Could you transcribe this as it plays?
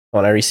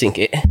When I resync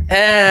it.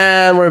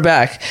 And we're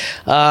back.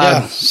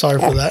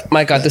 Sorry for that.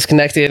 Mike got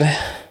disconnected.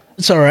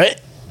 It's all right.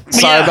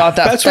 Sorry about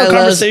that. Back to our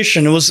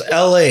conversation. It was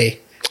LA,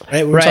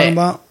 right? We're talking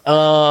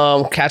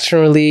about catch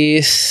and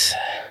release.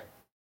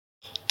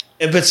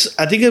 I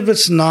think if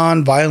it's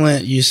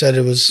non-violent, you said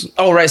it was.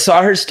 Oh, right. So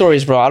I heard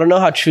stories, bro. I don't know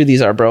how true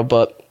these are, bro,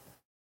 but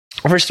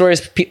I've heard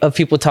stories of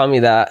people telling me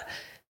that,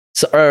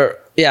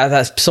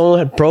 that someone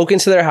had broke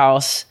into their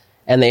house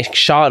and they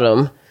shot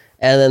him.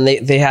 And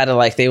then they had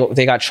to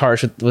they got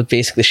charged with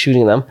basically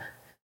shooting them.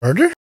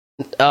 Murder?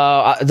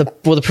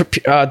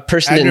 The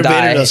person didn't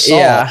die. Assault.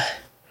 Yeah.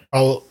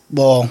 Oh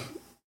well,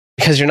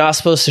 because you're not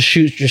supposed to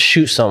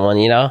shoot someone,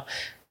 you know.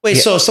 Wait,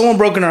 so if someone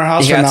broke in our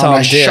house and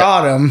I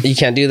shot him? You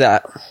can't do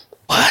that.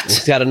 What?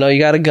 You got to know you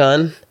got a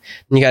gun, and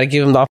you got to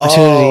give them the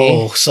opportunity.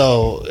 Oh,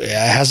 so it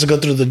has to go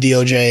through the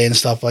DOJ and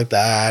stuff like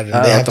that. And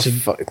they have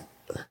to.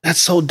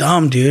 That's so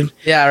dumb, dude.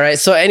 Yeah, right.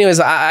 So anyways,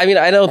 I mean,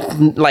 I know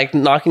like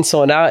knocking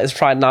someone out is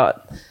probably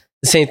not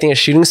the same thing as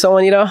shooting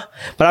someone, you know?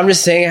 But I'm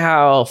just saying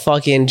how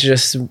retarded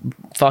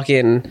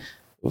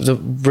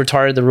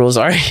the rules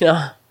are, you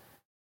know?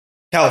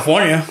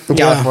 California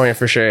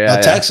for sure.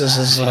 Yeah, Texas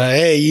is like,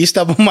 hey, you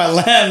step on my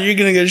land, you're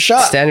going to get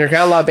shot. Stand your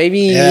ground law, baby.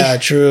 Yeah,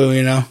 true,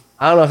 you know?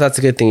 I don't know if that's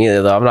a good thing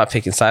either, though. I'm not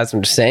picking sides.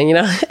 I'm just saying, you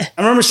know? I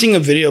remember seeing a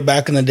video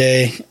back in the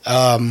day.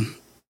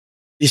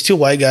 These two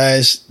white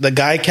guys, the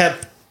guy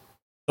kept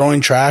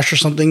throwing trash or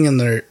something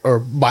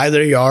by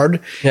their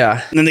yard.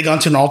 Yeah. And then they got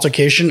into an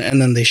altercation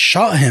and then they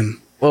shot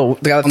him. Well,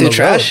 they got the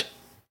trash?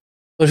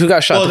 Well, who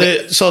got shot?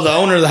 So the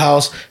owner of the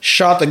house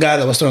shot the guy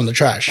that was throwing the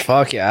trash.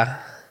 Fuck yeah.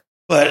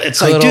 But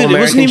it's like, dude, it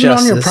wasn't even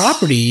on your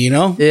property, you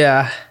know?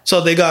 Yeah.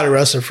 So they got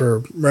arrested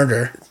for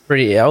murder.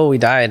 He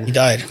died. He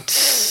died.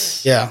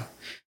 Yeah.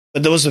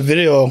 But there was a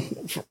video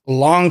a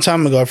long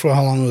time ago. I forgot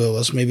how long ago it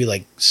was. Maybe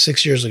like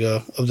 6 years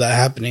ago of that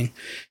happening.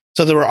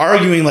 So they were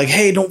arguing like,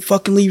 hey, don't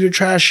fucking leave your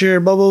trash here,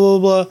 blah, blah,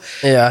 blah, blah.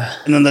 Yeah.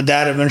 And then the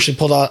dad eventually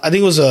pulled out, I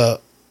think it was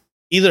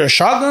either a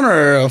shotgun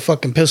or a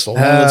fucking pistol.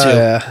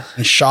 Yeah.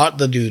 And shot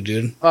the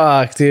dude.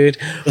 Fuck, dude.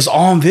 It was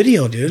all on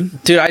video,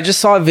 dude. Dude, I just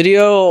saw a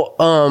video.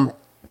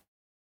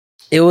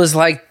 It was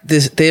like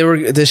this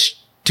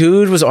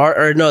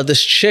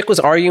chick was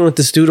arguing with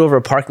this dude over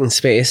a parking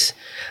space.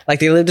 Like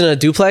they lived in a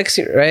duplex,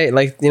 right?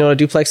 Like, you know what a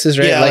duplex is,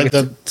 right? Yeah, like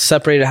the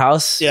separated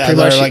house. Yeah,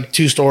 they're like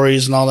 2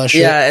 stories and all that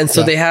shit. Yeah, and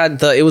so they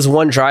had it was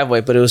one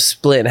driveway, but it was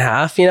split in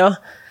half, you know?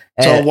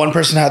 So one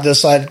person had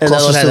this side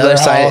closest to their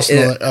house.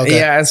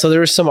 Yeah, and so there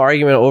was some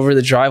argument over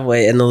the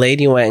driveway, and the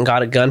lady went and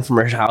got a gun from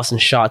her house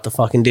and shot the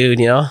fucking dude,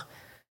 you know?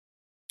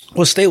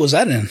 What state was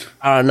that in?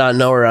 I don't know,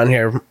 nowhere around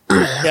here.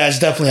 Yeah, it's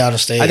definitely out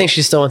of state. I think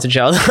she still went to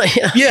jail.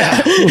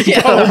 Yeah,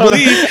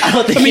 probably.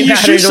 I mean, you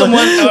shoot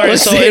someone. All right,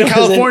 so in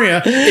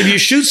California, if you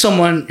shoot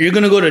someone, you're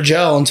going to go to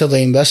jail until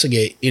they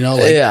investigate. You know,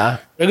 they're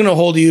going to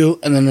hold you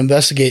and then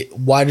investigate.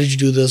 Why did you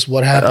do this?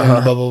 What happened?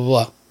 Blah, blah, blah,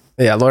 blah.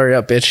 Yeah, lawyer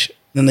up, bitch.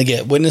 Then they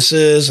get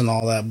witnesses and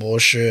all that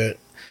bullshit.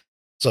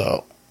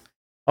 So,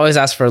 always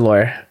ask for a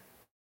lawyer.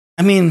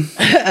 I mean,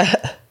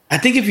 I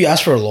think if you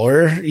ask for a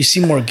lawyer, you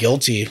seem more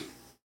guilty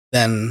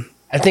than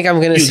I think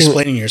I'm going to see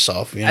explaining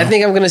yourself. You know? I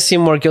think I'm going to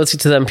seem more guilty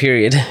to them,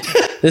 period.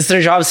 This is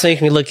their job to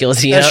make me look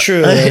guilty. That's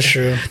true. That's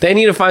true. They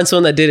need to find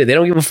someone that did it. They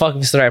don't give a fuck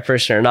if it's the right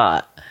person or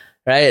not.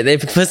 Right? They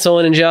put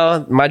someone in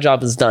jail. My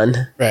job is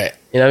done. Right.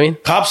 You know what I mean?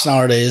 Cops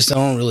nowadays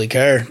don't really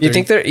care. You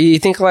think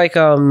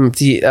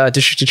the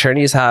district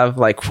attorneys have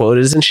like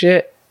quotas and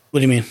shit?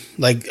 What do you mean?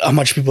 Like how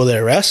much people they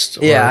arrest?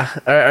 Yeah.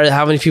 Or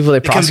how many people they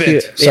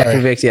prosecute?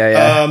 Convict.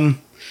 Yeah.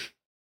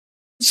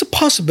 It's a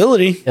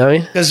possibility. You know what I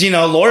mean? Because,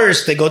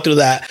 lawyers, they go through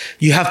that.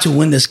 You have to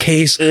win this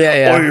case or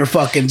you're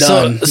fucking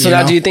done. So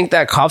now do you think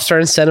that cops are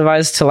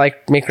incentivized to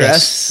like make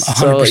arrests? 100%.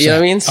 So, you know what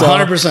I mean? So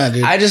 100%,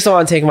 dude. I just don't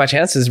want to take my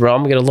chances, bro.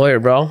 I'm going to get a lawyer,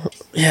 bro.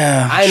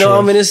 Yeah. I know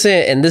I'm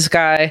innocent and this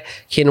guy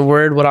can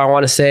word what I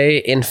want to say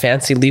in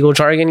fancy legal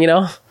jargon, you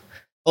know?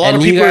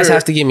 And you guys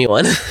have to give me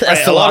one.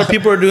 That's a lot of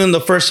people are doing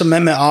the First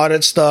Amendment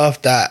audit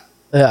stuff that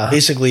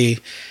basically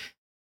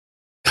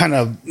kind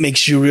of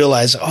makes you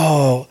realize,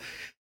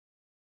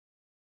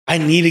 I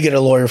need to get a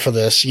lawyer for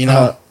this,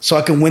 so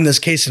I can win this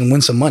case and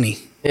win some money.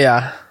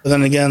 Yeah. But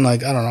then again, I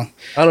don't know. I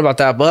don't know about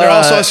that, but they're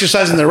also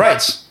exercising their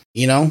rights,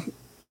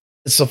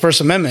 It's the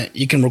First Amendment.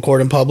 You can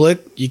record in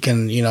public. You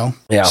can,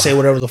 say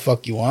whatever the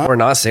fuck you want. Or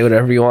not say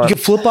whatever you want. You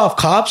can flip off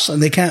cops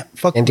and they can't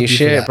fucking do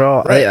shit,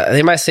 bro. Right?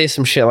 They might say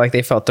some shit like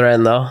they felt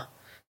threatened, though.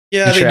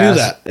 Yeah, they do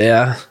that.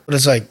 Yeah. But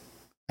it's like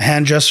a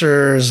hand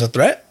gesture is a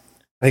threat.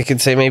 They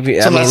could say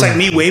maybe. So that's like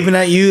me waving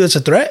at you. It's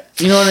a threat.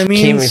 You know what I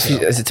mean?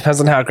 It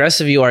depends on how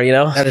aggressive you are,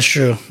 That is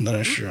true.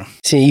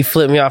 See, you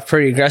flipped me off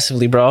pretty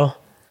aggressively, bro.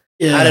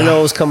 Yeah. I didn't know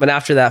what was coming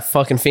after that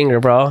fucking finger,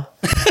 bro.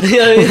 You know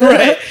what I mean?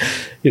 Right.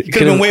 You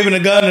could have been waving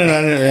a gun and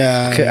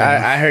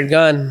I heard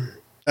gun.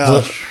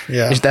 Oh,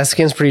 yeah. That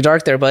skin's pretty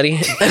dark there, buddy.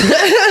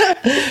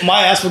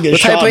 My ass will get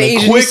shot. What type of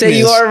Asian you say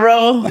you are,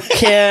 bro?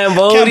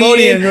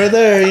 Cambodian right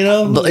there,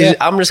 Yeah.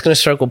 I'm just going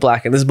to circle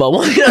black in this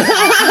bubble.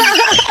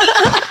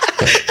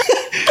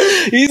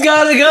 He's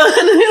got a gun.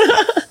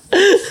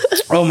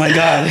 Oh my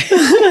god.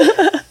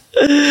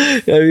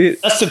 I mean,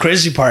 that's the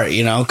crazy part,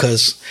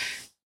 because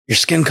your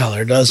skin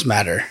color does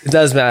matter. It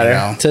does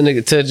matter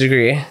to a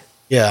degree.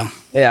 Yeah.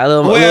 Yeah.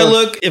 The way I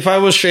look, if I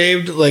was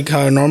shaved like how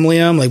I normally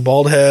am, like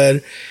bald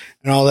head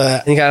and all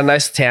that. You got a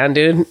nice tan,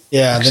 dude.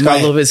 Yeah. They got a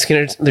little bit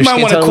skinner. They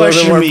might want to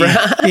question me.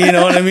 You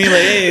know what I mean?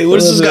 Like, hey, what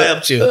is this guy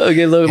up to?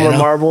 Get a little bit more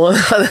marble on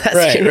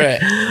that skin.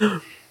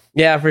 Right.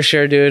 Yeah, for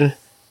sure, dude.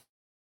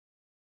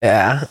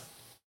 Yeah.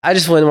 I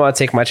just wouldn't want to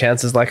take my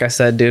chances, like I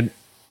said, dude.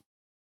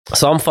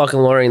 So I'm fucking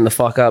lowering the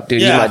fuck up,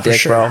 dude. Yeah, you my dick,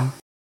 sure.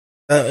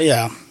 Bro.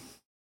 Yeah.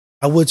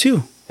 I would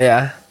too.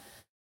 Yeah.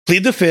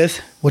 Plead the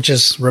fifth, which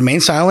is remain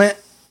silent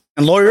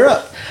and lawyer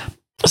up.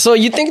 So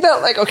you think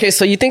that, like, okay,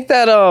 so you think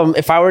that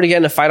if I were to get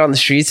in a fight on the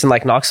streets and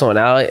like knock someone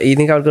out, you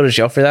think I would go to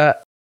jail for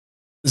that?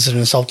 Is it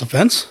in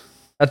self-defense?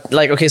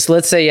 Like, okay, so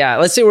let's say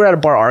we're at a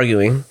bar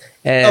arguing.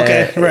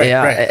 And, right.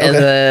 And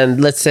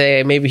then let's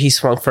say maybe he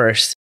swung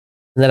first,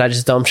 and then I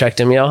just dumb checked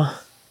him,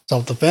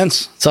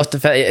 Self-defense.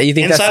 Self-defense. You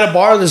think inside a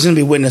bar, there's going to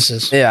be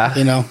witnesses. Yeah.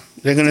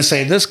 They're going to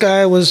say, this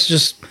guy was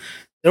just,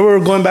 they were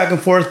going back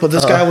and forth, but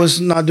this guy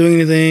was not doing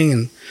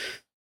anything.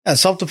 And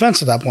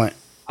self-defense at that point.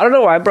 I don't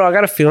know why, bro. I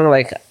got a feeling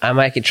like I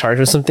might get charged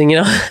with something,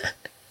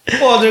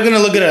 Well, they're going to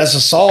look at it as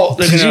assault.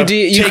 They're going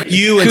to take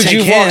you and take him.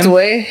 Could you walk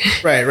away?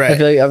 Right.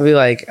 I'd be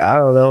like, I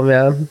don't know,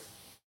 man.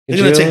 They're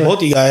going to take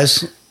both you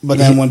guys. But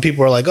then when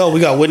people are like, oh, we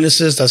got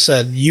witnesses that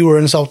said you were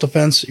in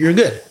self-defense, you're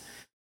good.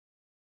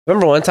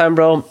 Remember one time,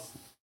 bro,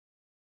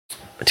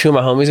 two of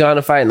my homies got in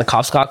a fight and the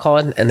cops got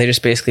called and they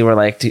just basically were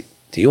like, do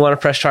you want to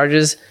press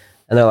charges?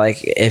 And they're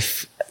like,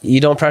 if you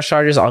don't press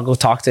charges, I'll go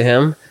talk to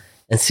him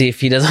and see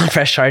if he doesn't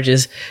press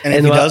charges. And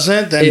if he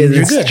doesn't, then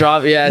you're good.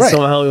 Right. So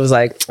my homie was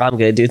like, I'm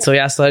good, dude. So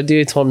so I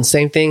told him the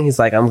same thing. He's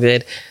like, I'm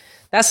good.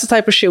 That's the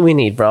type of shit we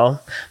need, bro.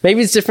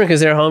 Maybe it's different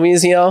because they're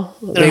homies,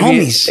 They're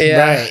homies,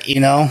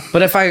 right,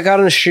 But if I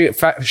got in a street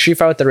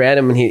fight with the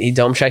random and he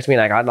dome checked me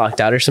and I got knocked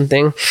out or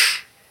something,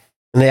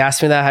 and they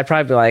asked me that, I'd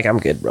probably be like, I'm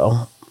good,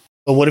 bro.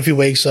 But what if he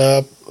wakes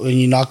up and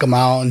you knock him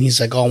out and he's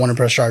like, oh, I want to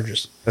press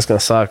charges? That's going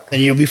to suck. Then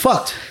you'll be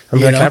fucked.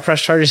 I'm like, can I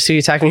press charges till you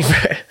attack me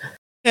for it?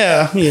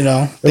 Yeah,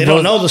 They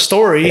don't know the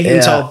story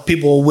until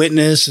people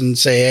witness and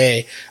say,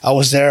 hey, I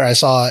was there. I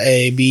saw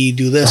A, B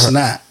do this and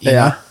that. You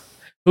know?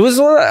 Who was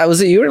the one?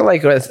 Was it you or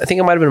like, I think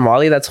it might have been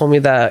Molly that told me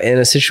that in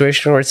a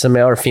situation where it's a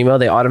male or female,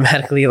 they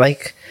automatically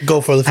like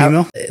go for the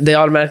female. They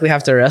automatically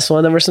have to arrest one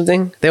of them or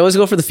something. They always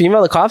go for the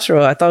female, the cops, or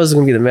I thought it was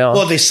going to be the male.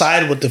 Well, they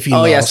side with the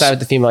female. Oh yeah, side with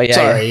the female. Yeah.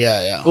 Sorry,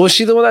 yeah. Was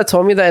she the one that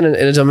told me that in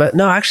a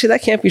no, actually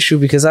that can't be true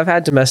because I've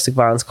had domestic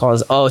violence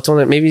calls. Oh, it's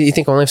only maybe you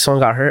think only if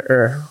someone got hurt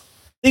or.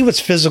 I think if it's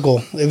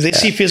physical. If they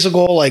see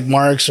physical like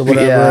marks or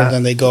whatever,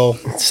 then they go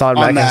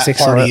on that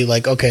party.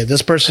 Like, okay,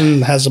 this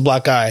person has a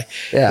black eye.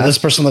 Yeah, this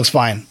person looks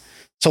fine.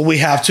 So we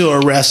have to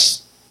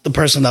arrest the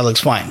person that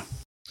looks fine.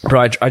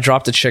 Bro, I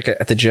dropped a chick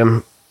at the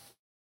gym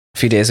a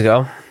few days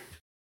ago.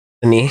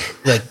 The knee.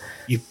 Like,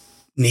 you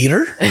need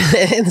her?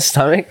 In the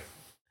stomach.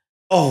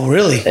 Oh,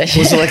 really?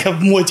 Was it like a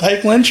Muay Thai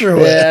clinch or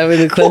what? Yeah,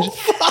 with the clinch. Oh,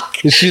 fuck.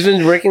 She's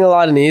been working a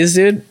lot of knees,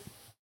 dude.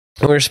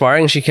 We were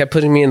sparring and she kept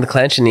putting me in the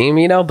clench and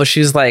knee, but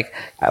she was like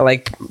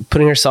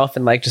putting herself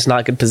in like just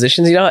not good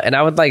positions, and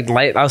I would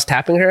I was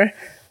tapping her.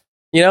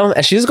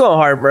 And she was going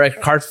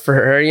hard for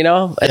her,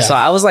 and so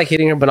I was like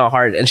hitting her, but not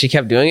hard. And she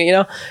kept doing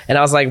it, and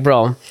I was like,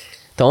 bro,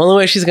 the only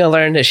way she's going to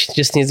learn is she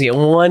just needs to get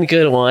one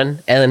good one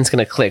and then it's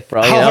going to click,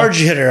 bro. How hard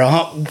did you hit her?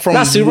 From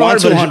not super 1 hard,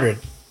 to 100?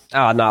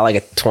 Oh, not like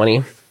a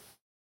 20.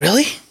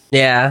 Really?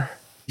 Yeah.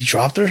 You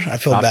dropped her? I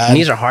feel bad.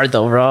 Knees are hard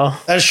though, bro.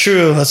 That's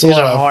true. That's knees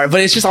are hard,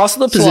 but it's just also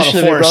the position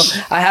of it, bro.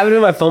 I have it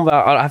in my phone, but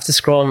I'll have to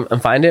scroll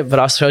and find it, but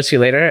I'll show it to you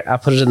later. I'll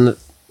put it in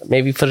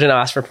I'll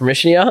ask for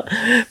permission,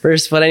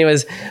 first. But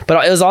anyways,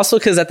 but it was also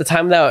because at the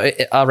time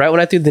that right when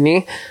I threw the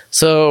knee,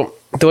 so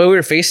the way we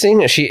were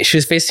facing, she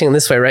was facing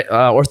this way, right?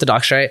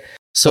 Orthodox, right?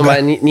 So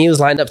my knee was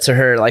lined up to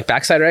her like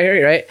backside right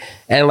here, right?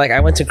 And like I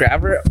went to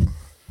grab her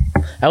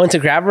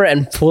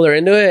and pull her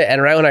into it.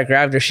 And right when I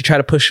grabbed her, she tried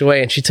to push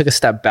away and she took a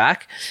step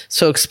back.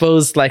 So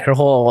exposed like her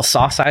whole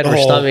soft side of her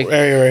stomach.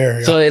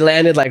 Right, so it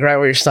landed like right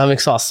where your stomach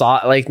saw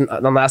soft, like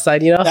on that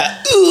side, It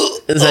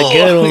was a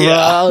good one, bro.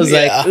 I was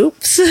like,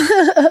 oops.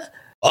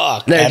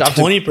 Fuck, at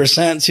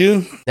 20%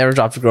 too. Never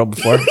dropped a girl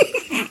before.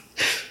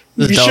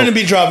 You shouldn't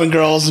be dropping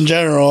girls in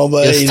general,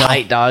 but it's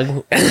tight, dog.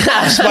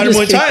 Spider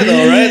Muay Thai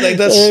though, right? Like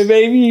that's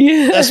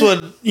baby. That's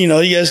what you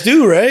guys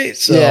do, right?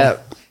 So. Yeah.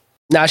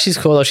 Nah, she's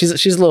cool though. She's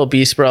a little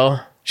beast, bro.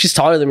 She's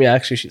taller than me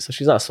actually, so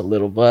she's not so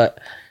little, but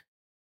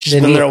she's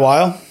been there a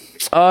while.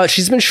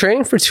 She's been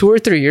training for 2 or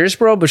 3 years,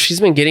 bro. But she's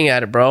been getting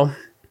at it, bro.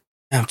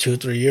 Yeah, 2 or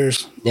 3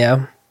 years. Yeah,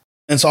 and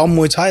it's all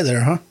Muay Thai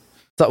there, huh?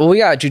 So, we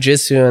got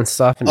jiu-jitsu and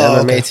stuff and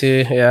MMA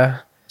too. Yeah,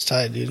 it's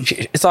tight, dude.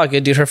 It's all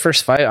good, dude. Her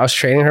first fight, I was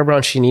training her, bro,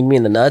 and she needed me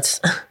in the nuts.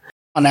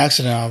 On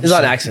accident, obviously.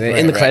 It's on accident.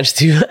 In the clench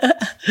too.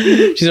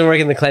 She's been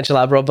working the clench a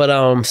lot, bro.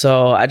 But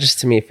so I just,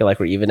 to me, feel like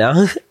we're even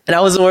now. And I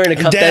wasn't wearing a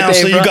cup that day,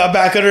 so bro. You got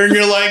back at her and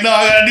you're like, no,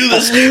 I gotta do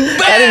this. I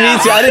didn't mean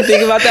to. I didn't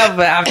think about that,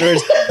 but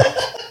afterwards,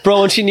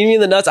 bro, when she needed me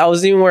in the nuts, I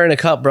wasn't even wearing a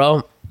cup,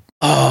 bro.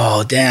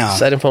 Oh, damn.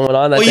 So I didn't put one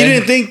on that Well, day. you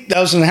didn't think that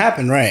was going to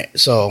happen, right?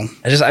 So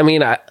I just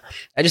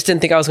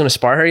didn't think I was going to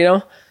spar her, you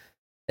know?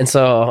 And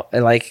so,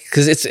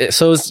 because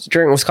it's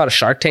during what's called a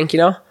Shark Tank, you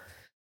know?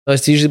 So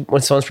it's usually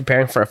when someone's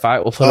preparing for a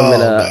fight, we'll put them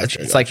in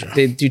it's like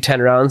they do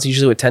 10 rounds,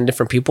 usually with 10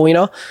 different people, you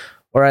know?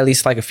 Or at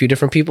least like a few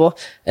different people.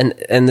 And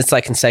it's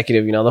like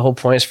consecutive, you know? The whole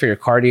point is for your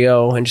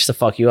cardio and just to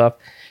fuck you up.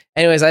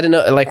 Anyways, I didn't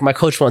know, like, my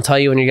coach won't tell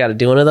you when you got to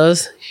do one of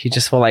those. He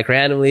just will, like,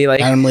 randomly,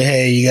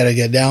 hey, you got to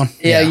get down.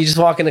 Yeah, you just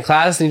walk into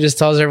class and he just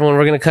tells everyone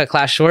we're going to cut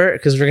class short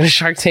because we're going to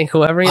Shark Tank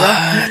whoever, you know?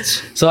 What?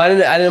 So I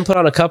didn't put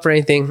on a cup or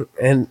anything.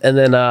 And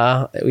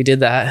then we did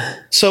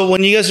that. So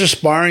when you guys are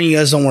sparring, you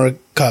guys don't wear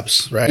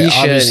cups, right?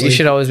 You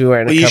should always be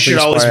wearing a cup. You should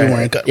always be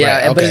wearing a cup.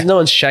 Yeah, right, but no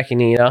one's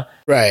checking you know?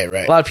 Right.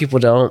 A lot of people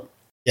don't.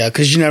 Yeah,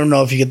 because you never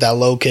know if you get that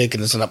low kick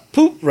and it's going to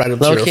poop right up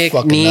low to your kick,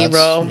 fucking knee, nuts.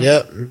 bro.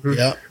 Yep. Mm-hmm.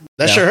 Yep.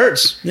 That sure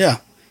hurts. Yeah.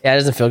 Yeah, it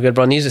doesn't feel good,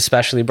 bro. Knees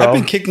especially, bro. I've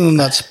been kicking the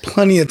nuts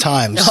plenty of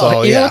times.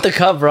 So, even with the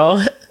cup,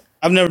 bro.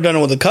 I've never done it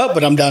with a cup,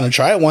 but I'm down to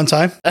try it one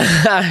time.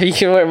 You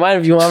can wear mine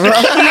if you want, bro.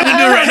 I'm going to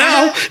do it right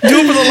now. Do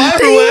it for the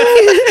live or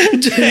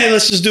what? Hey,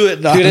 let's just do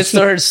it. No. Dude, it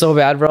still hurts so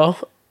bad, bro.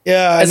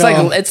 Yeah, I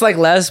know. It's like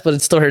less, but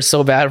it still hurts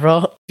so bad,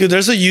 bro. Dude,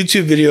 there's a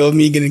YouTube video of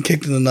me getting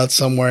kicked in the nuts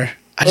somewhere.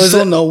 I just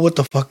don't know what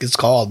the fuck it's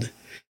called.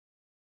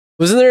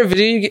 Wasn't there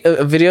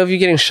a video of you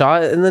getting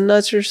shot in the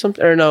nuts or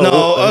something? Or no?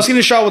 No, I was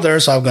getting shot with the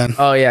airsoft gun.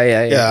 Oh,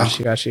 yeah.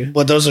 Got you.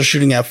 But those are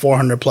shooting at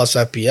 400 plus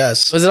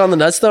FPS. Was it on the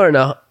nuts, though, or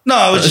no?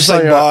 No, it was just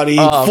like body,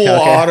 full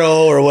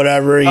auto or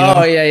whatever. You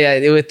know?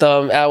 Yeah. With,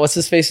 what's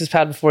his face's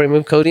pad before he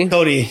moved?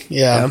 Cody?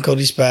 Yeah,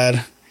 Cody's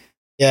pad.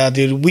 Yeah,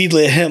 dude, we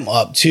lit him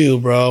up too,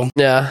 bro.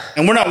 Yeah.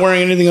 And we're not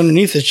wearing anything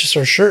underneath. It's just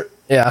our shirt.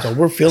 Yeah. So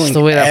we're feeling it's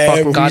the way that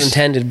fucking God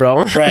intended,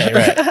 bro.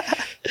 Right.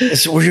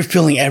 It's where you're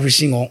feeling every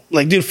single,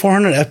 like, dude,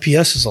 400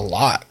 FPS is a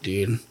lot,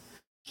 dude.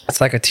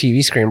 It's like a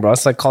TV screen, bro.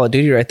 It's like Call of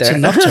Duty right there. It's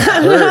enough to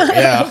hurt,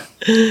 yeah.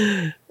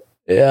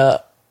 Yeah.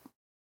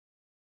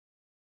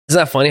 Isn't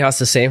that funny how it's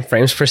the same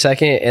frames per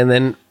second and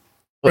then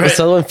what's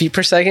the other one, feet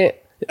per second?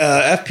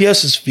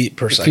 FPS is feet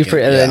per second.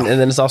 And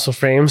then it's also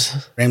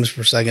frames. Frames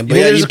per second. But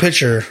you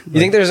picture. You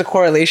think there's a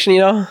correlation,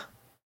 you know?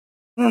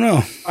 I don't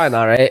know. Probably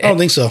not, right? I don't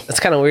think so. That's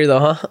kind of weird,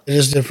 though, huh? It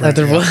is different.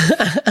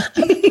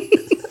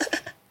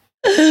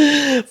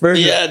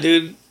 Yeah,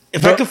 dude.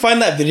 If I could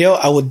find that video,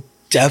 I would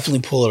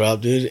definitely pull it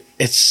up, dude.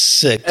 It's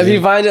sick. Dude. If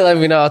you find it, let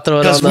me know. I'll throw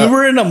it on. Because we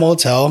were in a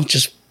motel,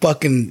 just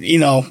fucking, you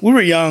know, we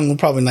were young. We were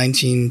probably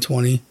 19,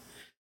 20.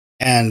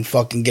 And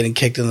fucking getting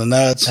kicked in the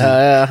nuts.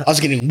 I was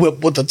getting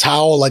whipped with a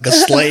towel like a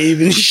slave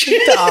and shit.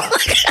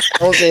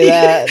 Don't say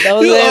that. Okay,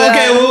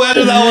 we'll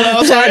edit that one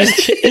out. Sorry.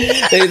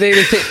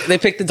 they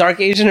picked the dark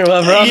Asian or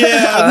whatever.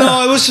 Yeah,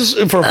 no, it was just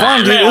for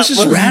fun, dude. It was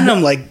just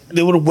random. Like,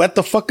 they would wet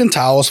the fucking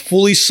towels,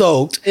 fully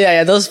soaked.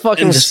 Yeah, those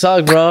fucking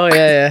suck, bro.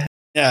 Yeah.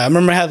 Yeah, I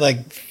remember I had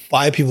like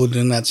 5 people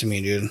doing that to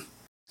me, dude.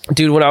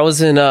 Dude, when I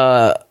was in,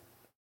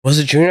 was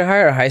it junior high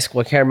or high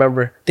school? I can't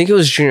remember. I think it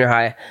was junior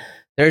high.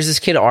 There's this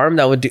kid, Arm,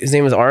 that would do, his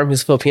name was Arm,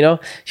 he's Filipino.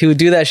 He would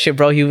do that shit,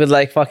 bro. He would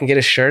like fucking get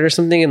a shirt or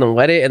something and then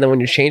wet it. And then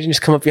when you're changing,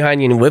 just come up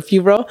behind you and whip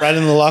you, bro. Right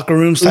in the locker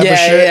room type of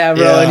shit. Yeah,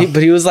 bro. Yeah.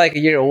 But he was like a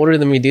year older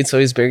than me, dude. So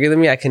he's bigger than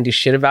me. I can do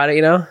shit about it,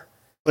 you know?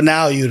 But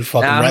now you'd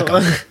fucking wreck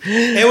him.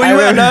 Hey, where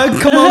you at,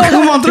 dog?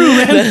 Come on through,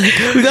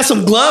 man. We got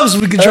some gloves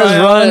we can try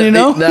on, you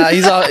know? Nah,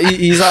 he's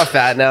all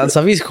fat now and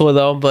stuff. He's cool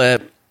though,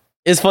 but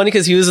it's funny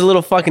because he was a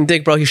little fucking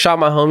dick, bro. He shot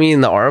my homie in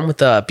the arm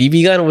with a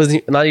BB gun. It was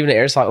not even an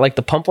airsoft, like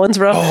the pump ones,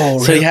 bro. Oh,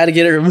 really? So he had to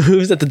get it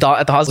removed at the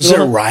hospital. Was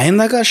it Ryan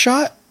that got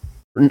shot?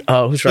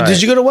 Oh, who's Ryan?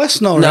 Did you go to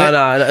West? No, right?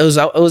 No. It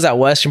was at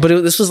Western, but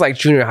this was like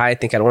junior high, I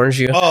think, at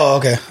Orangeview. Oh,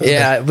 okay.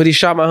 Yeah, but he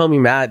shot my homie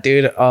Matt,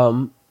 dude.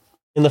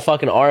 In the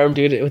fucking arm,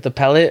 dude, with the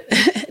pellet.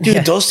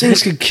 Dude, those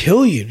things could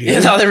kill you, dude. Yeah,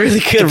 no, they really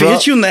could, If it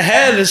hits you in the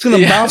head, it's going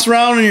to bounce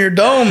around in your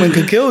dome and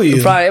could kill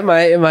you. Probably,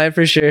 it might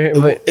for sure.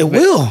 It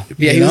will.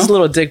 Yeah, he was a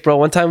little dick, bro.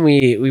 One time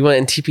we went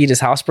and TP'd his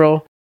house,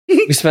 bro.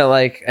 We spent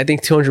like, I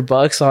think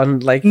 $200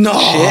 on like shit, you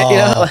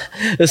know?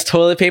 This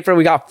toilet paper.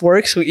 We got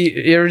forks.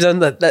 You ever done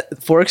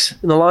that forks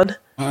in the lawn?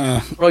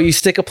 Bro, you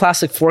stick a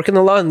plastic fork in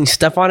the lawn and you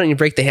step on it and you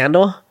break the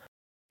handle.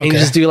 And you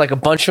just do like a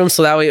bunch of them.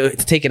 So that way to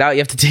take it out, you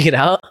have to take it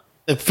out.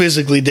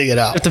 Physically dig it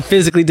out. You have to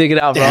physically dig it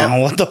out, bro.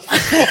 Damn, what the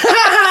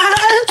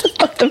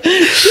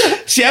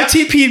See, I've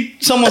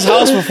TP'd someone's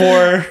house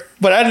before,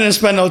 but I didn't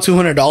spend no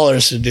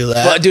 $200 to do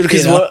that. But dude,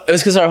 because it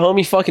was because our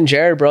homie fucking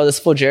Jared, bro. This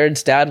fool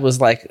Jared's dad was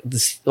like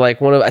this,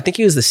 like one of, I think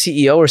he was the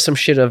CEO or some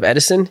shit of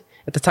Edison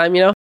at the time,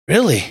 you know?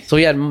 Really? So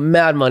he had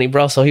mad money,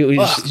 bro. So he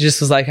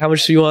just was like, "How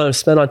much do you want to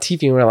spend on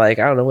TP?" And we're like,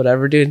 "I don't know,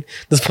 whatever, dude."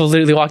 This fool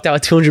literally walked out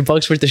with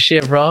 $200 worth of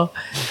shit, bro.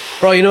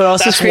 Bro, you know what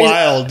else is crazy? That's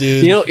wild,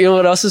 dude. You know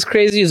what else is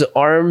crazy is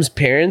Arm's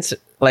parents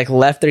like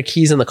left their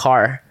keys in the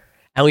car,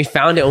 and we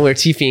found it when we were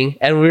TPing,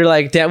 and we were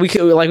like, "Damn, we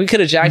could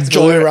have jacked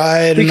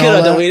joyride." We could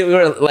have done. We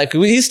were like,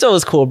 he still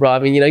was cool, bro. I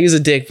mean, you know, he's a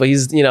dick, but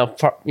he's an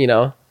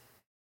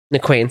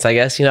acquaintance, I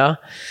guess, you know?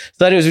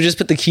 So anyways, we just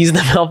put the keys in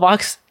the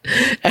mailbox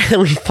and then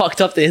we fucked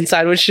up the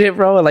inside with shit,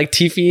 bro, and like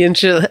TP and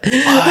shit.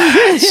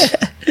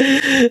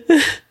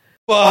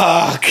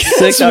 Fuck.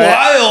 That's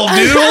wild,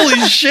 dude.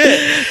 Holy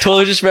shit.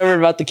 Totally just remember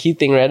about the key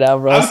thing right now,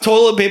 bro. I've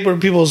toilet paper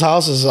in people's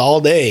houses all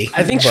day.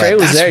 I think Trey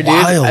was there, dude.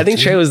 I think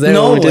Trey was there.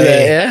 No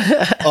way.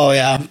 Yeah. Oh,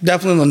 yeah.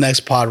 Definitely in the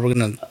next pod, we're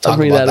going to talk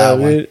about that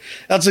one. Dude.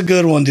 That's a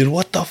good one, dude.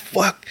 What the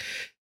fuck?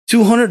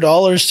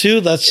 $200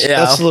 too? That's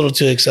a little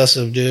too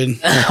excessive, dude.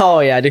 Oh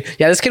yeah, dude.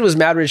 Yeah, this kid was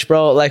mad rich,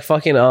 bro. Like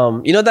fucking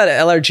you know that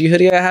LRG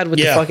hoodie I had with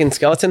the fucking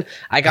skeleton?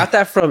 I got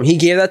that from he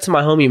gave that to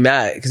my homie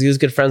Matt because he was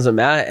good friends with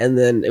Matt, and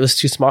then it was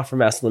too small for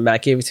Matt, so then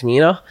Matt gave it to me,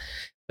 you know?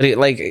 But I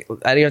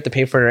didn't have to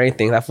pay for it or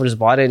anything. That fool just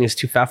bought it and he was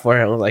too fat for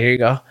it. I was like, here you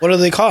go. What do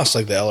they cost?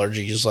 Like the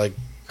LRG? Just like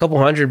a couple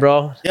 $100,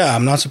 bro. Yeah,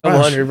 I'm not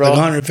surprised. $100, bro. Like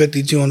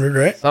 150, 200,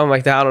 right? Something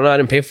like that. I don't know. I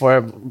didn't pay for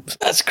it.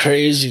 That's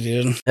crazy,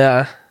 dude.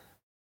 Yeah.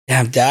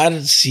 Damn, dad,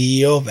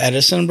 CEO of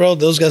Edison, bro.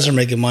 Those guys are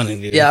making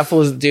money, dude. Yeah,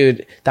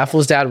 that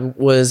fool's dad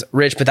was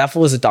rich, but that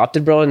fool was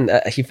adopted, bro, and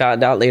he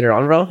found out later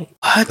on, bro. What?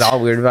 It's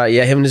all weird about it.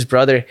 Yeah, him and his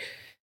brother.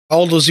 How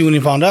old was he when he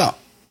found out?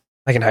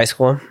 Like in high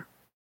school.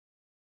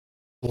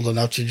 Old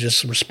enough to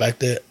just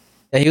respect it.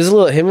 Yeah, he was a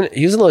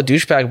little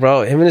douchebag,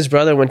 bro. Him and his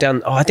brother went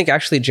down. Oh, I think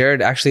actually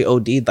Jared actually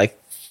OD'd like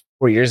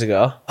 4 years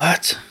ago.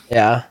 What?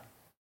 Yeah.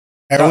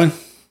 Heroin?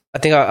 I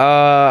think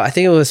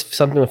it was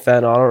something with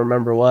fentanyl. I don't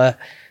remember what.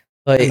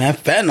 But man,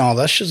 fentanyl,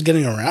 that shit's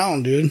getting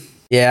around, dude.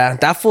 Yeah,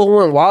 that fool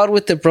went wild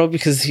with it, bro,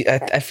 because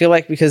I feel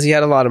like because he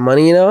had a lot of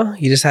money, you know?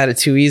 He just had it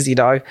too easy,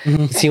 dog.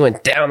 Mm-hmm. He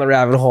went down the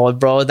rabbit hole,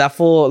 bro. That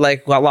fool,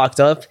 like, got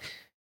locked up.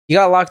 He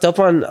got locked up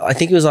on, I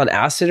think he was on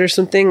acid or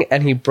something,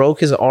 and he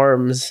broke his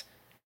arms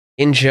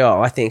in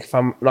jail, I think, if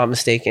I'm not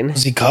mistaken.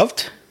 Was he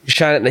cuffed? He was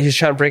trying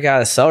to break out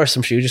of the cell or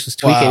some shit. He just was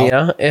tweaking, you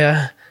know?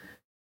 Yeah.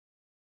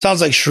 Sounds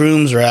like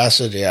shrooms or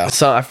acid, yeah.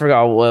 So I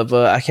forgot what,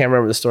 but I can't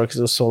remember the story because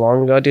it was so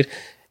long ago, dude.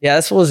 Yeah,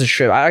 this was a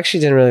trip. I actually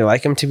didn't really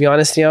like him, to be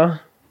honest, you know?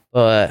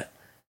 But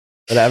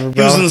whatever,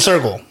 bro. He was in the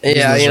circle.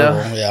 Yeah, you know?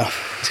 Yeah.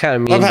 It's kind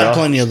of mean, I've had bro.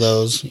 plenty of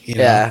those. You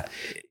know? Yeah.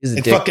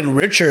 Like fucking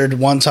Richard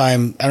one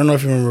time, I don't know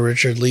if you remember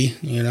Richard Lee,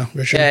 you know?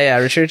 Richard? Yeah,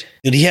 Richard.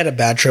 Dude, he had a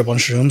bad trip on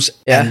shrooms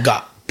and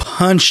got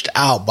punched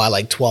out by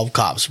like 12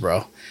 cops,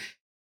 bro.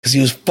 Because he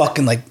was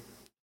fucking like,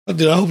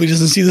 dude, I hope he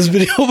doesn't see this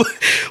video, but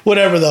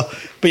whatever though.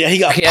 But yeah, he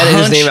got punched. Edit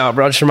his name out,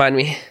 bro. Just remind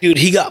me. Dude,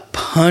 he got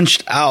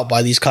punched out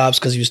by these cops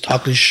because he was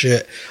talking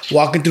shit,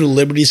 walking through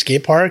Liberty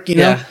Skate Park, you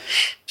know?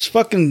 Just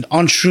fucking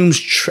on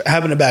shrooms,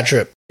 having a bad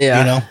trip, you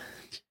know?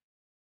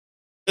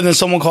 And then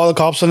someone called the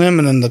cops on him,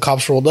 and then the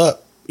cops rolled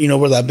up. You know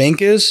where that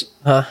bank is?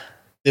 Huh?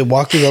 They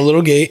walked through that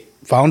little gate,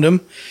 found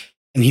him,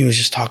 and he was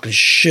just talking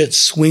shit,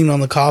 swinging on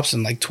the cops,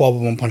 and like 12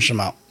 of them punched him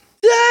out.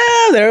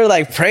 Yeah, they were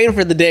like praying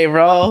for the day,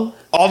 bro.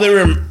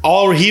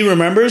 All he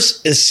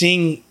remembers is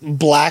seeing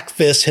black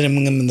fists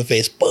hitting him in the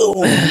face.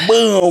 Boom,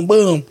 boom,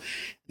 boom. And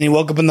he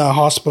woke up in the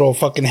hospital,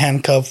 fucking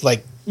handcuffed,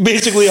 like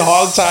basically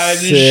hogtied and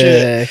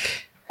shit.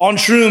 On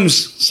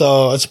shrooms.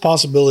 So it's a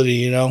possibility,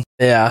 you know?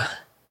 Yeah.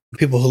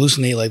 People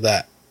hallucinate like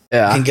that.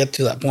 Yeah. Can get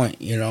to that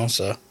point, you know?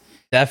 So.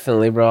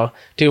 Definitely, bro.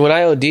 Dude, when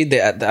I OD'd,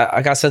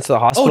 I got sent to the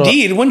hospital.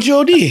 OD'd? When did you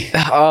OD?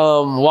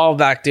 A while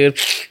back, dude.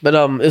 But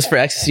it was for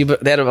ecstasy,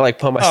 but they had to like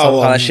put my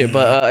stomach on that shit.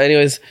 But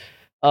anyways,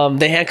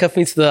 they handcuffed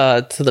me to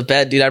the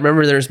bed, dude. I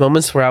remember there was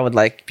moments where I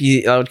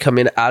would come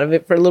in out of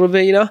it for a little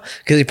bit, you know,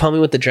 because he pumped me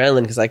with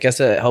adrenaline because I guess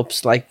it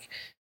helps. Like,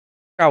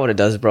 I forgot what it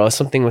does, bro.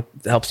 Something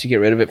helps you get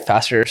rid of it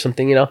faster or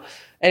something, you know.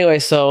 Anyway,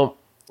 so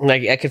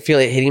like I could feel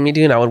it hitting me,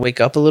 dude, and I would wake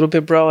up a little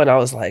bit, bro, and I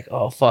was like,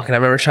 oh fuck. And I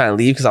remember trying to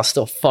leave because I was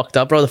still fucked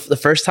up, bro. The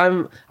first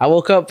time I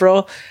woke up,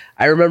 bro,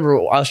 I remember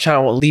I was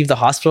trying to leave the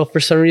hospital for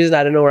some reason.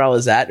 I didn't know where I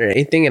was at or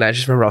anything, and I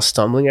just remember I was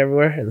stumbling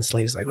everywhere. And this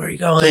lady's like, "Where are you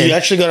going?" So you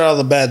actually got out of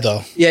the bed,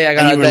 though. Yeah, I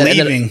got out of the bed.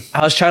 Leaving.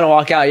 I was trying to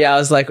walk out. Yeah, I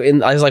was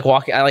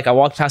walking. I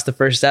walked past the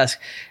first desk,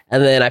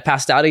 and then I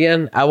passed out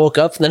again. I woke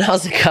up, and then I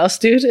was in cuffs,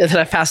 dude. And then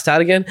I passed out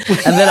again, and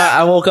then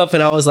I woke up,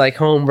 and I was like,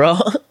 home, bro.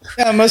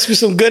 Yeah, it must be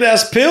some good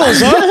ass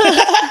pills,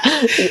 huh?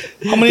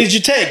 How many did you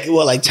take?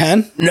 What, like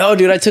 10? No,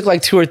 dude, I took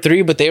like 2 or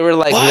 3, but they were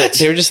like,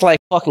 they were just like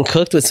fucking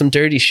cooked with some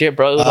dirty shit,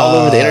 bro. It was all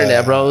over the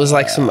internet, bro. It was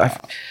like some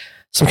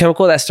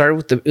chemical that started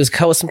with it was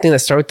cut with something that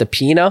started with the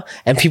P, you know?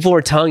 And people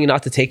were telling you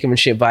not to take them and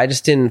shit, but I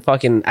just didn't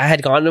I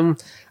had gotten them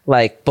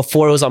like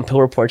before it was on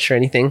pill reports or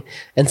anything.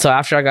 And so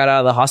after I got out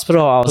of the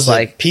hospital, I was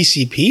like,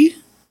 PCP?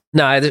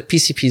 No,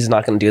 PCP is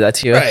not going to do that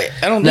to you. Right.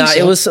 I don't think so.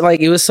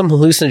 It was some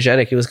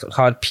hallucinogenic. It was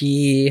called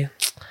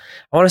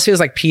I want to say it was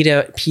like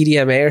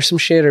PDMA or some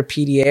shit or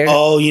PDA.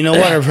 Oh, you know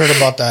what? I've heard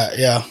about that.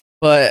 Yeah.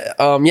 But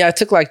yeah, I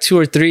took like 2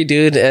 or 3,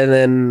 dude, and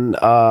then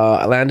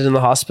I landed in the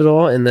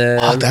hospital, and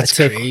then that's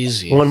I took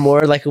crazy. one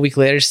more like a week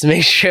later just to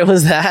make sure it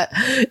was that.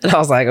 And I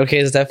was like, okay,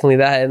 it's definitely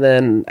that. And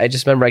then I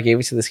just remember I gave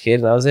it to this kid,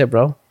 and that was it,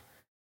 bro.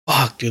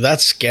 Fuck, dude,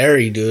 that's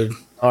scary, dude.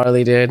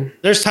 Gnarly, dude.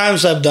 There's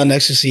times I've done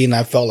ecstasy and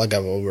I felt like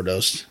I've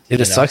overdosed.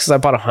 Dude, it sucks because I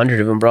bought 100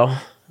 of them, bro.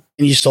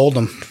 And you sold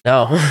them?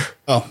 No.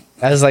 Oh.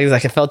 I was like, I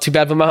felt too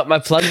bad, but my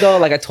plug though,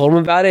 like I told him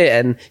about it,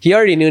 and he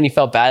already knew, and he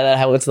felt bad that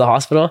I went to the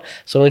hospital,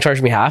 so he only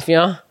charged me half, you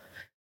know.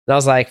 And I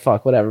was like,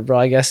 fuck, whatever, bro.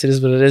 I guess it is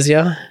what it is,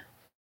 yeah.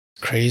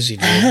 Crazy,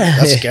 dude.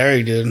 That's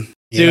scary, dude.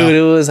 Dude,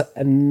 it was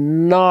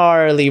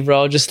gnarly,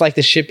 bro. Just like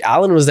the ship.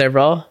 Alan was there,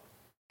 bro.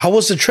 How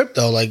was the trip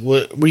though? Like,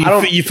 were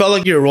you felt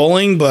like you were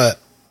rolling, but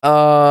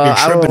you're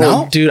tripping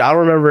out? Dude, I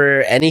don't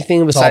remember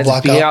anything besides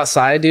being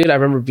outside, dude. I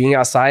remember being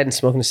outside and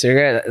smoking a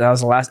cigarette. And that was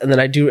the last. And then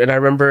I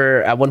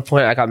remember at one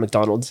point I got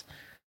McDonald's.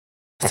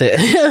 That's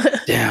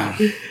it.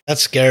 Damn,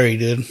 that's scary,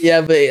 dude.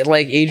 Yeah, but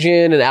like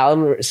Adrian and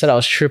Alan said I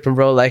was tripping,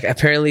 bro. Like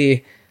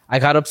apparently I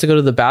got up to go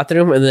to the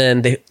bathroom and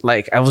then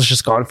I was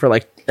just gone for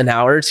like an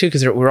hour or two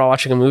because we were all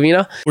watching a movie, you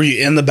know? Were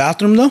you in the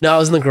bathroom though? No, I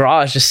was in the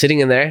garage just sitting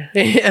in there.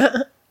 Yeah.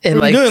 And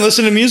what are you doing?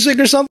 Listen to music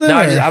or something? No,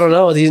 I don't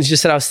know. He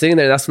just said I was sitting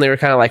there. That's when they were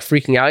kind of like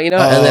freaking out, you know?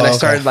 And then I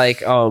started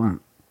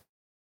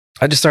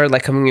I just started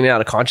like coming in and out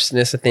of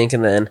consciousness, I think.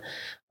 And then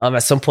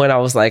at some point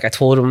I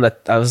told him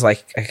that I was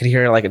like, I could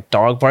hear like a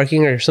dog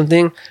barking or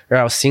something, or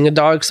I was seeing a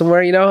dog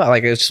somewhere, you know?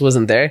 Like it just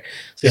wasn't there.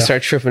 So they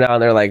started tripping out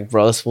and they're like,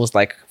 bro, this was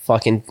like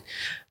fucking,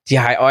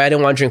 I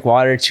didn't want to drink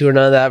water too or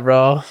none of that,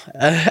 bro.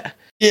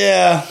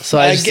 Yeah. So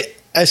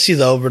I see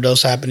the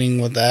overdose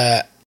happening with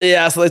that.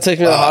 Yeah. So they took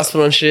me to the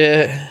hospital and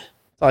shit.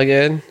 All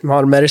good.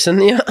 Modern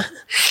medicine, yeah.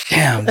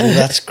 Damn, dude,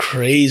 that's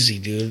crazy,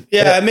 dude.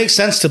 Yeah, it makes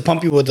sense to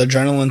pump you with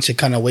adrenaline to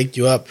kind of wake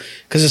you up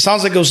because it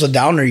sounds like it was a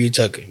downer you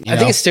took. I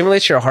think it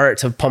stimulates your heart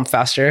to pump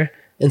faster,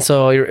 and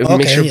so it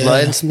makes your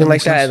blood and something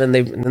like that. And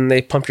then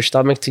they pump your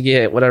stomach to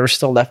get whatever's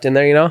still left in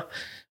there, you know,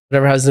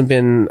 whatever hasn't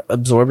been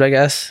absorbed, I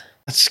guess.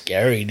 That's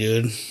scary,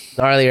 dude.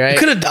 Gnarly, right? You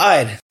could have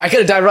died. I could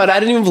have died, bro. I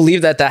didn't even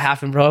believe that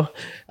happened, bro.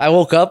 I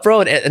woke up,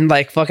 bro, and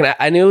like fucking,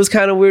 I knew it was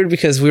kind of weird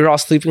because we were all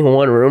sleeping in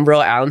one room,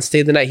 bro. Alan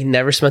stayed the night. He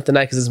never spent the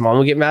night because his mom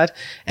would get mad.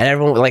 And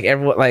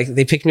everyone,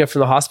 they picked me up from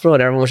the hospital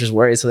and everyone was just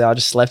worried. So they all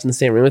just slept in the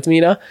same room with me,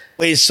 you know?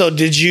 Wait, so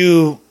did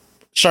you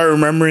start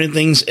remembering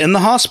things in the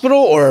hospital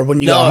or when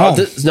you got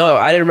home? No,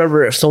 I didn't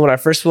remember. So when I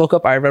first woke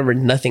up, I remembered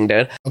nothing,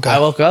 dude. Okay. I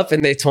woke up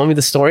and they told me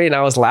the story and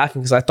I was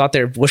laughing because I thought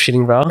they were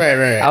bullshitting, bro.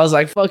 Right. I was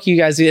like, fuck you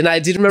guys, dude. And I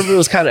did remember it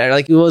was kind of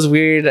like, it was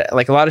weird.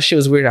 Like a lot of shit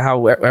was weird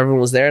how everyone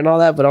was there and all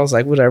that. But I was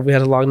like, whatever. We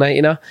had a long night,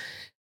 you know?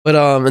 But,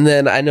 and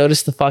then I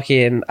noticed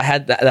I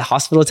had the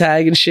hospital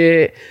tag and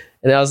shit.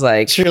 And I was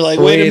like, so you're like,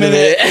 wait a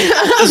minute.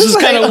 This is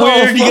kind of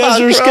weird. You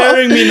guys are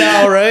scaring me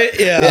now, right?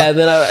 Yeah.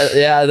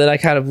 Then I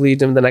kind of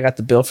believed him. Then I got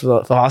the bill for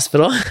the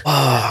hospital.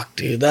 Fuck,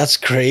 dude. That's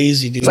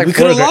crazy, dude. Like we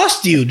could have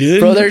lost you, dude.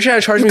 Bro, they're trying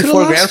to charge me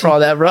 $4,000 for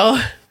all that, bro.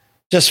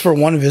 Just for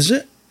one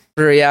visit?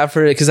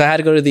 Because I had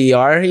to go to the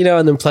ER, you know,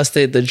 and then plus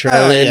the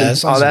adrenaline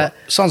and all that.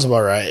 Sounds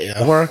about right, yeah.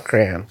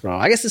 $4,000, bro.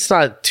 I guess it's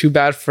not too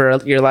bad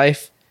for your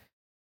life.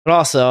 But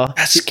also,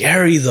 that's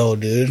scary though,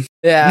 dude.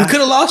 Yeah, we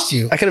could have lost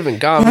you. I could have been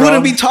gone. We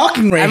wouldn't be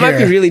talking right now. I might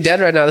be really dead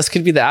right now. This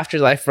could be the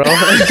afterlife, bro.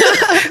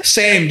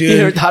 Same, dude.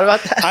 You ever thought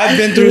about that? I've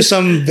been through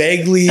some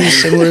vaguely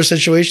similar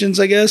situations,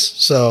 I guess.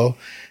 So,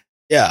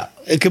 yeah,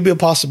 it could be a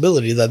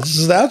possibility that this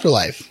is the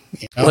afterlife.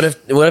 You know?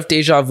 What if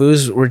deja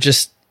vus were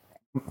just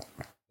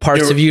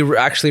parts of you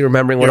actually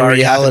remembering what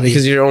already happened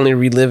because you're only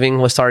reliving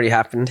what's already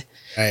happened?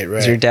 Right.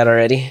 Because you're dead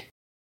already.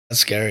 That's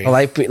scary. The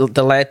light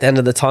at the end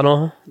of the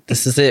tunnel.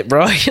 This is it,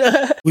 bro.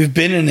 We've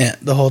been in it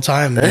the whole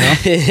time, you know?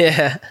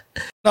 Yeah.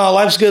 No,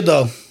 life's good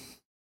though.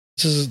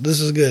 This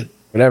is good.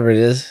 Whatever it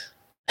is.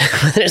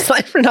 Whether it's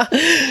life or not.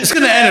 It's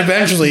gonna end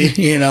eventually,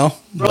 you know.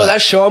 Bro,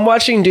 that show I'm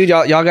watching, dude,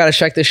 y'all gotta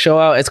check this show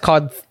out. It's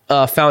called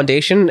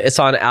Foundation. It's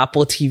on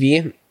Apple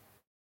TV.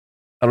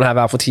 I don't have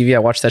Apple TV. I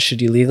watch that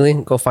shit illegally.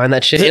 Go find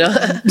that shit, you know?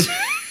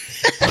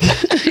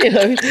 You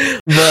know?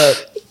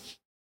 But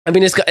I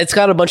mean, it's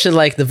got a bunch of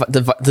like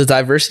the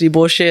diversity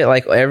bullshit.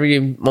 Like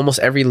almost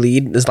every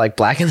lead is like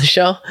black in the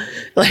show.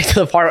 Like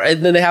the part,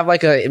 and then they have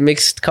like a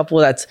mixed couple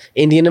that's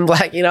Indian and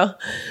black. You know,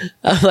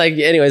 like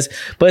anyways.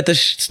 But the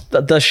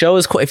show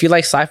is cool. If you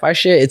like sci-fi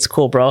shit, it's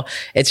cool, bro.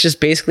 It's just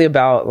basically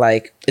about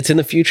like it's in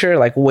the future,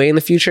 like way in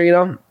the future, you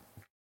know.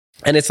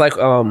 And it's like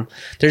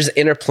there's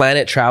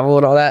interplanet travel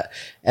and all that.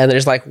 And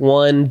there's like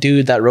one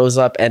dude that rose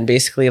up and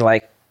basically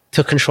like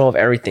took control of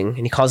everything, and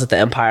he calls it the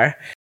Empire.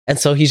 And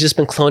so he's just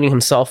been cloning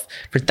himself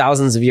for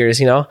thousands of years,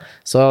 you know?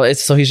 So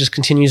he just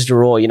continues to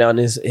rule, you know, and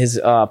his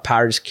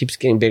power just keeps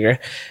getting bigger.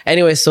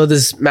 Anyway, so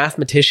this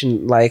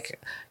mathematician,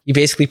 like, he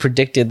basically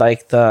predicted,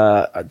 like,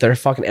 their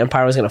fucking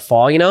empire was going to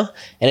fall, you know?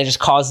 And it just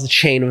caused the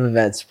chain of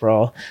events,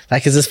 bro.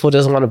 Like, because this fool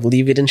doesn't want to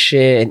believe it and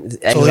shit. And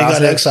so he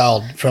got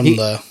exiled from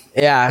the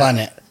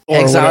planet.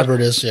 Or whatever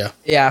it is, yeah.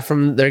 Yeah,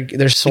 from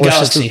their solar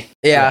system.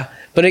 Yeah.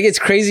 But it gets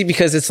crazy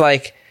because it's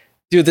like,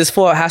 dude, this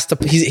fool has to.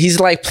 He's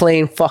like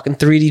playing fucking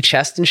 3D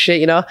chess and shit,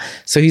 you know.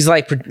 So he's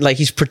like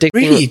he's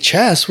predicting 3D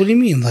chess. What do you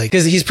mean, like?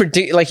 Because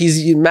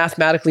he's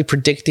mathematically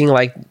predicting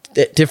like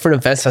different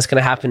events that's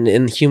gonna happen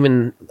in the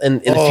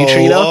future,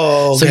 you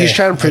know. Okay. So he's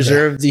trying to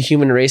preserve the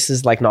human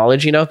race's like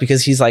knowledge, you know,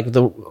 because he's like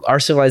our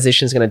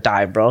civilization is gonna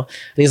die, bro. And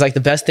he's like the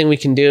best thing we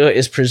can do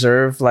is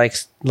preserve like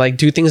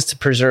do things to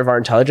preserve our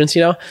intelligence,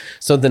 you know.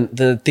 So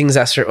the things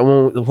that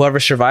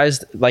whoever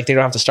survives, like they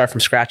don't have to start from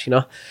scratch, you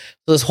know.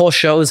 So this whole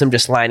show is him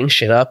just lining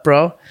shit up,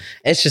 bro.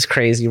 It's just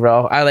crazy,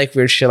 bro. I like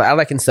weird shit. I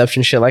like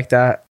Inception shit like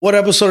that. What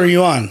episode are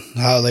you on?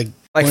 How like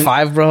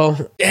 5, bro.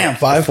 Damn,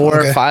 5, 4,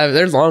 or 5.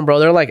 They're long, bro.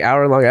 They're like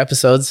hour-long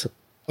episodes.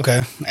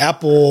 Okay,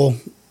 Apple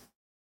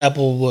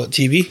what,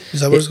 TV?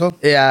 Is that what it's called?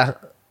 Yeah.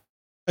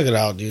 Check it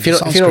out, dude. If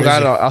you don't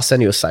got it, I'll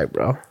send you a site,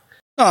 bro.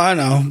 No, I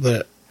know,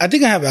 but I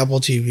think I have Apple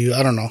TV.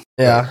 I don't know.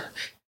 Yeah. But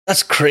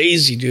that's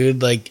crazy,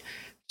 dude. Like,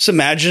 just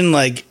imagine,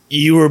 like,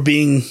 you were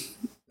being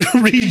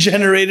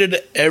regenerated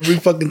every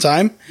fucking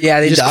time. Yeah,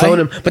 they just clone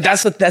him. But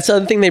that's the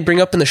other thing they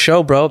bring up in the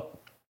show, bro.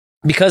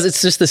 Because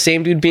it's just the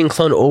same dude being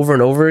cloned over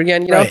and over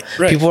again, you know?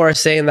 Right. People are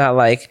saying that,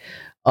 like,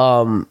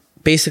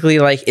 basically,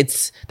 like,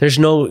 there's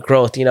no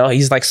growth, you know?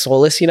 He's, like,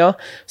 soulless, you know?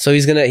 So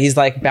he's,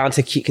 like, bound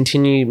to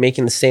continue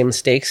making the same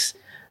mistakes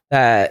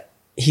that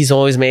he's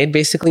always made,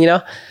 basically, you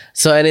know?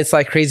 So, and it's,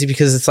 like, crazy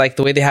because it's, like,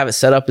 the way they have it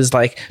set up is,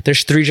 like,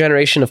 there's 3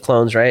 generations of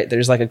clones, right?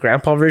 There's, like, a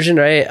grandpa version,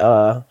 right?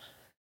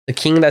 The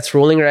king that's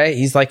ruling, right?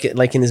 He's like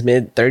in his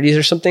mid 30s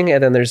or something,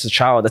 and then there's a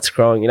child that's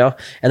growing, you know,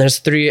 and there's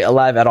 3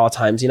 alive at all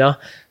times, you know.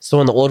 So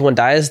when the old one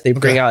dies, they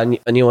bring out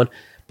a new one,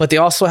 but they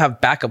also have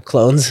backup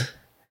clones.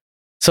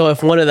 So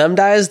if one of them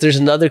dies,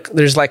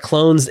 there's like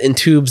clones in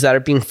tubes that are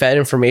being fed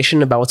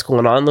information about what's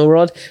going on in the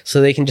world, so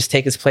they can just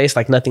take his place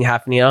like nothing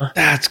happened, you know.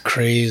 That's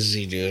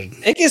crazy, dude.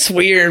 It gets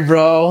weird,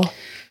 bro.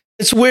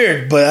 It's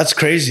weird, but that's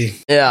crazy.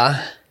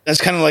 Yeah, that's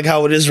kind of like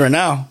how it is right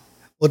now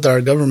with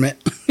our government.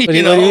 What do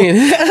you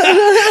mean?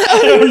 I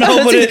don't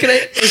know, but it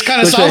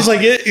kind of sounds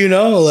like it, you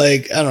know?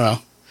 Like, I don't know.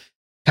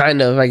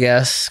 Kind of, I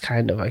guess.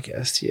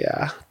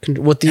 Yeah.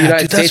 What the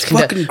United States can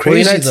the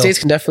United States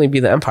can definitely be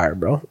the empire,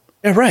 bro.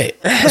 Yeah, right.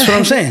 That's what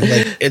I'm saying.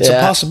 Like, it's a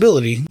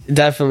possibility.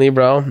 Definitely,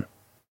 bro.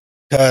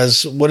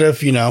 Because what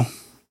if, you know,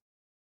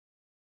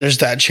 there's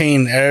that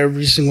chain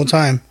every single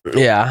time?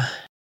 Yeah.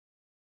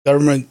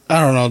 Government, I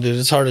don't know, dude.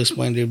 It's hard to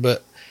explain, dude,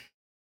 but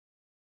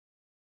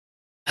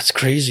that's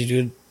crazy,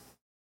 dude.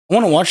 I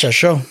want to watch that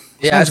show.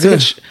 Yeah, it's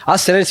good. I'll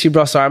send it to you,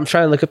 bro. Sorry, I'm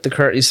trying to look up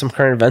some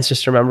current events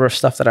just to remember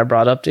stuff that I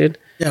brought up, dude.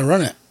 Yeah,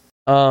 run it.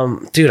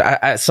 Dude,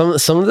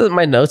 some of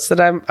my notes that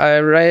I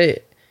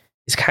write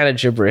is kind of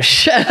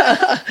gibberish.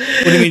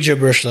 What do you mean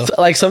gibberish, though?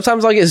 Like,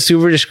 sometimes I'll get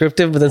super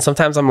descriptive, but then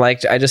sometimes I'm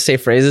like, I just say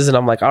phrases and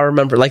I'm like, I'll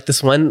remember. Like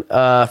this one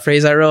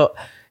phrase I wrote,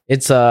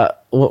 it's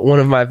one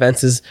of my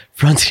events is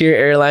Frontier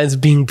Airlines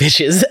being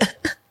bitches.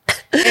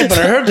 Yeah, but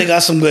I heard they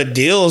got some good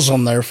deals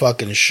on their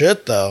fucking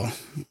shit, though.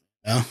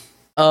 Yeah.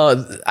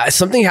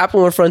 Something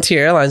happened with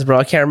Frontier Airlines, bro.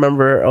 I can't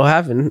remember what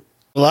happened.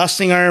 The last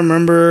thing I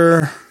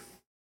remember.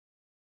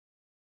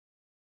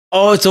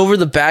 Oh, it's over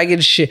the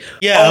baggage shit.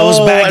 Yeah, it was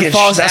baggage.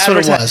 That's what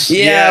it was.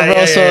 Yeah,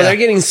 bro. So they're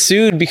getting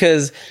sued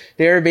because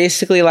they were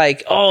basically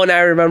like, oh, and I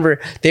remember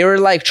they were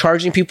like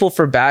charging people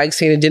for bags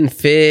saying it didn't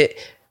fit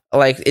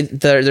like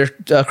their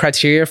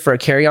criteria for a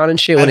carry-on and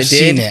shit when it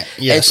did.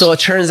 Yes. And so it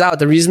turns out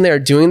the reason they were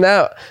doing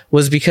that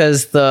was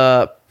because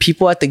the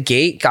people at the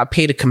gate got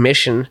paid a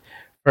commission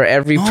for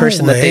every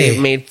person that they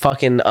made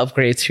fucking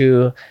upgrade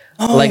to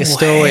like a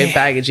stowaway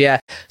baggage. Yeah.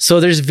 So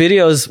there's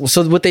videos.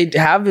 So what they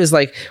have is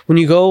like when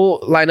you go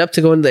line up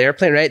to go into the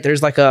airplane, right?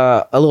 There's like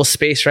a little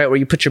space, right? Where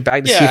you put your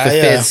bag to see if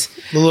it fits.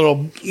 The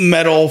little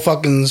metal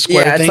fucking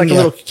square thing. Yeah, it's like a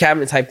little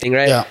cabinet type thing,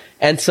 right? Yeah.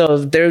 And so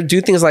they would do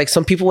things like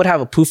some people would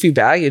have a poofy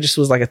bag. It just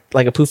was like a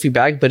poofy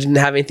bag, but it didn't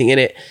have anything in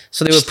it.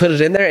 So they would put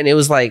it in there and it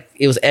was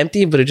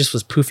empty, but it just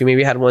was poofy.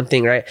 Maybe it had one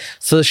thing, right?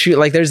 So she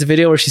like, there's a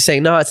video where she's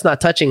saying, no, it's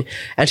not touching.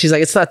 And she's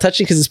like, it's not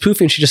touching because it's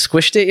poofy. And she just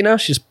squished it, you know?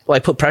 She just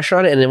like put pressure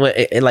on it and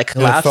it like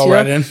collapsed. It fell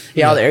right in.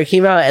 Yeah, all the air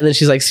came out. And then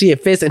she's like, see,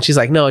 it fits. And she's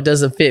like, no, it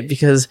doesn't fit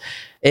because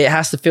it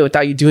has to fit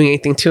without you doing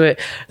anything to it.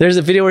 There's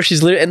a video where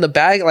she's literally in the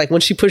bag. Like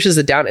when she pushes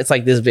it down, it's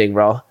like this big,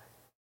 bro.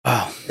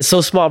 Oh, it's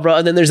so small, bro.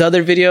 And then there's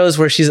other videos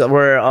where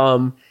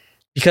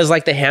because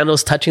like the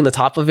handle's touching the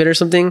top of it or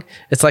something,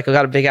 it's like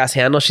got a big ass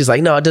handle. She's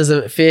like, no, it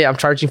doesn't fit. I'm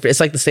charging for it. It's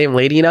like the same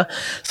lady, you know?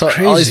 So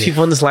all these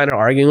people in this line are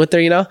arguing with her,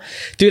 you know?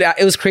 Dude,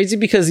 it was crazy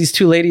because these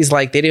 2 ladies,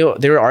 like they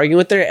were arguing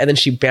with her and then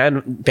she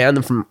banned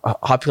them from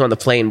hopping on the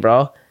plane,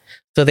 bro.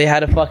 So they had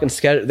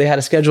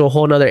to schedule a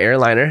whole nother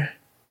airliner.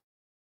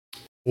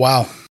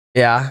 Wow.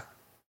 Yeah.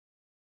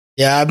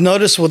 Yeah, I've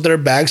noticed with their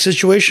bag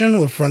situation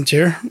with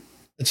Frontier,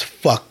 it's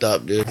fucked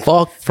up, dude.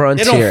 Fuck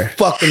Frontier. They don't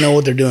fucking know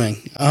what they're doing.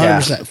 100%. Yeah.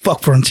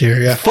 Fuck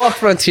Frontier, yeah. Fuck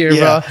Frontier,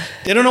 bro.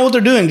 They don't know what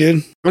they're doing,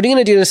 dude. What are you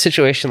going to do in a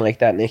situation like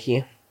that,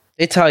 Nicky?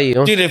 They tell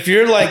you. Dude, if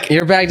you're like...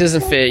 your bag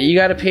doesn't fit, you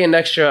got to pay an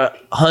extra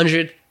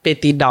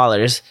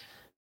 $150.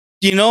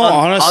 You know,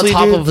 honestly,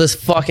 on top of this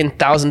fucking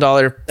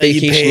 $1,000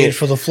 vacation. You paid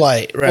for the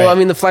flight, right? Well, I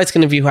mean, the flight's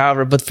going to be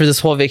however, but for this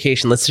whole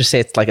vacation, let's just say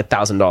it's like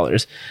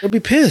 $1,000. I'll be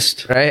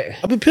pissed. Right?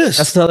 I'll be pissed.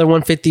 That's another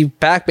 $150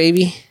 back,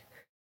 baby.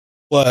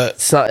 What?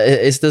 It's not.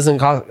 It doesn't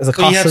cost. It's a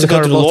cost. You have to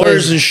go to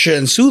lawyers and shit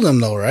and sue them,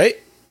 though, right?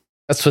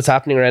 That's what's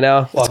happening right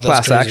now. It's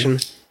class action.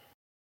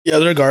 Yeah,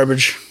 they're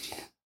garbage.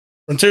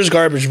 Frontier's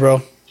garbage,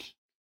 bro.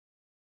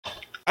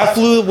 I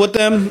flew with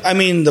them. I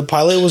mean, the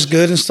pilot was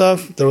good and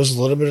stuff. There was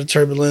a little bit of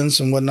turbulence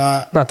and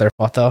whatnot. Not their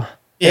fault though.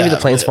 Maybe the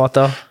plane's fault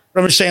though.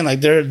 I'm just saying,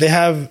 like they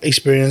have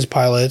experienced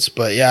pilots,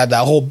 but yeah,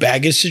 that whole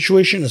baggage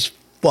situation is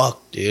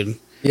fucked, dude.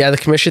 Yeah, the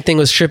commission thing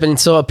was tripping.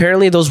 So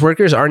apparently those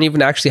workers aren't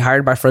even actually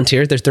hired by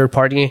Frontier. They're third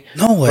party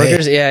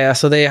workers. Yeah.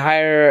 So they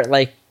hire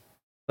like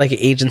an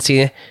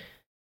agency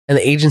And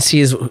the agency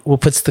is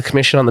what puts the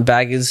commission on the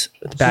baggage. So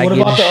what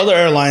about the other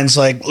airlines?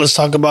 Like, let's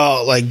talk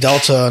about like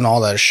Delta and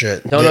all that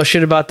shit. Don't know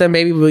shit about them,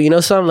 maybe, but you know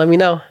something? Let me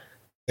know.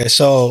 Okay,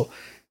 so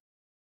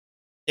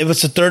if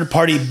it's a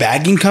third-party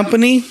bagging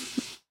company,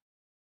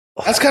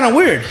 that's kind of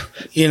weird,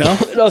 you know?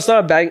 No, it's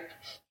not a bag.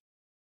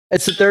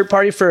 It's a third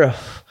party for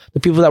the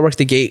people that work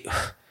the gate.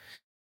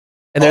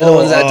 And they're the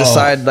ones that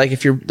decide, like,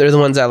 they're the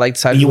ones that, like,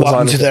 decide you walk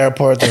into the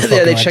airport.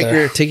 Yeah, they check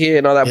your ticket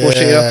and all that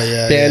bullshit, you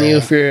know? Ban you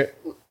if you're...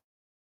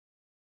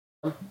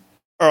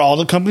 Are all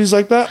the companies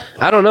like that?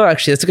 I don't know,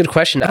 actually. That's a good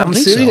question. I'm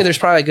assuming there's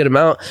probably a good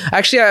amount.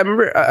 Actually, I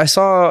remember I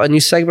saw a new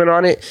segment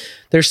on it.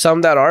 There's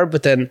some that are,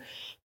 but then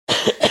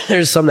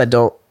there's some that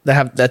don't.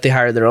 That they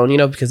hire their own, you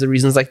know, because of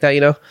reasons like that,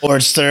 you know? Or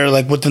it's their,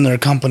 like, within their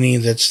company,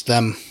 that's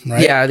them,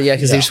 right? Yeah,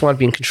 because they just want to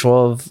be in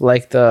control of,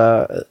 like,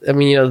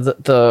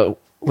 the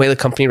way the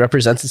company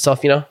represents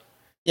itself, you know?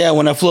 Yeah,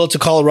 when I flew out to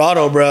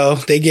Colorado, bro,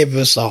 they gave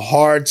us a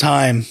hard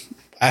time.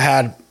 I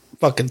had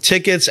fucking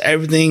tickets,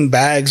 everything,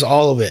 bags,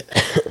 all of it,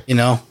 you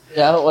know?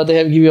 Yeah, what they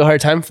have to give you a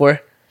hard time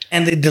for.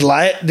 And they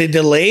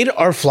delayed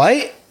our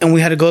flight, and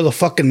we had to go the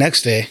fucking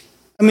next day.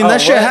 I mean,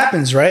 that shit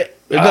happens, right?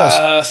 It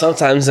does.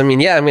 Sometimes. I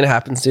mean, it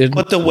happens, dude.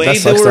 But the way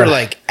they were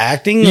like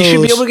acting, you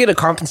should be able to get a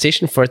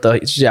compensation for it, though.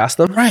 Did you ask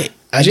them? Right.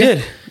 I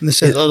did. And they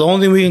said, the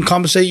only thing we can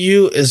compensate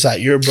you is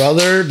that your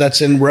brother that's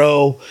in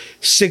row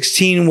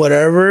 16,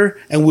 whatever,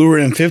 and we were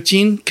in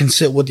 15, can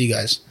sit with you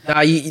guys.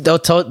 They'll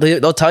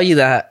tell you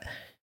that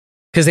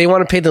because they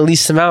want to pay the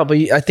least amount. But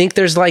I think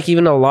there's like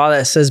even a law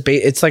that says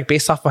it's like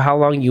based off of how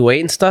long you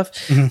wait and stuff.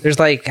 Mm-hmm. There's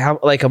like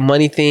a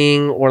money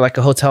thing or like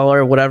a hotel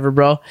or whatever,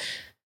 bro.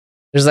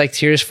 There's like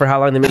tiers for how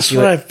long they make you.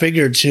 That's what I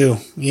figured too.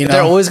 You know,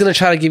 they're always gonna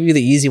try to give you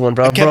the easy one,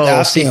 bro.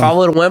 See, if I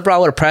would have went, bro, I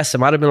would have pressed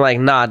him. I'd have been like,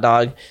 nah,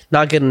 dog,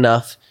 not good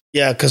enough.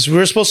 Yeah, because we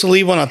were supposed to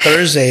leave on a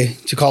Thursday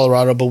to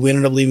Colorado, but we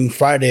ended up leaving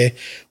Friday,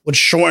 which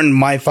shortened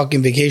my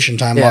fucking vacation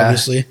time,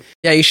 obviously.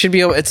 Yeah, you should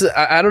be able.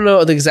 I don't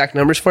know the exact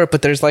numbers for it,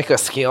 but there's like a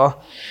scale.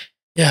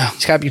 Yeah,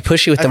 just gotta be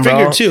pushy with them, bro.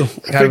 I figured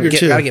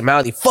too. Gotta get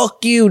mouthy.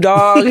 Fuck you,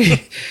 dog.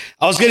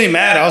 I was getting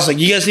mad. I was like,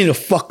 you guys need to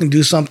fucking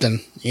do something,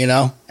 you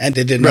know? And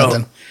they did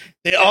nothing.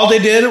 All they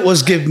did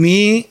was give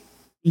me,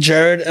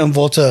 Jared, and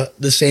Volta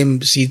the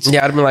same seats.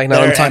 Yeah, I'd been like, no,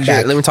 let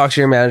me talk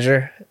to your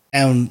manager.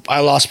 And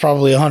I lost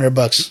probably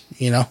 $100,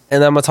 you know?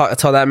 And then I'm going to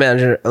tell that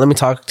manager, let me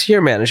talk to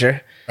your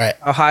manager. Right.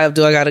 How high up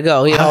do I got to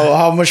go? You know?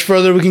 How much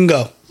further we can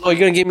go? Oh, you're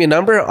going to give me a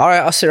number? All right,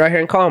 I'll sit right here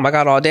and call him. I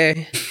got all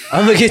day.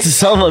 I'm going to get to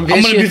someone, bitch.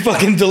 I'm going to be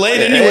fucking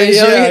delayed anyways.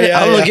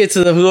 I'm going to get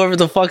to whoever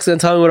the fuck's going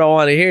to tell me what I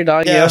want to hear,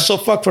 dog. Yeah, so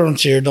fuck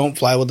Frontier. Don't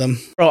fly with them.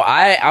 Bro,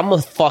 I'm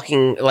a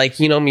fucking,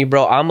 like, you know me,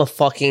 bro. I'm a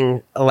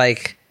fucking,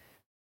 like,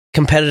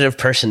 competitive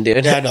person,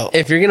 dude. Yeah, I know.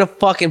 If you're going to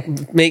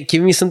fucking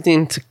give me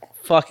something to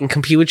fucking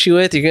compete with you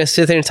with, you're going to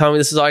sit there and tell me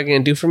this is all you're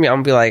going to do for me, I'm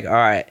going to be like, all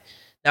right,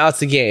 now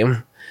it's a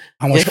game.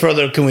 How much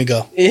further can we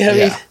go? Yeah, I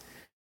mean,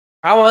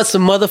 I want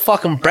some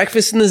motherfucking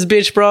breakfast in this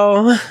bitch,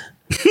 bro.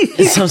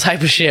 Some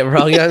type of shit,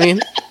 bro. You know what I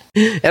mean?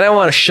 And I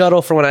want a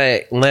shuttle for when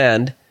I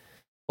land.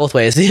 Both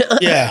ways.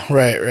 Yeah,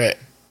 right.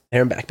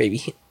 There and back,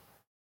 baby.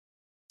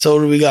 So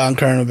what do we got on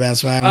current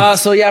events, man?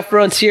 So yeah,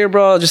 Frontier,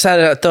 bro. Just had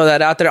to throw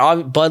that out there.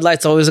 Bud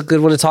Light's always a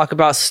good one to talk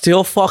about.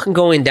 Still fucking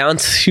going down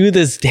to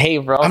this day,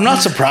 bro. I'm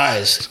not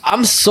surprised.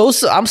 I'm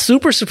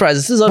super surprised.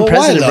 This is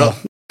unprecedented, bro.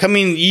 I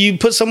mean, you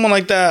put someone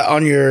like that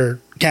on your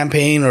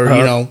campaign or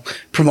you know,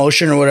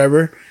 promotion or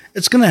whatever,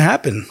 it's gonna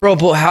happen, bro.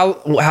 But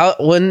how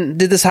when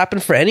did this happen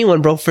for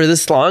anyone, bro? For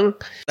this long?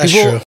 That's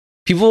true.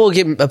 People will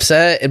get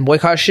upset and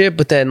boycott shit,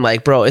 but then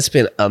like, bro, it's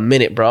been a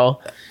minute,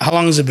 bro. How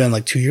long has it been?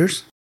 Like 2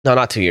 years? No,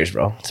 not 2 years,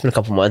 bro. It's been a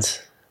couple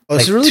months. Oh,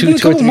 it's really been a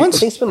couple months? I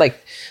think it's been like...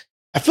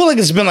 I feel like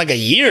it's been like a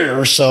year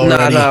or so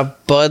already. Nah,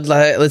 Bud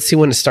Light. Let's see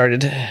when it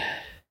started.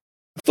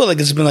 I feel like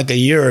it's been like a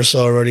year or so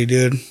already,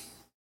 dude.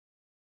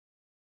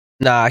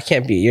 Nah, it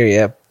can't be a year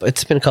yet. But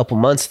it's been a couple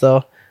months,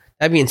 though.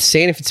 That'd be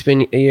insane if it's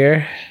been a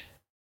year.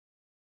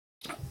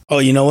 Oh,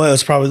 you know what? It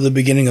was probably the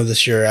beginning of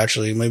this year,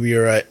 actually. Maybe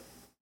you're right.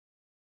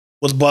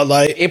 With Bud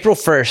Light? April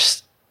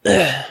 1st.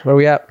 Where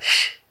we at?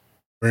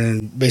 We're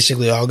in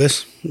basically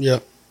August.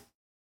 Yep.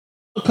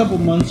 A couple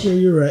months here,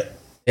 you're right.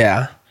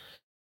 Yeah.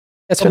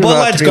 Bud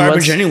Light's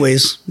garbage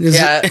anyways.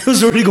 It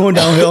was already going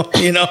downhill,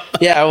 you know?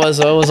 Yeah, it was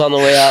on the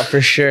way out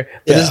for sure.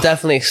 But this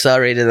definitely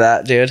accelerated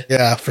that, dude.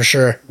 Yeah, for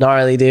sure.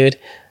 Gnarly, dude.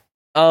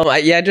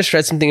 I just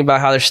read something about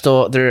how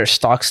their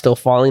stock's still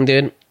falling,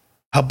 dude.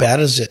 How bad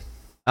is it?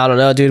 I don't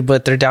know, dude,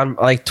 but they're down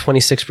like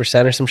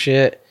 26% or some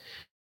shit.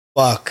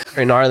 Fuck.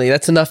 Very gnarly.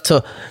 That's enough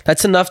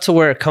to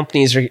where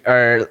companies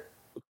are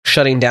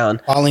shutting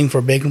down. Filing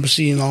for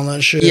bankruptcy and all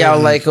that shit. Yeah,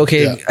 like,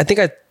 okay, yeah. I think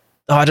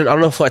I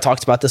don't know who I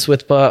talked about this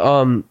with,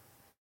 but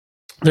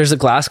there's a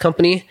glass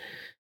company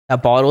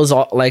that bottles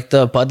like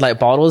the Bud Light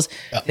bottles.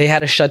 Yeah. They had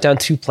to shut down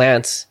 2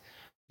 plants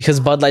because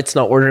Bud Light's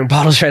not ordering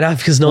bottles right now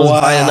because no one's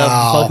buying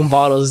enough fucking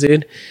bottles,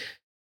 dude.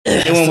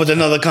 They went with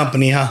another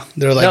company, huh?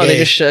 They're like, no, they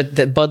just shut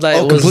that Bud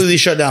Light. Completely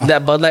shut down.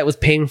 That Bud Light was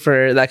paying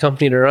for that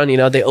company to run. You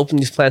know, they opened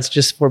these plants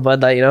just for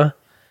Bud Light. You know.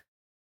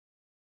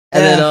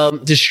 And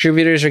then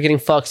distributors are getting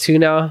fucked too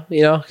now,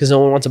 because no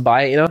one wants to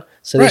buy it,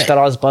 So they just got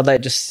all this Bud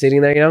Light just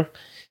sitting there,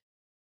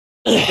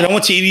 And I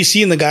went to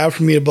EDC and the guy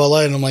offered me a Bud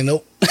Light, and I'm like,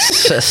 nope.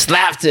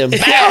 Slapped him.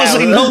 I was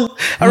like, no.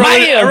 I'd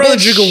rather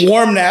drink a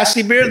warm,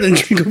 nasty beer than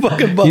drink a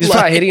fucking Bud Light. He's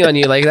probably hitting on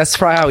you. Like, that's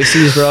probably how he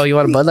sees, bro. You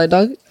want a Bud Light,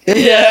 dog?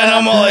 Yeah, and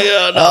I'm all like,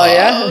 no. Oh,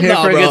 yeah? Here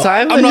for a good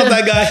time? I'm not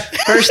that guy.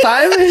 First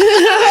time? No,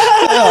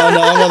 I'm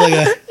not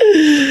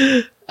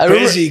that guy.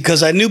 Crazy,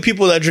 because I knew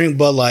people that drink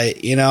Bud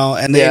Light,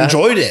 and they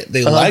enjoyed it.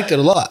 They liked it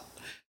a lot.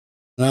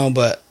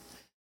 But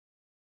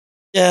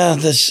yeah,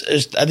 I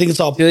think it's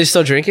all. Do they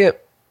still drink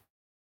it?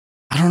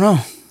 I don't know.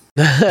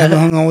 I haven't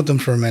hung on with them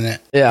for a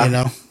minute.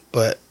 Yeah.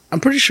 But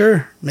I'm pretty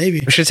sure.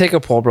 Maybe. We should take a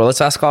poll, bro.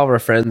 Let's ask all of our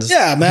friends.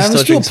 Yeah, man.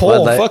 Let's do a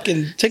poll.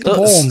 Fucking take a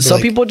poll. Some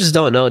people just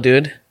don't know,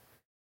 dude.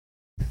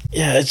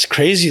 Yeah, it's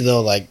crazy,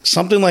 though. Like,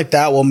 something like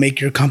that will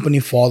make your company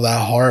fall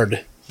that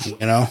hard,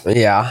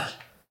 Yeah.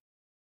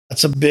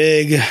 That's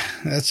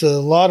a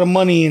lot of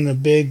money and a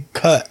big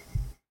cut.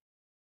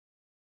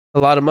 A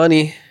lot of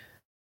money.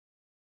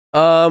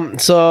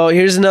 So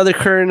here's another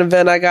current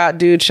event I got,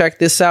 dude. Check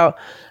this out.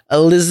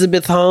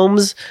 Elizabeth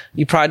Holmes.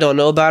 You probably don't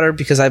know about her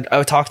because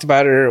I've talked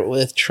about her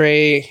with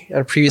Trey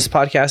on a previous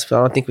podcast, but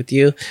I don't think with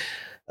you.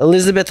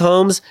 Elizabeth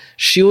Holmes,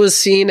 she was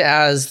seen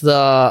as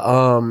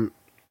the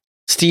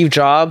Steve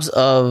Jobs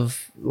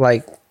of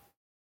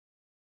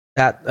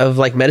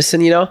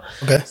medicine,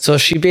 Okay. So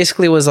she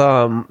basically was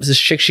this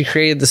chick. She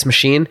created this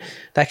machine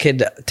that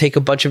could take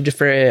a bunch of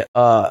different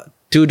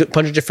do a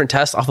bunch of different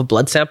tests off a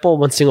blood sample,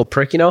 one single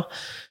prick,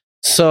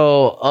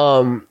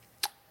 So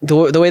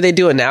the way they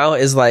do it now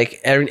is like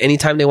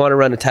anytime they want to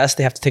run a test,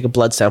 they have to take a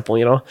blood sample,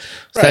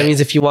 So that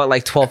means if you want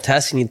like 12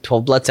 tests, you need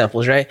 12 blood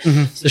samples, right?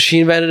 Mm-hmm. So she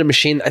invented a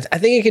machine. I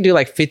think it could do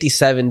like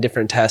 57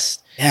 different tests.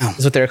 Yeah.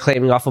 Is what they're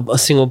claiming off of a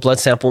single blood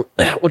sample,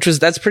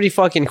 that's pretty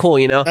fucking cool,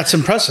 That's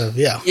impressive.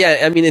 Yeah.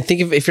 Yeah. I mean, I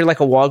think if you're like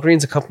a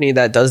Walgreens, a company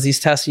that does these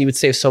tests, you would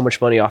save so much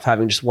money off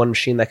having just one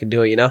machine that could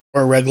do it,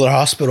 Or a regular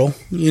hospital.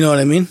 You know what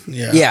I mean?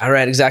 Yeah. Yeah,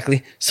 right.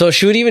 Exactly. So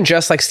she would even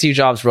dress like Steve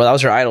Jobs, bro. That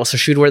was her idol. So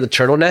she would wear the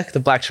turtleneck, the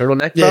black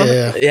turtleneck,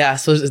 bro. Yeah.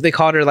 So they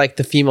called her like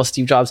the female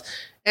Steve Jobs.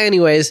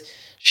 Anyways,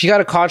 she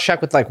got a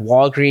contract with like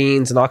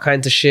Walgreens and all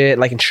kinds of shit,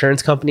 like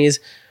insurance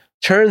companies.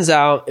 Turns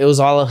out it was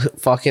all a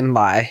fucking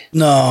lie.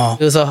 No.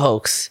 It was a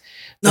hoax.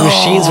 The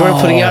machines weren't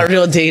putting out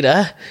real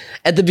data.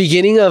 At the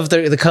beginning of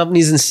the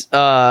company's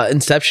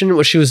inception,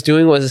 what she was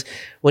doing was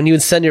when you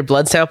would send your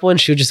blood sample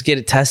and she would just get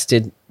it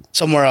tested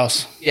somewhere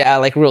else. Yeah,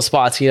 like real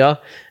spots, And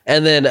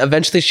then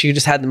eventually she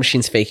just had the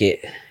machines fake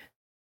it.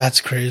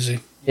 That's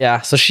crazy.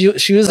 Yeah, so she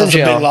was in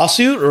jail. A big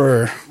lawsuit,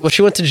 or? Well,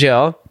 she went to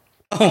jail.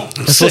 Oh,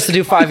 was supposed to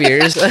do 5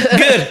 years.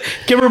 Good.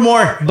 Give her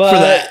more for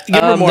that.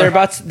 Give her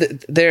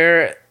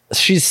more.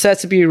 She's set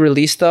to be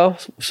released though,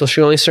 so she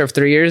only served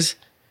 3 years.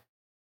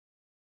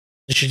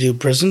 Did she do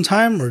prison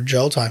time or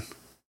jail time?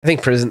 I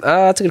think prison.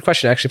 That's a good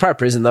question, actually. Probably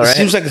prison, though, right? It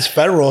seems like it's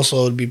federal,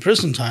 so it would be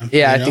prison time.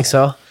 Yeah, I think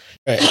so.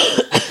 Right.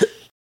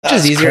 Which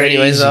is easier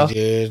anyways, though.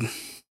 Dude. How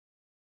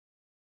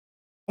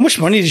much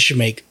money did she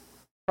make?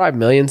 Probably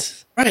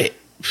millions. Right.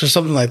 For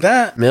something like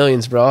that.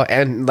 Millions, bro.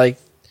 And, like,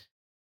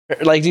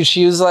 dude,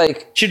 she was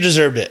like... She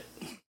deserved it.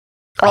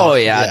 Oh,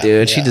 yeah,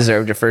 dude. Yeah. She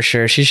deserved it for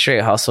sure. She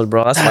straight hustled,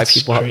 bro. That's why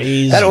people...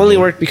 Crazy, that only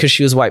worked because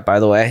she was white, by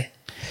the way.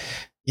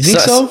 You think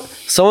so?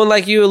 Someone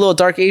like you, a little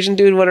dark Asian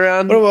dude, went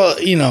around. What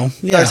about,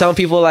 start telling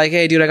people like,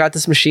 hey, dude, I got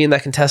this machine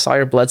that can test all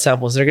your blood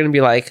samples. They're going to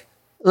be like,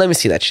 let me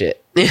see that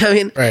shit. You know what I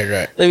mean?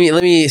 Right.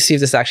 Let me see if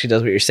this actually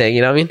does what you're saying.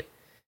 You know what I mean?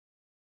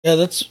 Yeah,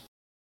 that's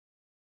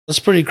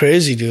pretty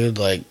crazy, dude.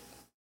 Like,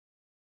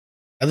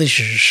 I think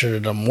she should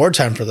have done more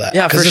time for that.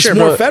 Yeah, for sure. It's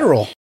more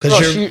federal.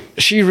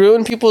 She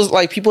ruined people's,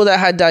 like, people that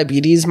had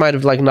diabetes might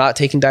have, like, not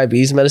taken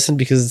diabetes medicine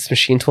because this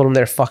machine told them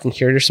they're fucking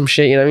cured or some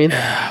shit. You know what I mean?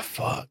 Yeah,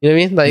 fuck. You know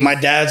what I mean? Like, my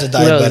dad's a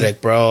diabetic,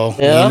 bro.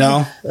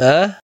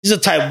 Yeah? He's a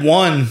type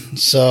 1,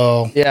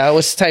 so. Yeah,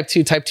 what's type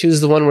 2? Type 2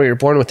 is the one where you're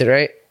born with it,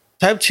 right?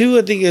 Type 2,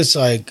 I think it's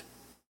like,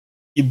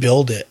 you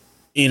build it,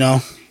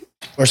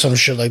 or some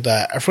shit like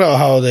that. I forgot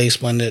how they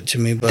explained it to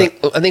me, but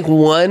I think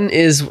 1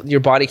 is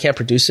your body can't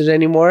produce it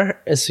anymore,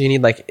 and so you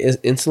need like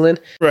insulin.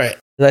 Right.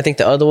 And I think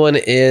the other one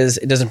is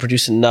it doesn't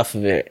produce enough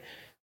of it,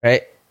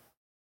 right?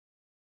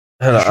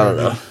 I don't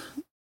know. I'm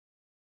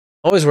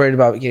always worried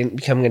about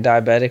becoming a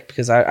diabetic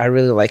because I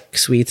really like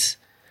sweets.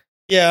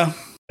 Yeah.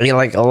 I mean,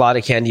 like a lot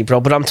of candy, bro.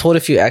 But I'm told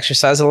if you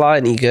exercise a lot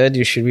and eat good,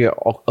 you should be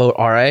all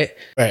right.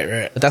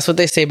 Right. But that's what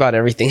they say about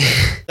everything.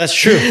 That's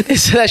true. They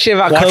say that shit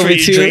about watch COVID what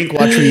you too. Drink,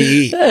 watch what you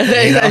eat.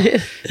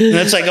 And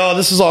it's like, oh,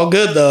 this is all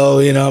good though,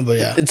 But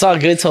yeah, it's all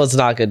good till it's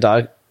not good,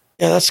 dog.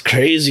 Yeah, that's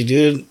crazy,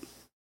 dude.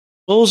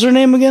 What was her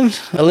name again?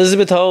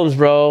 Elizabeth Holmes,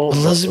 bro.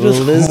 Elizabeth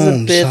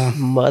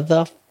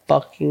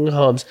motherfucking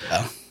Holmes.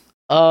 Yeah.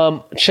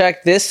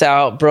 Check this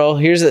out, bro.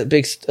 Here's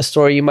a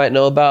story you might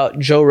know about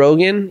Joe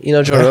Rogan. You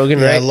know Joe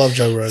Rogan, right? I love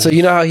Joe Rogan. So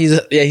you know how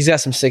he's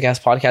got some sick ass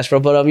podcasts, bro.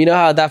 But you know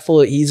how that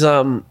fool, he's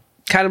kind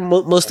of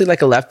mostly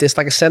like a leftist,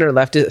 like a center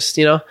leftist,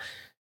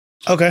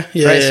 Okay,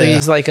 yeah, right. Yeah, so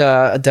he's like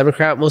a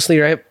Democrat mostly,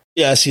 right?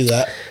 Yeah, I see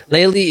that.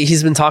 Lately,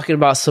 he's been talking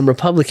about some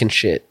Republican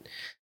shit.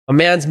 A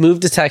man's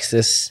moved to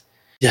Texas.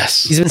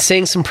 Yes. He's been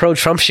saying some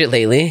pro-Trump shit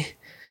lately.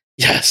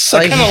 Yes.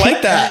 I kind of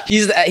like that.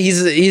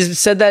 He's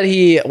said that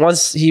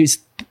he's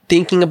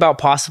thinking about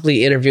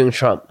possibly interviewing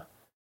Trump.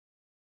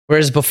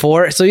 Whereas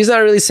before, so he's not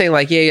really saying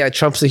like, yeah,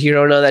 Trump's the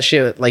hero, none of that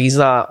shit. Like, he's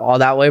not all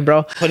that way,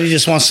 bro. But he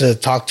just wants to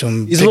talk to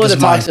him. He's willing to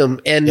talk to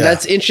him. And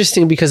that's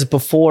interesting because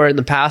before, in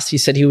the past, he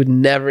said he would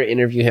never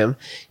interview him.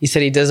 He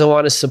said he doesn't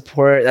want to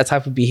support that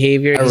type of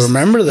behavior. I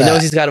remember that. He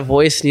knows he's got a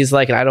voice, and he's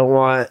like, I don't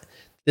want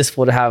this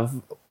fool to have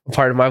a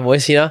part of my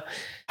voice, you know?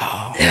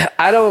 Oh.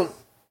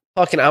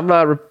 I'm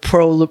not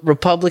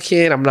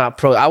pro-Republican. I'm not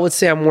pro. I would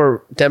say I'm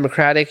more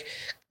Democratic.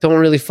 Don't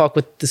really fuck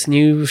with this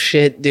new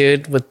shit,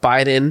 dude, with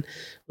Biden.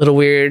 Little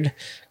weird.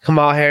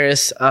 Kamala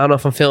Harris, I don't know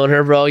if I'm feeling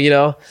her, bro, you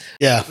know?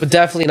 Yeah. But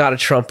definitely not a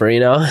Trumper, you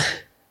know?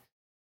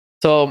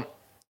 So,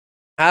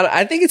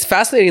 I think it's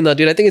fascinating, though,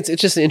 dude. I think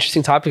it's just an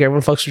interesting topic.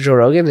 Everyone fucks with Joe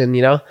Rogan, and,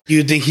 you know?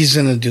 You think he's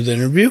going to do the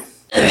interview?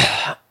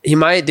 He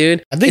might,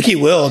 dude. I think he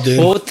will, dude.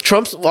 Well,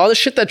 with all the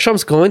shit that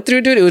Trump's going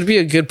through, dude, it would be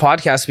a good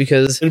podcast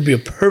because... It would be a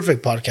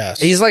perfect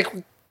podcast. He's like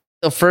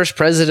the first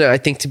president, I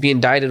think, to be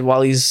indicted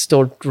while he's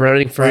still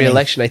running for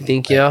re-election, I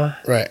think, you know?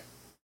 Right.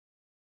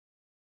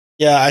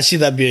 Yeah, I see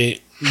that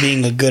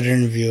being a good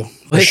interview.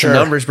 For sure.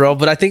 Numbers, bro.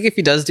 But I think if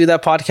he does do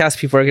that podcast,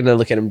 people are going to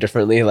look at him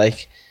differently.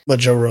 Like, what,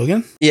 Joe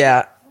Rogan?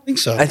 Yeah. I think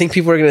so. I think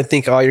people are going to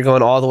think, oh, you're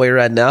going all the way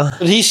red now.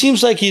 But he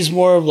seems like he's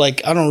more of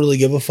like, I don't really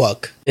give a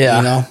fuck. Yeah.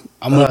 You know?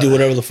 I'm going to do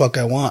whatever the fuck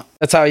I want.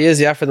 That's how he is,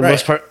 yeah, for the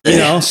most part. You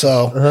know?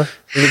 So,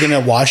 we're going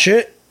to watch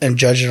it and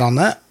judge it on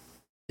that.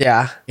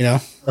 Yeah. You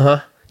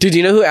know? Dude, do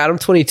you know who Adam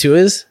 22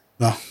 is?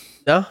 No.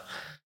 No?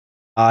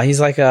 He's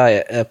like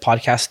a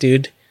podcast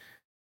dude.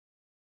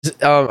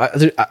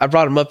 I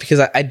brought him up because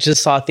I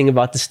just saw a thing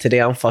about this today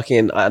on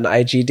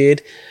IG,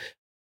 dude.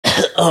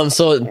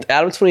 So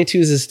Adam 22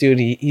 is this dude.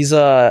 He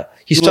started,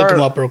 look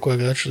him up real quick.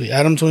 Actually,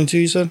 Adam 22,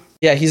 you said?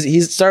 Yeah,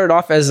 he's started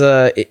off as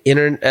a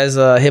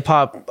hip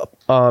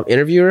hop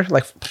interviewer,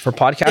 like for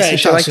podcasts and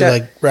shit like that,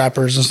 like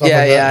rappers and stuff.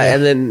 Yeah, like that. Yeah,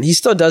 and then he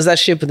still does that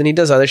shit, but then he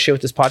does other shit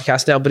with his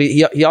podcast now. But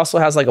he also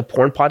has like a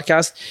porn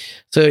podcast.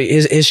 So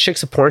his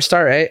chick's a porn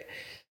star, right?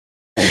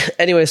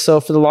 Anyway, so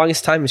for the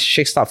longest time, his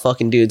chick stopped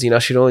fucking dudes. You know,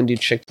 she'd only do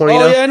chick porn. You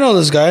know? Yeah, I know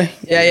this guy.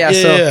 Yeah.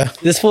 So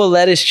this fool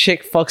let his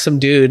chick fuck some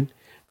dude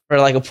for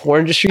like a porn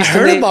industry. I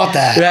heard about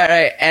that.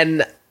 Right.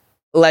 And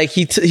like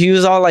he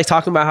was all like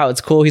talking about how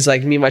it's cool. He's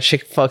like, me and my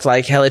chick fucked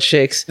like hella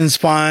chicks in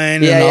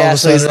spine. Yeah.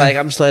 So he's like,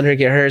 I'm just letting her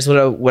get hers,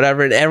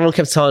 whatever. And everyone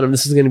kept telling him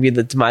this is going to be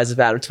the demise of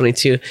Adam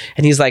 22.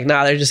 And he's like,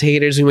 nah, they're just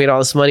haters. We made all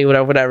this money,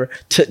 whatever.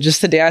 Just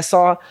today, I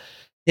saw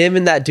him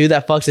and that dude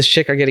that fucks his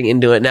chick are getting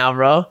into it now,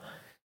 bro.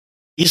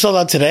 You saw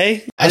that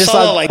today? I just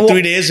saw that like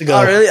 3 days ago.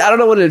 Oh, really? I don't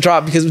know when it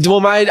dropped because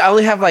I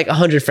only have like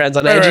 100 friends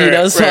on IG, you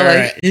know? So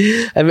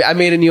I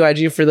made a new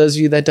IG for those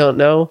of you that don't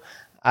know.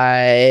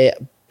 I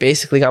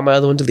basically got my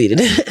other one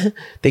deleted.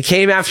 They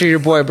came after your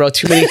boy, bro.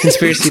 Too many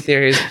conspiracy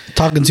theories.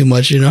 Talking too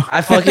much, you know?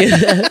 I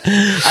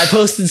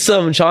posted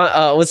some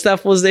what's that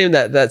fool's name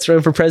that's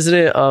running for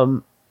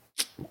president?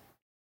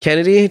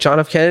 Kennedy? John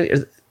F.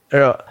 Kennedy?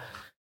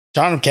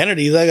 John F.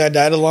 Kennedy, that guy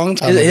died a long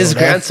time ago. His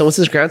grandson, what's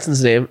his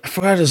grandson's name? I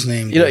forgot his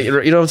name. You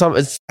know what I'm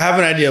talking about? I have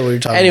an idea what you're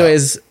talking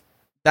about.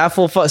 That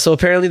full so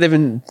apparently they've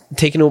been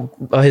taking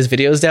his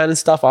videos down and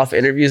stuff off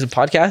interviews and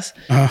podcasts.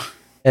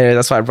 Anyway,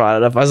 that's why I brought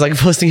it up. I was like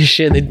posting his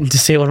shit and they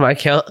disabled my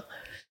account.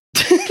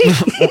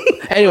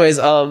 Anyways,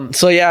 so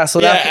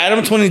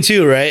Adam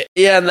 22, right?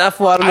 Yeah, and that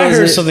fool, I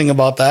heard something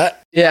about that.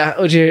 Yeah,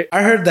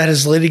 I heard that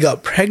his lady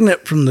got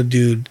pregnant from the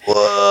dude.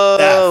 Whoa.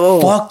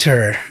 That fucked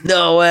her.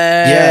 No way.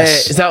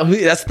 Yes. Is that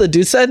that's what the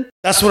dude said?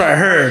 That's what I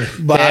heard.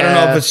 But I don't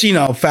know if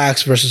it's,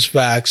 facts versus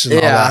facts and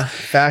all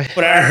that.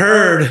 But I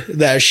heard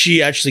that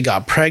she actually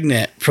got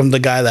pregnant from the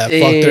guy that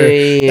fucked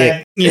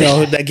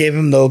her. That gave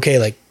him the okay,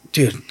 like,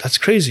 dude, that's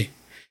crazy.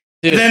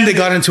 Dude. Then they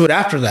got into it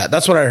after that.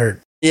 That's what I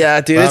heard.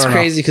 Yeah, dude, it's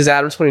crazy because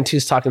Adam 22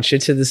 is talking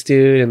shit to this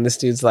dude, and this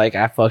dude's like,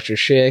 "I fucked your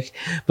chick."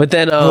 But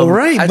then,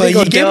 but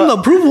you gave him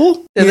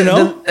approval.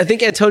 I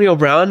think Antonio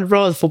Brown,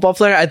 bro, the football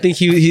player. I think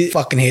he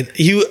fucking hate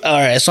it. All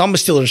right, so I'm a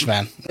Steelers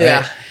fan. Right?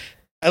 Yeah,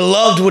 I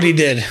loved what he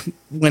did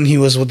when he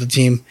was with the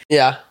team.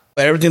 Yeah,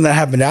 but everything that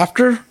happened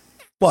after,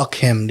 fuck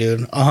him,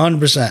 dude,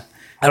 100%.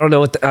 I don't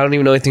know I don't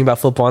even know anything about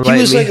football. He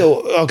was like, he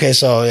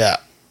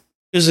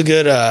was a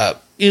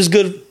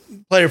good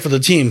player for the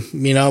team,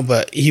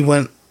 but he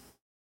went.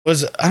 I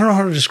don't know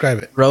how to describe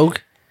it. Rogue?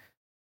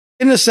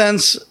 In a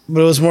sense, but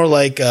it was more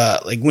like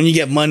when you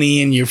get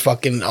money and you're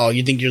fucking,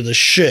 you think you're the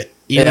shit.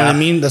 You know what I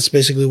mean? That's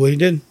basically what he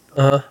did.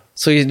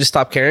 So you just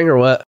stopped caring or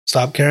what?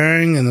 Stopped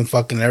caring, and then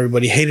fucking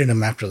everybody hated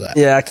him after that.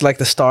 Yeah, acted like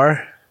the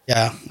star.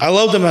 Yeah. I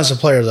loved him as a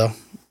player, though.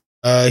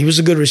 He was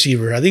a good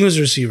receiver. I think he was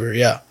a receiver.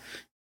 Yeah.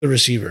 Good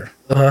receiver.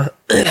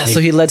 So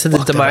he led to the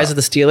demise of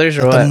the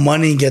Steelers or what? The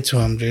money get to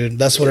him, dude.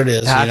 That's what it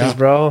is. Happens,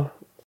 bro.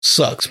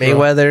 Sucks, bro.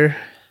 Mayweather.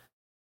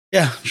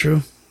 Yeah,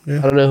 true. Yeah.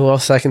 I don't know who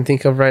else I can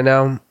think of right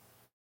now.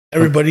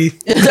 Everybody.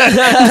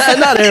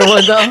 Not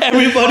everyone, though.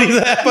 Everybody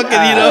that fucking,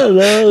 I don't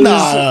know.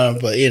 No,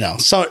 but,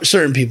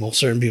 certain people.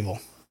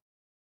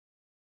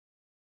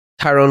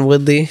 Tyrone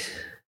Woodley.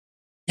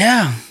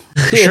 Yeah.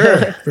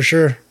 For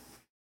sure.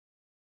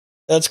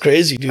 That's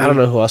crazy, dude. I don't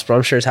know who else, bro.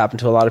 I'm sure it's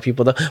happened to a lot of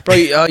people, though. Bro,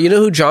 you know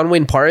who John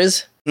Wayne Parr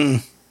is?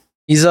 Mm.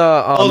 He's the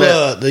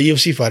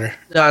UFC fighter.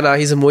 No,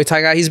 he's a Muay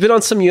Thai guy. He's been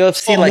on some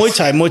UFC.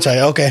 Muay Thai.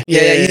 Okay.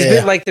 Yeah. He's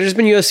been like, there's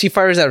been UFC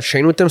fighters that have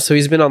trained with him, so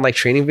he's been on like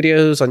training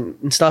videos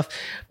and stuff.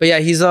 But yeah,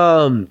 he's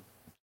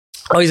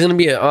he's gonna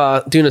be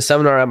doing a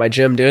seminar at my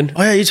gym, dude.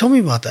 Oh yeah, you told me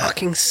about that.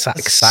 Fucking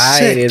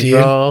excited, sick,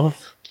 bro.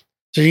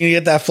 So you're gonna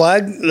get that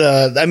flag?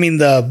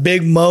 The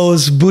Big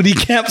Mo's booty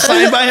camp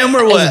signed by him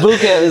or what?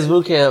 It's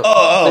boot camp.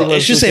 Oh, it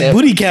should say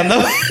booty camp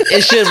though.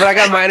 It should, but I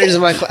got minors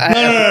in my class.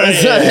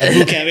 No.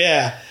 Boot camp,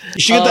 yeah. You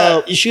should get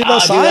that. You should get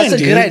that signed, dude.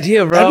 That's a good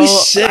idea, bro. That'd be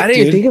sick, I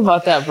didn't even think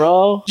about that,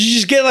 bro. You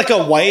just get like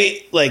a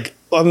white,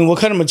 what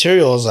kind of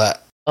material is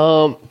that?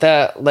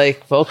 That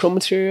like Velcro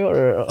material,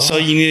 or so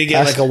you need to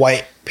get like a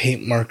white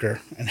paint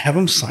marker and have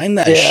him sign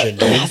that shit,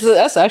 dude.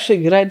 That's actually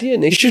a good idea,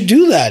 Nick. You should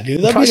do that,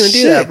 dude. That'd probably gonna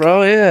do that,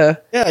 bro. Yeah.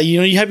 Yeah,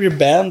 you have your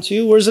BAM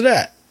too. Where's it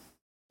at?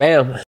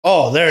 Bam.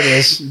 Oh, there it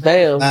is.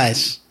 Bam.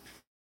 Nice.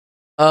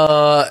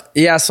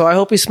 Yeah. So I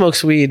hope he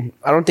smokes weed.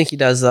 I don't think he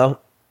does though.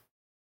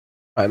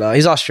 I know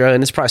he's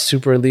Australian. It's probably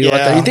super illegal.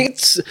 Yeah. You think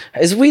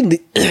is weed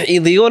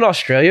illegal in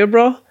Australia,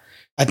 bro?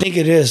 I think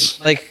it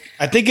is.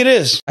 I think it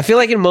is. I feel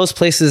like in most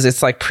places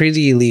it's like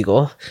pretty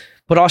illegal,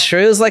 but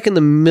Australia's like in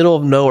the middle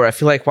of nowhere. I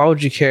feel like why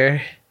would you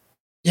care?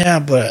 Yeah,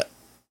 but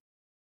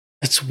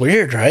it's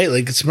weird, right?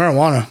 Like it's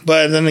marijuana,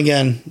 but then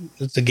again,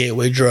 it's a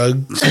gateway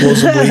drug.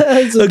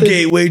 Supposedly, a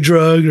gateway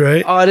drug,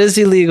 right? Oh, it is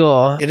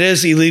illegal. It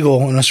is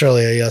illegal in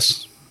Australia.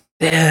 Yes.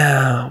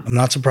 Damn. I'm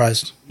not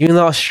surprised. Even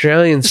the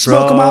Australians, bro.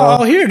 Smoke them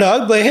out here,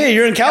 dog. Like, hey,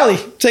 you're in Cali.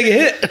 Take a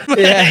hit.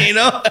 Yeah. You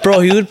know?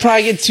 Bro, he would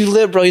probably get too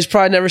lit, bro. He's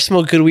probably never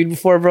smoked good weed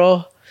before,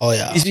 bro. Oh,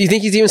 yeah. You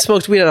think he's even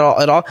smoked weed at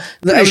all?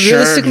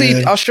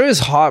 Realistically, Australia's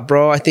hot,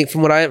 bro. I think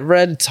from what I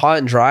read, it's hot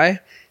and dry.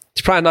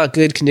 It's probably not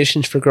good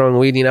conditions for growing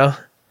weed, you know?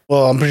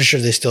 Well, I'm pretty sure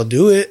they still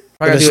do it.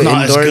 Probably but it's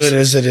not as good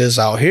as it is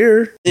out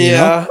here.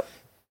 Yeah.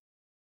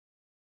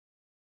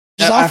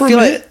 Just offer him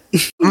it.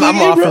 I'm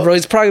offering, bro.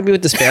 He's probably going to be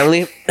with his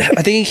family.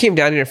 I think he came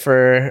down here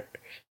for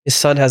his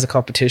son has a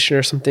competition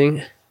or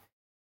something.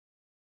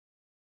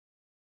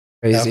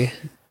 Crazy. Yeah,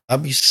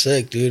 that'd be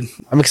sick, dude.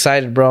 I'm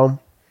excited, bro.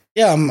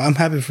 Yeah, I'm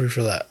happy for you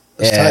for that.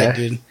 That's tight,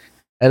 dude.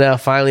 And now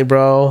finally,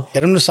 bro.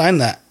 Get him to sign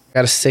that.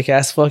 Got a sick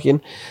ass fucking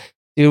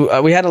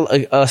dude. We had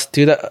a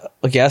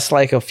guest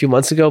like a few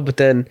months ago, but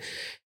then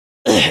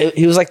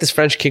he was like this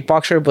French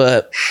kickboxer,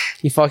 but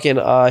he fucking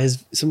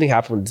something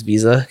happened with his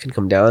visa, couldn't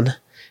come down.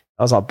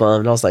 I was all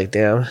bummed. I was like,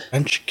 damn.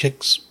 French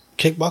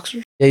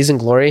kickboxer? Yeah, he's in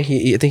Glory.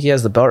 I think he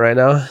has the belt right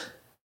now.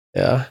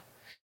 Yeah.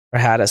 Or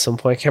had at some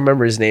point. I can't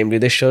remember his name, dude.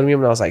 They showed me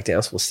him and I was like, damn,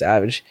 it's full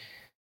savage.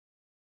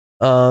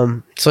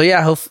 So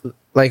yeah,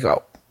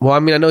 well, I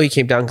mean, I know he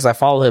came down because I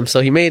follow him,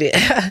 so he made it.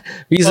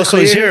 So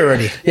he's here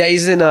already. Yeah,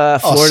 he's in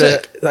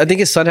Florida. I think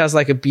his son has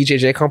like a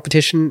BJJ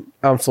competition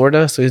out in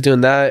Florida, so he's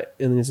doing that,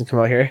 and then he's gonna come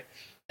out here.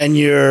 And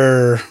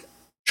your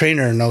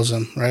trainer knows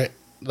him, right?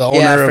 The owner,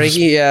 yeah, Frankie.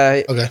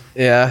 Yeah. Okay.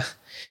 Yeah.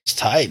 It's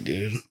tight,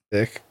 dude.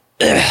 Sick.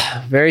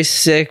 Very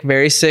sick.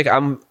 Very sick.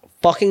 I'm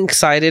fucking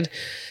excited.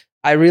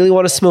 I really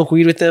want to smoke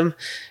weed with him.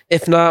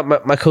 If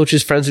not, my coach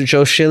is friends with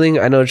Joe Schilling.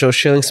 I know Joe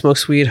Schilling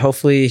smokes weed.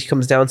 Hopefully he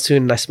comes down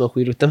soon and I smoke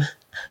weed with him.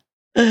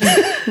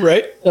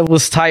 Right? That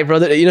was tight,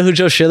 brother. You know who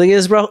Joe Schilling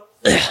is, bro?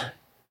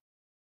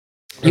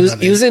 He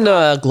was in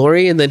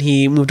Glory, and then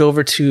he moved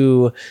over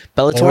to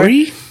Bellator.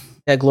 Glory?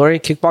 Yeah, Glory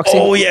kickboxing.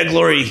 Oh yeah,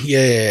 Glory.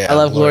 Yeah. I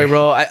love Glory,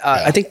 bro.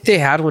 I think they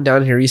had one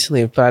down here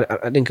recently, but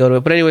I didn't go to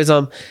it. But anyways,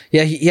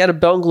 yeah, he had a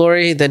belt in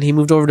Glory. Then he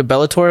moved over to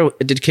Bellator,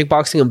 did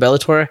kickboxing in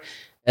Bellator,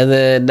 and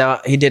then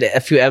now he did a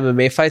few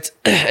MMA fights.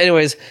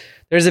 Anyways,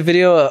 there's a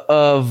video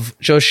of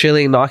Joe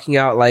Schilling knocking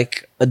out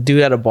like a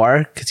dude at a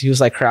bar because he was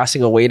like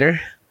harassing a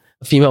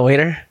female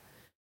waiter.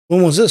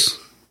 When was this?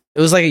 It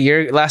was like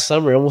last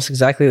summer, almost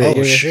exactly that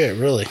year. Oh shit,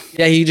 really?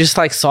 Yeah, he just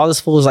like saw this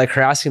fool was like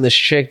harassing this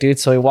chick, dude.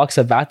 So he walks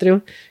to the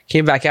bathroom,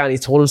 came back out, and he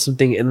told him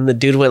something, and then the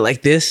dude went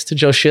like this to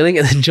Joe Schilling,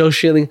 and then Joe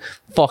Schilling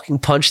fucking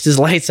punched his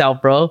lights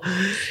out, bro.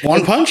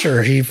 One punch,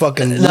 or he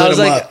fucking lit it was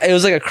him like up? It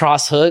was like a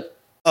cross hook.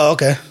 Oh,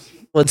 okay.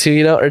 1,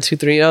 2, or 2,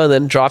 3, and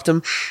then dropped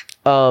him.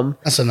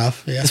 That's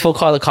enough. Yeah. This fool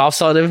called the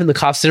cops on him, and the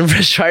cops didn't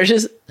press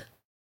charges.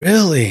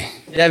 Really?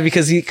 Yeah,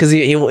 because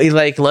he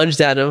like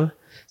lunged at him.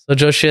 So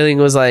Joe Schilling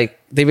was like,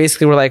 they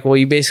basically were like, well,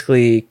 you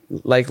basically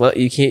like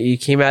you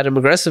came at him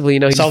aggressively, you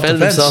know, he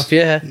defended himself.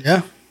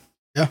 Yeah.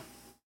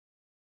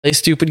 Play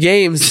stupid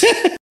games.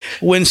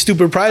 Win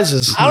stupid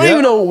prizes. I don't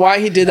even know why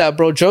he did that,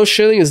 bro. Joe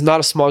Schilling is not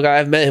a small guy.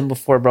 I've met him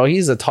before, bro.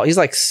 He's like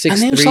 6'3". My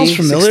name sounds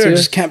familiar. 6'2". I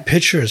just can't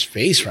picture his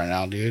face right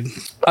now, dude.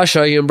 I'll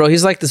show you him, bro.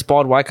 He's like this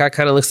bald white guy.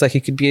 Kind of looks like he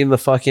could be in the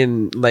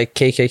fucking like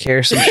KKK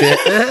or some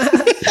shit.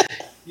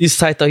 He's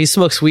tight though. He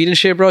smokes weed and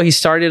shit, bro. He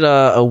started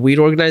a weed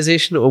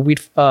organization, a weed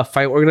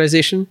fight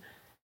organization.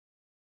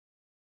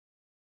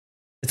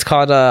 It's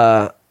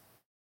called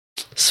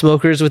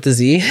Smokers with a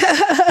Z.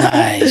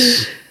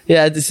 Nice.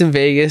 Yeah, it's in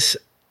Vegas.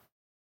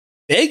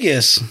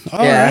 Vegas. All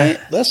right.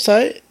 That's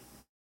tight.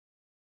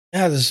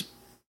 Yeah, You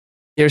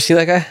ever see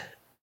that guy?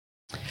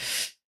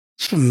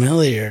 It's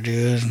familiar,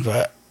 dude,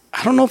 but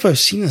I don't know if I've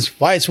seen his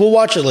fights. We'll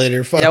watch it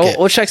later. Fuck yeah, it.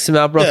 We'll check him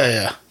out, bro.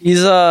 Yeah. He's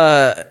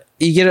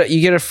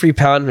you get a free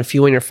pound if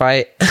you win your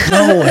fight.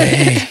 No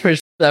way. For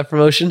that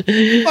promotion.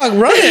 Fuck,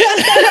 run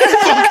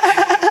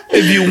it.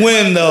 If you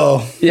win,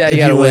 though. Yeah, you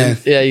gotta win.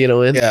 Yeah, you gotta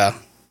win. Yeah.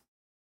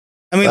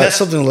 I mean, that's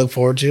something to look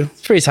forward to.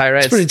 It's pretty tight,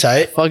 right? It's pretty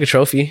tight. Fuck a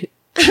trophy.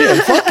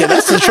 Yeah, fuck it.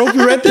 That's the trophy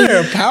right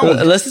there. A pound.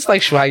 Unless it's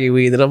like swaggy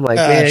weed, then I'm like,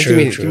 man, give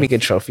me a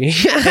good trophy.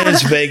 And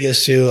it's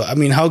Vegas, too. I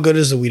mean, how good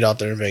is the weed out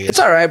there in Vegas? It's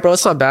all right, bro.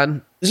 It's not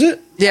bad. Is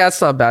it? Yeah,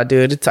 it's not bad,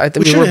 dude.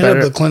 We should have hit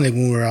up the clinic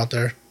when we were out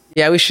there.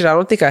 Yeah, we should. I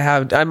don't think I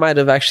have. I might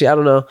have actually. I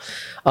don't know.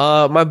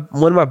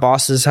 One of my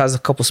bosses has a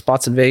couple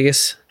spots in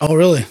Vegas. Oh,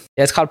 really?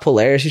 Yeah, it's called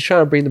Polaris. He's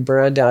trying to bring the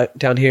brand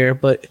down here,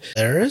 but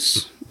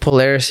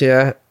Polaris,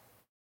 yeah.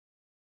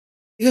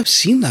 I think I've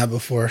seen that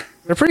before.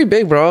 They're pretty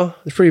big, bro.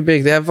 They're pretty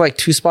big. They have like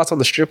 2 spots on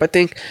the strip, I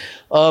think.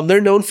 They're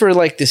known for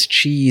like this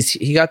cheese.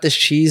 He got this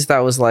cheese that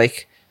was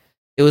like,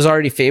 it was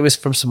already famous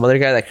from some other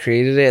guy that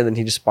created it, and then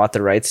he just bought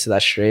the rights to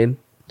that strain.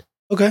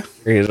 Okay.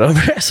 Created it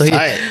over. So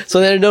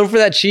they're known for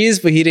that cheese,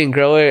 but he didn't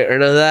grow it or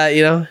none of that,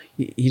 you know?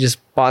 He just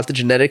bought the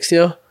genetics, you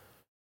know?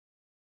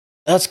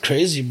 That's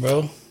crazy,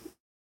 bro.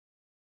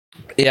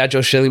 Yeah,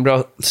 Joe Schilling,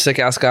 bro. Sick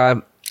ass guy.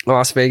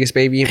 Las Vegas,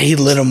 baby. He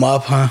lit him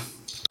up, huh?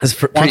 It's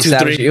pretty 1, 2, 3.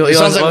 savage. It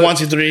sounds like 1,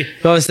 2, 3. You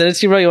want to send it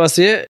to you, bro? You want to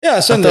see it? Yeah,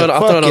 send it. I'll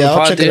throw it on the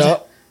pod, check it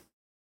out.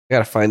 I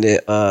gotta find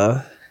it.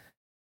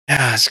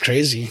 Yeah, it's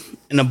crazy.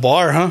 In a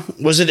bar, huh?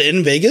 Was it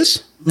in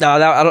Vegas? No,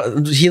 I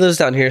don't. He lives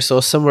down here,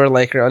 so somewhere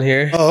like around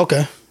here. Oh,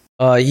 okay.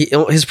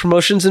 His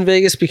promotion's in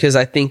Vegas because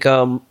I think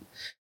I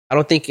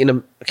don't think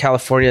in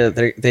California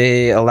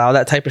they allow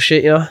that type of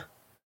shit, you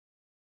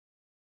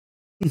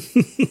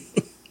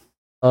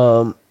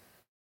know.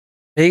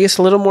 Vegas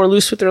a little more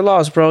loose with their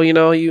laws, bro. You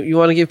know, you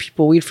want to give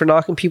people weed for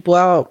knocking people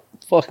out,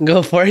 fucking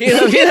go for it. You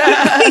know what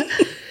I mean?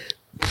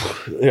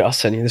 Yeah, I'll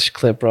send you this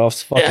clip, bro.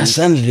 Yeah,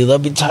 send it, dude. That'll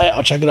be tight.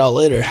 I'll check it out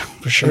later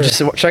for sure.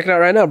 Just check it out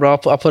right now, bro.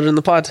 I'll put it in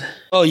the pod.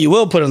 Oh, you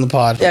will put it in the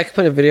pod? Yeah, I can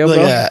put a video, bro.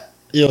 Yeah,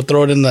 you'll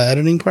throw it in the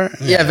editing part.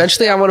 Yeah,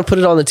 eventually I want to put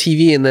it on the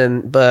TV, and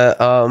then, but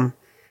all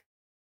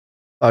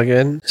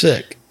good.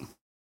 Sick.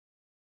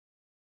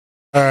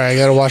 All right, I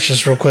gotta watch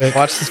this real quick.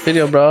 Watch this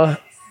video, bro.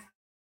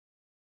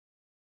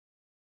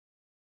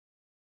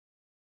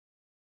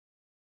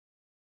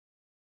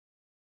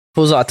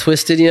 Pulls all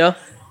twisted, you know.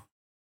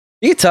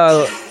 You can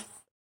tell.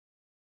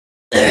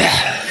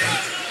 I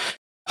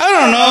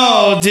don't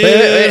know, dude.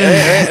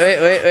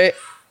 Wait.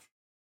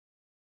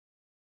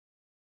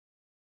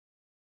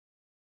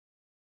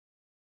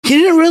 He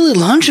didn't really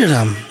lunge at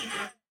him.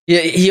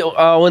 Yeah, he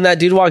when that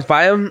dude walked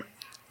by him,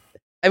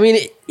 I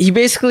mean, he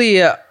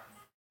basically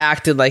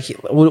acted like,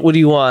 what do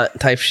you want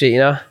type shit, you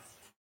know?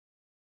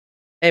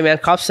 Hey, man,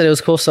 cops said it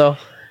was cool, so.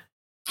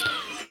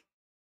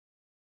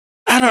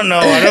 I don't know.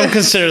 I don't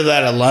consider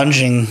that a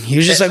lunging. He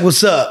was just like,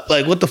 what's up?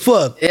 Like, what the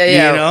fuck?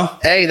 Yeah. You know?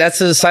 Hey, that's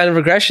a sign of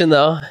aggression,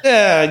 though.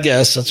 Yeah, I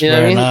guess that's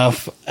fair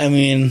enough. I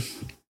mean,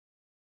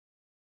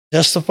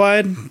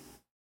 justified?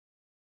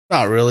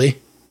 Not really.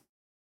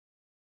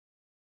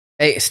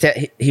 Hey,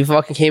 he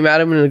fucking came at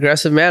him in an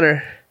aggressive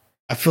manner.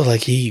 I feel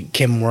like he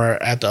came more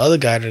at the other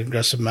guy in an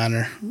aggressive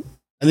manner.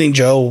 I think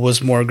Joe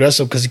was more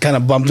aggressive because he kind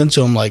of bumped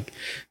into him, like,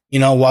 you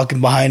know,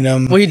 walking behind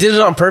him. Well, he did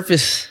it on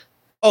purpose.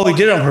 Oh, he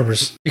did it on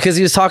purpose? Because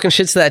he was talking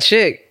shit to that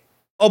chick.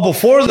 Oh,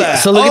 before that.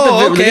 So look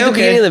at the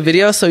beginning of the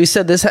video. So he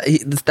said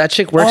that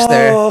chick works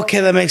there. Oh,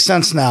 okay, that makes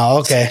sense now.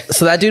 Okay.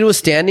 So that dude was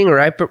standing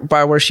right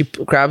by where she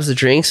grabs the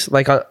drinks,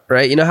 like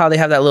right. You know how they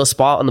have that little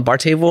spot on the bar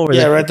table?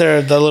 Where right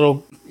there, the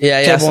little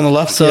table on the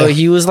left. So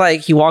he was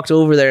like, he walked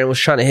over there and was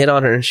trying to hit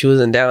on her, and she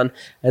wasn't down.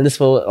 And this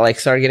fool like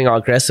started getting all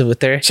aggressive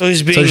with her. So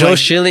he's being Joe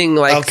Schilling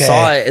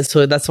saw it, and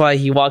so that's why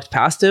he walked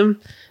past him,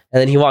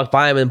 and then he walked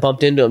by him and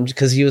bumped into him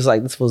because he was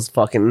like, this was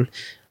fucking.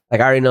 Like,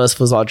 I already know this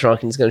fool's all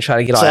drunk and he's going to try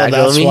to get all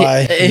aggro on me.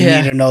 That's why you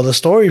need to know the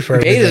story for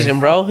everything. Baited him,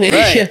 bro.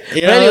 Right.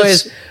 But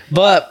anyways,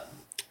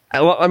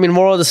 I mean,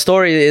 moral of the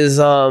story is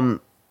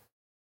don't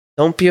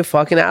be a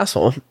fucking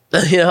asshole.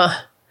 You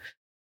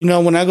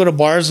know, when I go to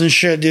bars and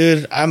shit,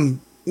 dude, I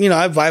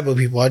vibe with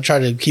people. I try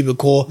to keep it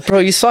cool. Bro,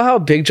 you saw how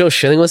big Joe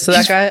Schilling was to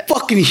that guy?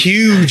 Fucking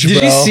huge, bro.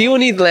 Did you see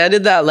when he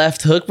landed that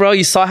left hook, bro?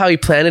 You saw how he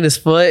planted his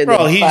foot?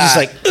 Bro, he just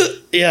like...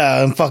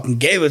 Yeah, and fucking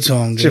gave it to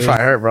him, dude. Should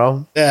probably hurt,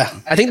 bro. Yeah.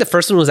 I think the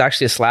first one was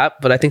actually a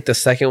slap, but I think the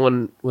second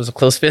one was a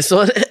close fist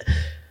one.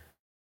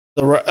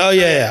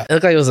 Yeah. It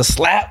looked like it was a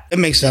slap. It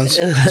makes sense.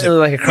 It was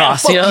like a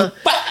cross, you know?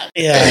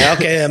 Yeah,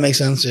 okay, that makes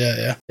sense.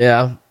 Yeah.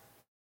 Yeah.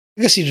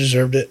 I guess he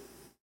deserved it.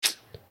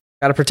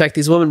 Gotta protect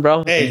these women,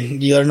 bro. Hey,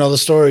 you gotta know the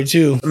story,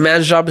 too. A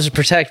man's job is to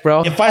protect,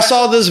 bro. If I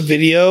saw this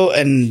video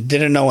and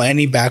didn't know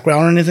any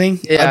background or anything,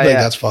 I'd be like,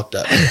 that's fucked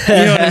up. You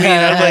know what I mean?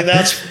 I'd be like,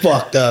 that's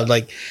fucked up.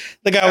 Like,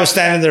 the guy was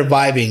standing there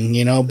vibing,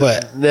 you know,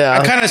 but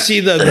I kind of see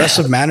the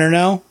aggressive manner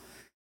now.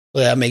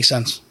 So that makes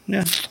sense.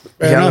 Yeah.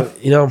 Fair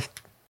enough. You know,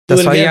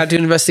 that's why you gotta do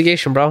an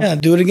investigation, bro. Yeah,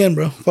 do it again,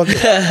 bro. Fuck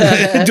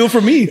it. Do it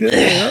for me.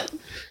 Hey,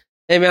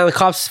 man, the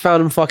cops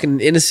found him fucking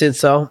innocent,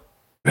 so.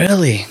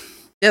 Really?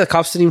 Yeah, the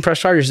cops didn't even press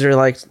charges. They're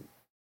like,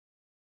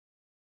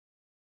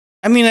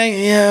 I mean,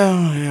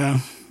 yeah.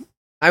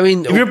 I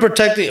mean, if you're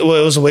protecting,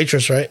 well, it was a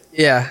waitress, right?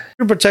 Yeah. If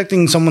you're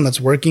protecting someone that's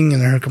working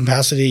in her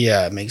capacity,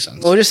 yeah, it makes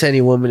sense. Well, just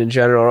any woman in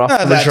general.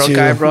 I'm a drunk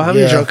guy, bro. How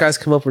many drunk guys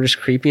come up with just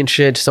creepy and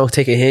shit? Just don't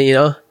take a hint, you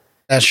know?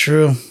 That's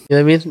true. You know what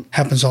I mean?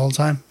 Happens all the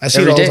time. I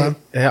see it all the time.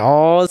 Yeah,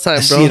 all the time, bro.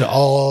 I see it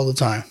all the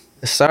time.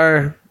 Yes,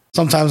 sir.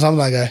 Sometimes I'm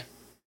that guy.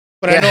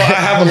 But I know I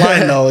have a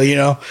line though, you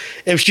know.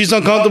 If she's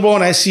uncomfortable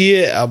and I see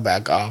it, I'll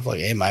back off. Like,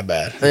 hey, my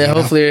bad. Yeah,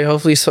 hopefully,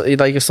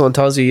 like if someone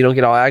tells you, you don't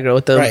get all aggro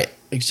with them. Right.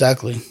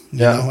 Exactly. You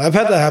know, I've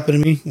had that happen to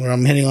me where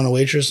I'm hitting on a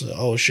waitress.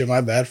 Oh shit,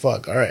 my bad.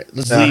 Fuck. All right,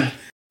 let's leave.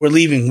 We're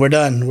leaving. We're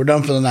done. We're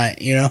done for the night.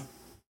 You know.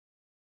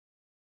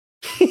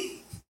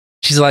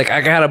 She's like, I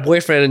got a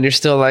boyfriend, and you're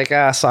still like,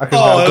 soccer's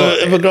got a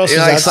goalie. If a girl says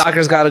like,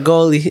 soccer's got a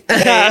goalie.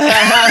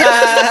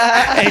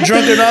 Hey,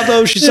 drunk or not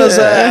though, she says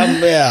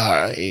that. Yeah, all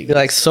right. You're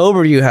like,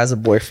 sober you has a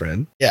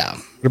boyfriend. Yeah.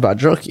 What about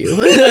drunk you?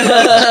 Like,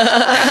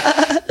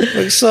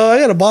 so I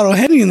got a bottle of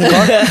Henny in the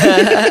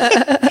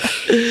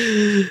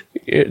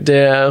car.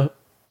 Damn.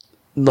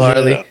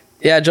 Gnarly.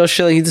 Yeah, Joe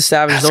Schilling, he's a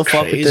savage. That's don't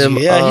fuck with him.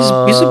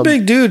 Yeah, he's a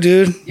big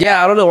dude.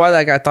 Yeah, I don't know why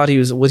that guy thought he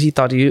was. What he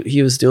thought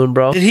he was doing,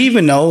 bro. Did he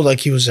even know like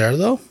he was there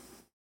though?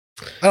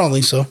 I don't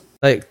think so.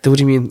 Like, what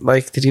do you mean?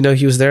 Like, did he know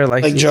he was there?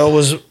 Like Joe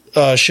was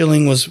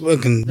Schilling was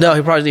looking. No,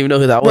 he probably didn't even know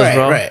who that was,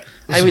 bro. Right.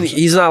 I mean,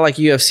 he's not like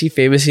UFC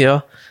famous, you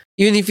know.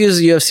 Even if he was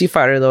a UFC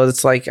fighter, though,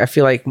 it's like I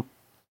feel like,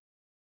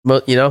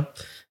 you know.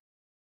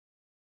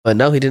 But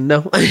no, he didn't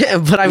know.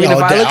 But I mean, if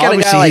I look at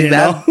a guy like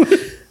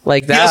that.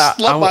 Like that,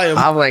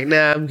 I'm like,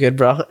 nah, I'm good,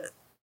 bro.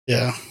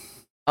 Yeah.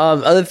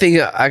 Other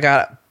thing, I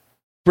got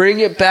bring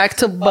it back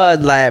to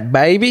Bud Light,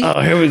 baby. Oh,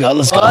 here we go.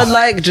 Let's go. Bud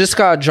Light just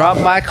got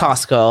dropped by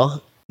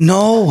Costco.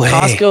 No way.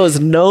 Costco is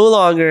no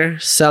longer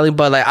selling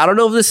Bud Light. I don't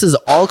know if this is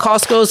all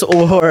Costco's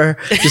or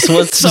just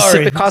one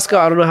specific Costco.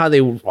 I don't know how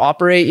they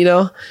operate, you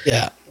know?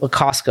 Yeah. With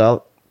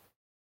Costco.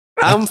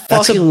 I'm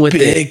fucking with it.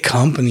 That's a big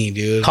company,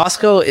 dude.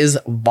 Costco is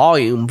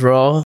volume,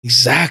 bro.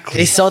 Exactly.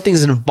 They sell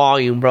things in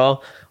volume,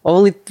 bro.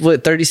 Only,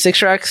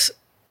 36 racks?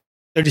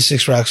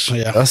 36 racks,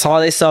 yeah. That's all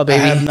they sell,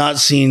 baby. I have not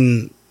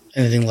seen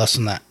anything less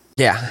than that.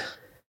 Yeah.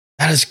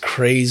 That is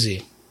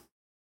crazy.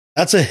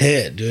 That's a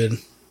hit, dude.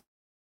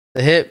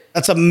 A hit.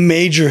 That's a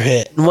major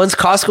hit. Once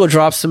Costco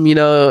drops them, you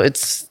know, I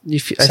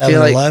feel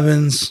like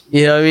 7-Elevens,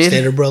 you know what I mean?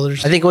 Stater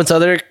Brothers. I think once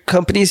other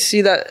companies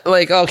see that,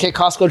 like, okay,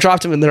 Costco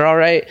dropped them and they're all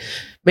right.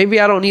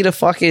 Maybe I don't need to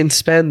fucking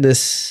spend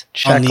this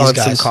check on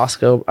some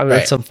Costco. I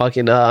mean, some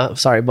fucking,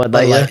 Bud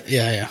Light.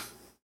 Yeah.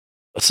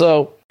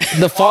 So,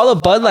 the fall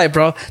of Bud Light,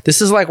 bro.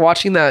 This is like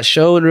watching that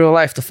show in real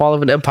life, The Fall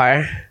of an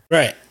Empire.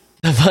 Right.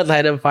 The Bud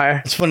Light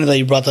Empire. It's funny that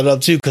you brought that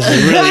up too, because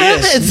it really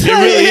is. It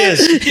really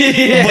is.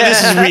 Yeah. But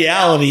this is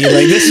reality.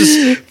 Like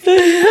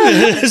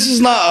this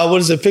is not what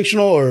is it,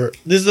 fictional or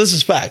this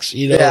is facts.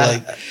 You know,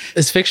 like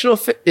it's fictional.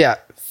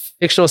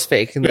 Fictional is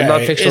fake. Right.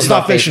 Not fictional. It's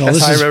not fictional.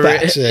 This is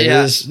facts.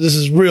 Yeah. This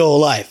is real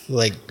life.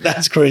 Like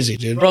that's crazy,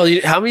 dude.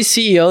 Bro, how many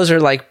CEOs are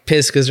like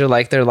pissed because they're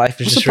like their life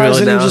is just real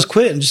now? They just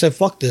quit and just said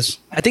fuck this.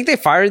 I think they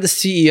fired the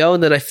CEO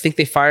and then I think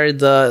they fired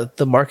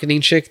the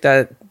marketing chick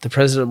the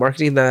president of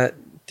marketing that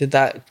did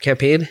that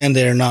campaign. And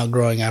they're not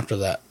growing after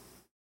that.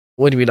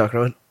 What do you mean not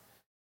growing?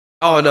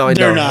 Oh no,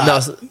 they're not.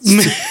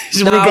 No.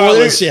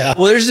 Regardless,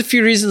 Well, there's a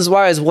few reasons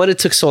why. Is one, it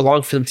took so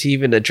long for them to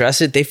even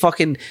address it. They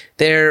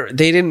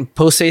didn't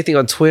post anything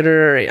on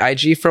Twitter or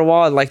IG for a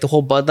while, and like the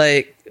whole Bud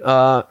Light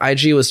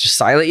IG was just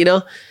silent, you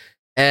know.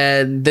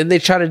 And then they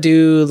try to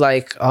do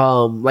like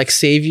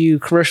save you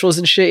commercials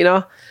and shit, you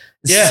know.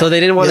 Yeah. So they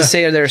didn't want to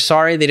say they're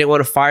sorry. They didn't want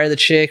to fire the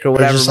chick or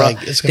whatever. Bro. Like,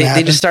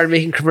 they just started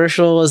making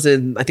commercials,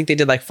 and I think they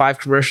did like 5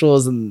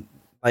 commercials, and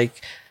like.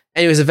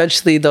 Anyways,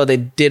 eventually though they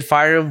did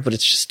fire him, but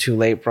it's just too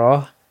late, bro.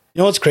 You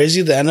know what's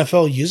crazy? The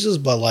NFL uses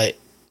Bud Light.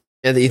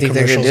 Yeah, you think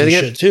they're gonna do it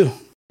again? Too.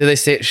 Did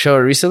they show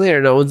it recently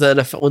or no? When's the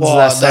NFL?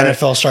 The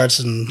NFL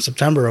starts in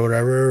September or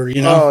whatever.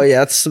 You know. Oh yeah,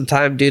 that's some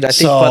time, dude. I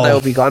think Bud Light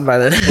will be gone by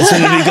then. It's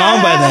gonna be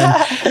gone by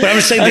then. But I'm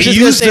just saying they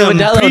used them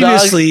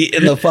previously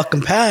in the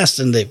fucking past,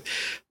 and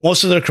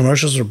most of their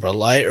commercials were Bud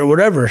Light or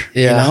whatever.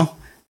 Yeah. You know.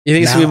 You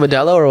think it's gonna be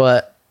Modelo or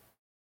what?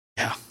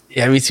 Yeah.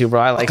 Yeah, me too,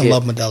 bro. I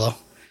love Modelo.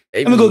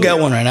 I'm gonna go get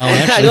one right now.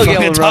 Actually, go get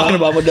one, talking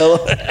about Modelo.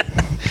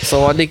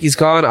 So while Nicky's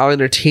gone, I'll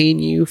entertain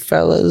you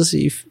fellas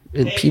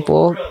and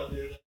people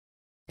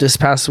this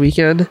past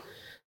weekend.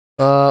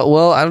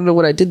 Well, I don't know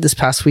what I did this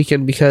past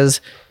weekend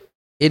because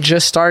it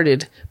just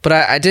started. But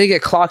I did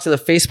get clocked in the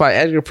face by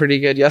Edgar pretty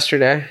good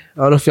yesterday.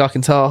 I don't know if y'all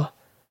can tell.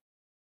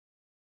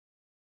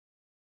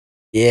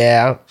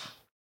 Yeah.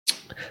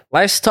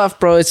 Life's tough,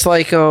 bro. It's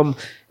like a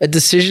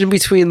decision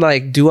between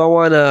like, do I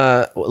want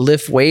to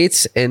lift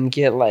weights and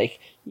get like,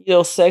 you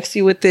know,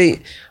 sexy with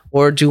it,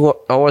 or do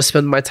I want to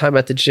spend my time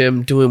at the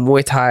gym doing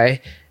Muay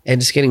Thai and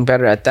just getting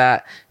better at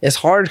that? It's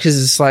hard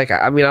because it's like,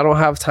 I mean, I don't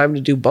have time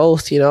to do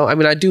both, you know? I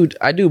mean, I do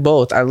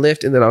both. I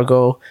lift and then I'll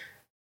go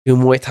do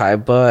Muay Thai,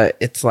 but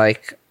it's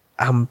like,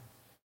 I'm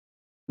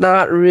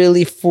not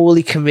really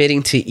fully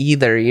committing to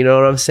either, you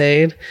know what I'm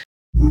saying?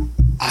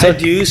 I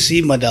do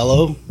see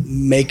Modelo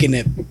making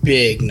it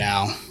big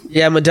now.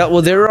 Yeah, Modelo,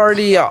 well, they're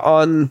already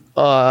on,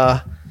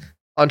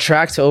 on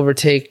track to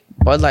overtake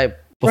Bud Light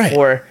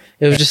before. Right.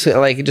 It was just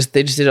like they just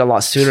did it a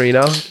lot sooner, you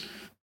know.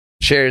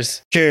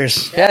 Cheers.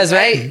 Yes,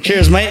 mate.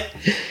 Cheers, mate.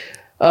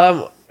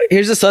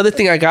 Here's this other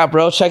thing I got,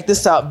 bro. Check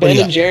this out. Ben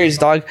and Jerry's,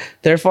 dog.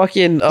 They're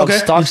fucking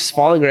stocks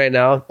falling right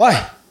now.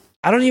 Why?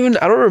 I don't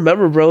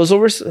remember, bro. It was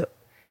over.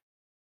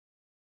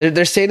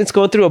 They're saying it's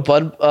going through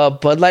a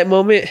Bud Light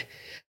moment.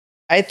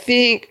 I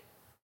think.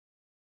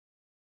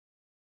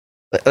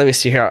 Let me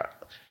see here.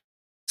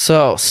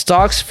 So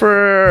stocks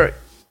for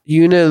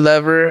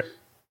Unilever,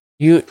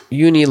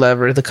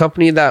 the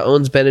company that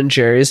owns Ben and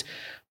Jerry's,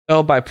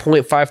 fell by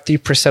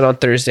 0.53% on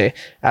Thursday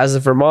as the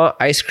Vermont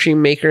ice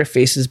cream maker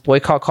faces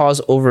boycott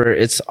calls over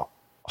its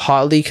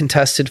hotly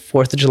contested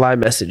 4th of July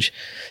message.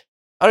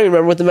 I don't even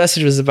remember what the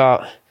message was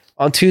about.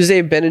 On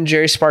Tuesday, Ben &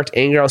 Jerry's sparked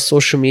anger on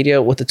social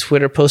media with a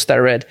Twitter post that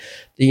read,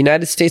 "The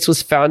United States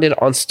was founded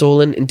on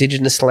stolen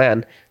indigenous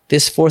land.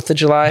 This 4th of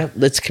July,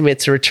 let's commit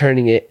to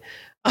returning it."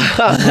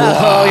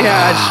 Oh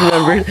yeah, I just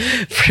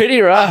remembered.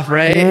 Pretty rough,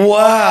 right?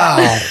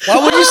 Wow.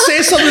 Why would you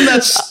say something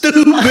that's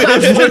stupid?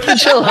 4th of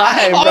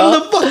July, bro. On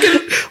the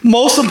fucking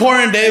most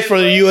important day for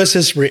the U.S.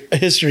 history.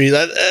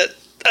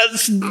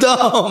 That's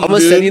dumb. I'm gonna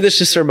send you this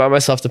just to remind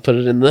myself to put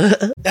it in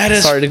the. That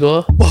is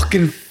article.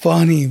 Fucking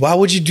funny. Why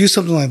would you do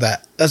something like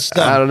that? That's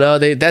dumb. I don't know.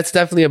 That's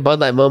definitely a Bud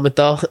Light moment,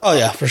 though. Oh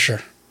yeah, for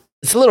sure.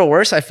 It's a little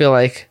worse. I feel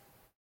like.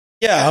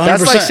 Yeah, 100%.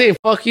 That's like saying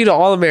 "fuck you" to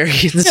all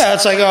Americans. Yeah,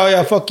 it's like, oh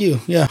yeah, fuck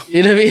you. Yeah,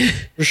 you know what I mean?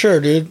 For sure,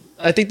 dude.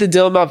 I think the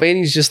Dylan Mulvaney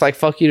is just like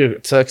 "fuck you"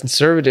 to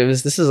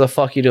conservatives. This is a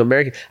 "fuck you" to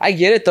Americans. I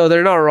get it though;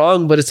 they're not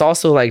wrong, but it's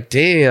also like,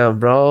 damn,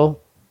 bro.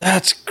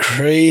 That's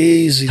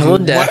crazy.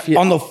 Tone deaf.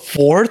 On the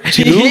 4th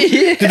too?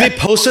 Yeah. Did they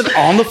post it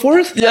on the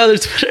 4th? Yeah, their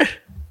Twitter.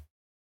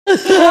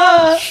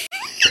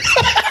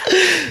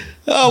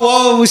 Oh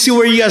well, we see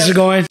where you guys are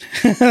going.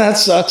 That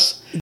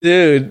sucks,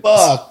 dude.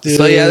 Fuck, dude.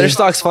 So yeah, their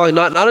stock's falling.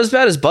 Not as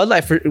bad as Bud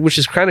Light, which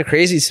is kind of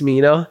crazy to me,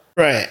 you know.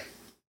 Right.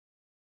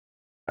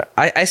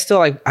 I still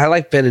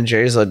like Ben and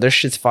Jerry's. Like, their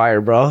shit's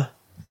fire, bro.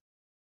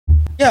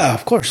 Yeah,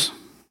 of course.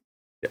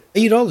 I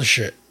eat all the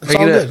shit. It's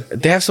all good.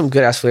 They have some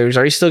good ass flavors.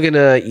 Are you still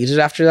gonna eat it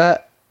after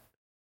that?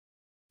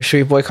 Or should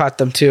we boycott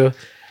them too?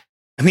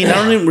 I mean, I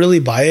don't even really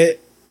buy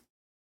it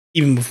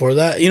even before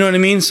that. You know what I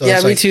mean? So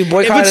yeah, me too.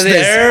 Boycott if it's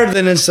there,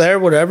 then it's there,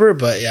 whatever.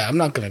 But yeah, I'm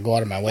not gonna go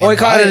out of my way.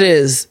 Boycott it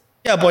is.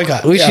 Yeah,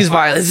 boycott. We choose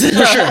violence.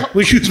 For sure.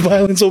 We choose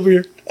violence over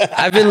here.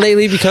 I've been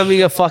lately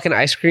becoming a fucking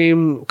ice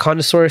cream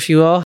connoisseur, if you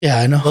will. Yeah,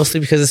 I know. Mostly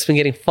because it's been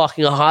getting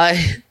fucking hot.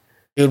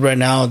 Dude, right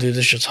now, dude,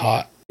 this shit's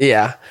hot.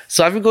 Yeah.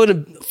 So I've been going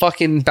to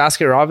fucking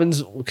Basket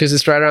Robbins because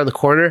it's right around the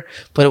corner.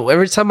 But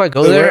every time I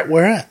go there...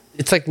 Where at?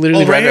 It's like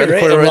literally right around the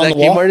corner where that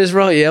Kmart is,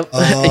 bro. Yep.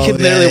 Oh, I can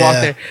literally walk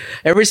there.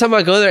 Every time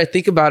I go there, I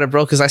think about it,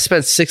 bro, because I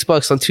spent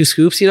 $6 on 2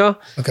 scoops, you know?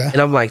 Okay. And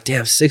I'm like,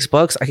 damn,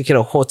 $6? I could get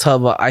a whole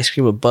tub of ice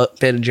cream with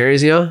Ben and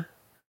Jerry's, you know? And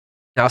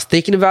I was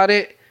thinking about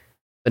it,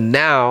 but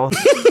now...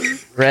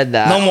 read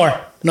that. No more.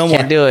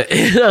 Can't do it.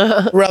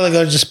 We'd rather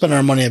go just spend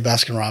our money at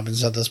Baskin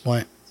Robbins at this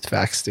point. It's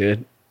facts,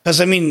 dude. Because,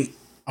 I mean...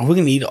 Are we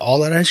going to eat all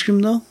that ice cream,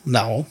 though?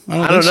 No.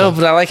 I don't know,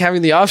 but I like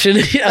having the option.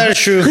 That is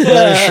true. But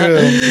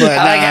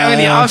I like having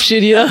the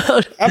option, you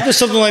know? After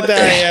something like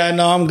that, yeah,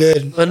 no, I'm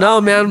good. But no,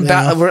 man,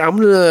 I'm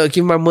going to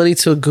give my money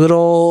to a good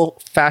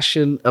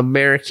old-fashioned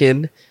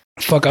American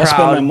Fuck, I'll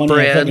spend my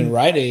money on fucking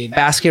Rite Aid.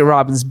 Basket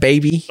Robbins,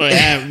 baby. Oh,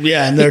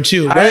 yeah, and there,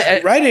 too.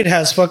 Rite Aid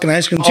has fucking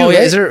ice cream, too. Oh, yeah,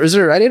 right? Is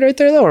there a Rite Aid right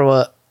there, though, or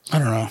what? I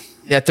don't know.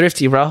 Yeah,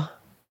 Thrifty, bro.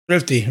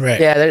 Thrifty, right.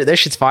 Yeah, their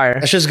shit's fire.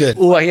 That shit's good.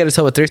 Ooh, I get a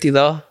tub of Thrifty,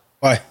 though.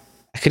 Why?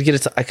 I could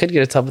get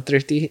a tub of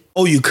Thrifty.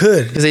 Oh, you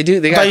could? Because they do.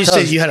 They I got thought you tubs.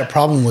 said you had a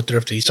problem with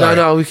Thrifty. Sorry.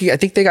 No, I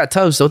think they got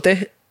tubs, don't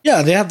they?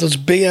 Yeah, they have those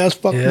big ass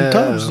fucking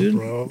tubs, dude.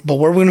 Bro. But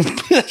where are we gonna?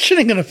 That shit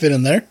ain't gonna fit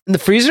in there. In the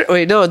freezer?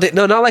 Wait, no,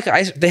 not like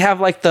ice. They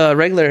have like the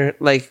regular,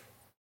 like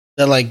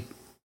they're like,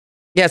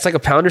 yeah, it's like a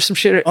pound or some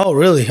shit. Oh,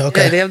 really?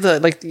 Okay. Yeah, they have the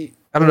like.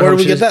 I don't know. Where do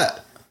we get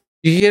that?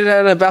 You can get it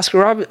at a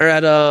Baskin Robbins or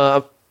at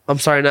I'm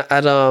sorry, not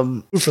at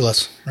Food for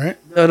Less, right?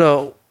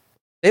 No,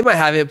 they might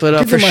have it,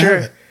 but for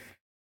sure.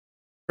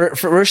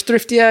 For where's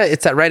Thrifty at?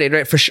 It's at Rite Aid,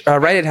 right? For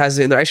Rite Aid has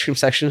it in their ice cream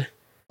section.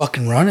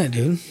 Fucking run it,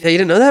 dude. Yeah, you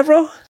didn't know that,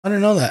 bro? I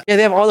didn't know that. Yeah,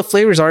 they have all the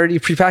flavors already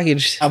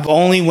prepackaged. I've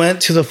only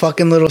went to the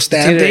fucking little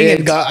stand thing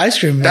and got ice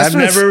cream. I've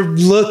never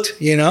looked,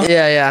 you know?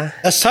 Yeah.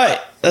 That's tight.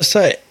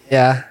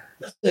 Yeah.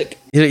 That's sick.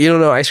 You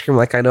don't know ice cream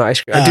like I know ice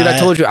cream. Dude, I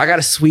told you, I got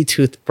a sweet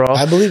tooth, bro.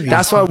 I believe you.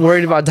 That's why I'm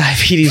worried about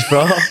diabetes,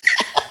 bro.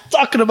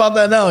 Talking about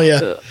that now,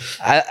 yeah.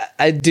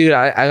 I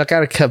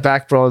gotta cut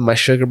back, bro, on my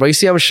sugar, bro. You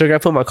see how much sugar I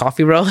put in my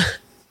coffee, bro?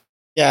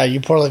 Yeah,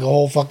 you pour like a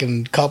whole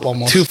fucking cup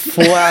almost. Two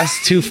full ass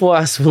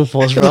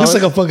spoonfuls, bro. It looks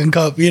like a fucking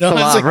cup, you know?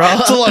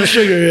 It's a lot of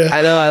sugar, yeah.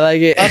 I know, I like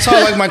it. That's how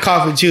I like my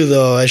coffee too,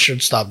 though. I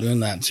should stop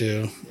doing that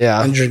too.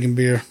 Yeah. And drinking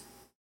beer.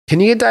 Can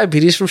you get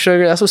diabetes from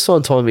sugar? That's what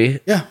someone told me.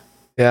 Yeah.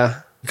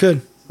 Yeah. You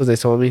could. That's what they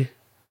told me.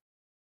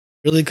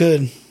 Really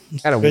could.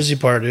 It's the crazy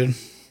part, dude.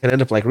 Can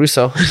end up like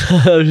Russo.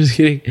 I'm just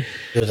kidding.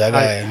 Dude, that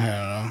guy, I don't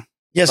know.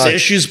 He has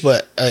issues,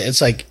 but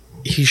it's like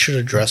he should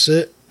address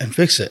it and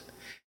fix it.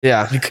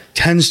 Yeah, he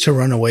tends to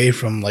run away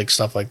from like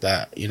stuff like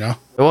that, you know.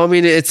 Well, I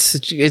mean, it's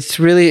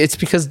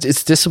because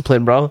it's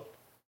discipline, bro.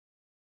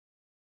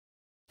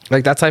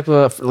 Like that type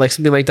of like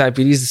something like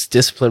diabetes is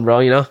discipline, bro.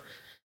 You know,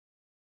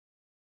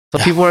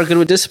 but people aren't good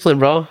with discipline,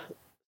 bro.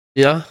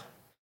 Yeah.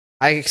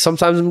 I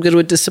sometimes I'm good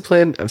with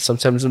discipline, and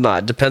sometimes I'm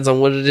not. It depends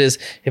on what it is.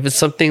 If it's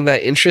something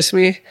that interests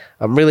me,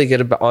 I'm really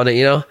good on it.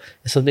 You know,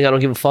 if something I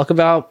don't give a fuck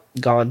about,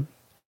 gone.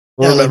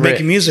 Yeah, like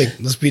making music.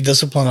 Let's be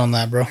disciplined on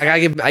that, bro.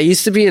 I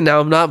used to be, and now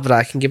I'm not. But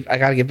I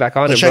gotta get back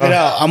on it. Check it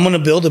out. I'm gonna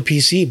build a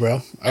PC,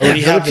 bro. I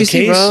already have the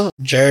case. Bro.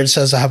 Jared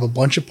says I have a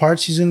bunch of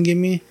parts he's gonna give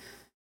me.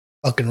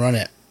 Fucking run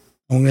it.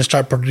 I'm gonna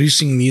start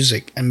producing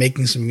music and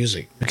making some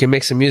music. We can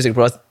make some music,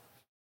 bro.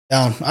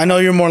 Down. I know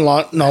you're more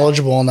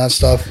knowledgeable on that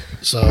stuff,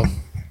 so.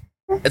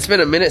 It's been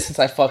a minute since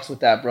I fucked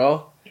with that,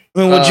 bro. I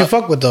mean, what'd you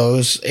fuck with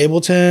those?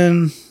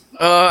 Ableton?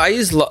 I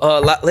use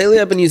lately.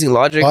 I've been using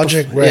Logic.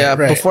 Right, yeah,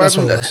 right. Before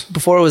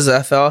it was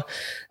FL.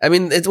 I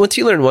mean, once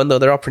you learn one though,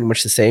 they're all pretty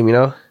much the same. You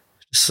know,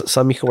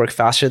 some you can work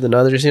faster than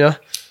others. You know,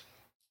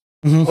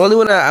 the only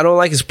one I don't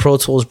like is Pro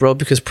Tools, bro,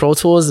 because Pro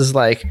Tools is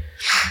like.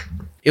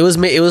 It was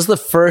the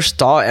first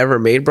DAW ever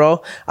made,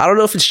 bro. I don't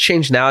know if it's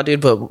changed now,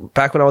 dude, but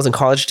back when I was in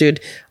college,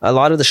 dude, a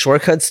lot of the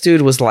shortcuts,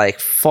 dude, was like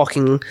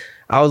fucking.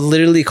 I would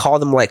literally call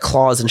them like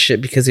claws and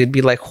shit because it'd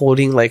be like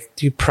holding like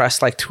you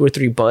press like 2 or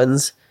 3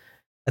 buttons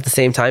at the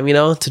same time, you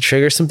know, to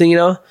trigger something, you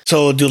know.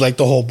 So do like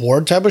the whole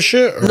board type of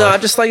shit? Or? No,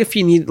 just like if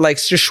you need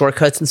like just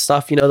shortcuts and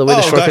stuff, you know, the way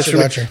the shortcuts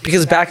gotcha.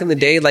 Because back in the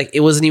day, like it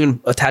wasn't even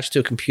attached to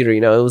a computer,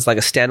 you know, it was like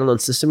a standalone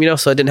system, you know,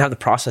 so it didn't have the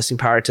processing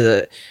power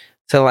to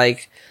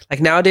like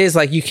nowadays,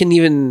 like you can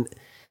even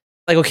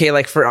like okay,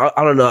 like for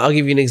I don't know, I'll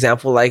give you an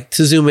example, like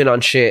to zoom in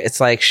on shit,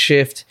 it's like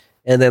shift.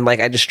 And then like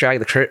I just drag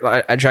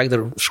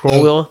the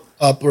scroll wheel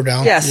up or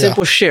down. Yeah,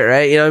 simple shit,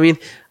 right? You know what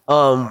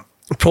I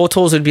mean? Pro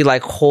Tools would be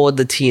like hold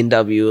the T and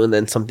W and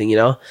then something, you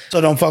know?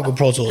 So don't fuck with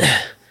Pro Tools.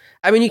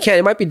 I mean, you can.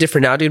 It might be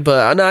different now, dude,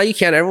 but no, you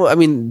can't. Everyone, I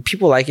mean,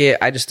 people like it.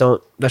 I just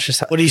don't. That's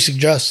just. What do you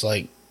suggest?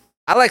 Like,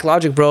 I like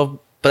Logic, bro,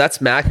 but that's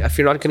Mac. If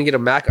you're not gonna get a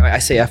Mac, I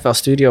say FL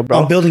Studio,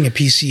 bro. I'm building a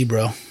PC,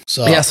 bro.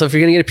 So yeah, so if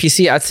you're gonna get a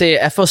PC, I'd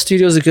say FL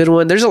Studio is a good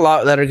one. There's a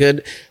lot that are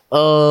good.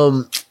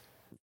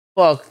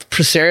 Well,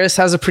 Presaris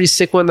has a pretty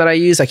sick one that I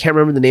use. I can't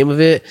remember the name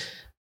of it.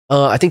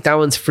 I think that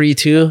one's free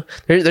too.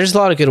 There's a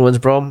lot of good ones,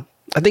 bro.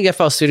 I think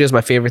FL Studio is my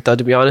favorite, though,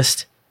 to be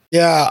honest.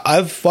 Yeah,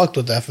 I've fucked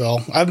with FL.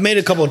 I've made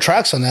a couple of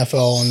tracks on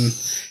FL, and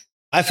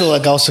I feel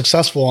like I was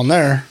successful on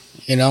there,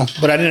 you know.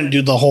 But I didn't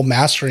do the whole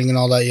mastering and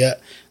all that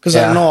yet because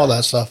I don't know all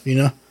that stuff, you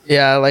know.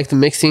 Yeah, I like the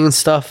mixing and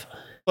stuff.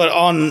 But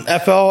on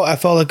FL, I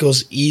felt like it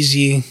was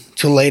easy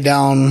to lay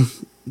down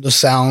the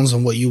sounds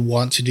and what you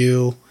want to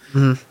do,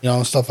 you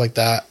know, stuff like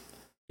that.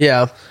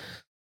 Yeah.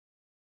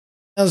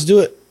 Let's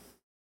do it.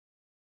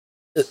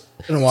 It's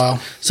been a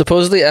while.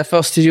 Supposedly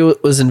FL Studio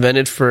was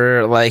invented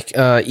for like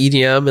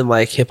EDM and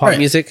like hip hop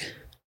music.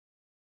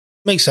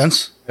 Makes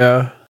sense.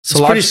 Yeah. So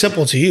it's pretty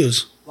simple to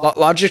use.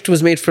 Logic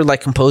was made for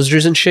like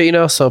composers and shit, you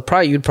know? So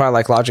you'd probably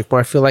like Logic more,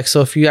 I feel like.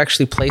 So if you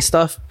actually play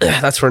stuff,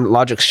 that's where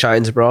Logic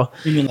shines, bro.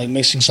 You mean like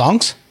mixing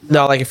songs?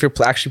 No, like if you're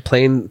actually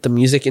playing the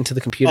music into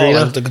the computer, you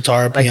know? Like the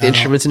guitar, like piano. The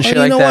instruments and shit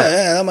like that. What?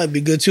 Yeah, that might be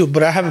good too,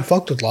 but I haven't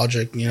fucked with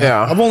Logic, you know?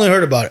 Yeah. I've only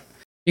heard about it.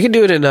 You can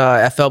do it in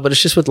FL, but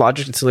it's just with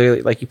Logic. It's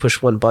literally like you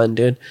push one button,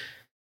 dude.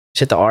 Just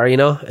hit the R, you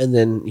know, and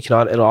then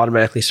it'll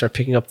automatically start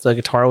picking up the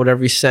guitar or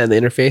whatever you set in the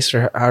interface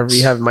or however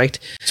you have it mic'd.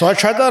 So I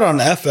tried that on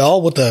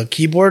FL with the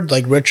keyboard.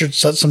 Like Richard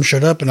set some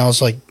shit up, and I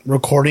was like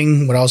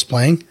recording what I was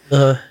playing,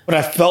 but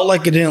I felt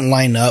like it didn't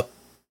line up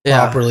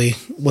properly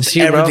with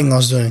everything I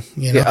was doing.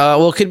 You know? Yeah,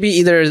 well, it could be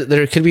either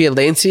there could be a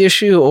latency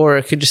issue, or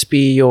it could just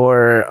be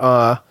you're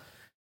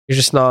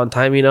just not on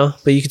time, you know.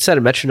 But you could set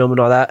a metronome and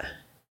all that.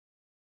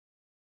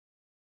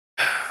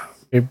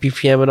 Your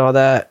BPM and all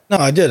that. No,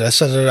 I did. I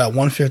set it at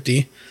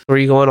 150. Were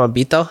you going on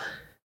beat though?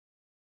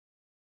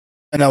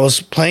 And I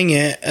was playing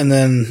it, and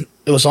then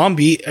it was on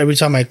beat every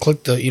time I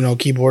clicked the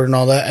keyboard and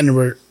all that, and it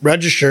were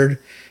registered.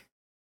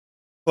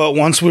 But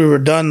once we were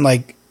done,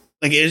 like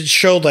it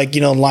showed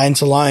line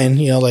to line,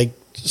 like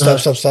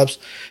steps.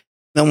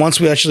 Then once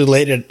we actually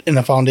laid it in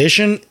a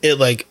foundation, it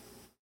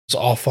was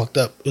all fucked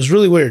up. It was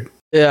really weird.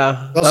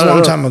 Yeah, that was a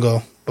long time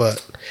ago.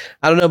 But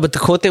I don't know. But the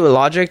cool thing with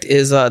Logic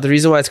is the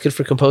reason why it's good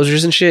for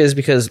composers and shit is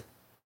because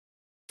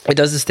it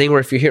does this thing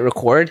where if you hit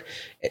record,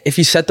 if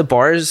you set the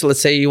bars,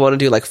 let's say you want to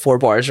do like 4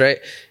 bars, right?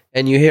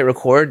 And you hit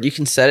record, you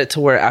can set it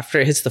to where after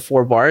it hits the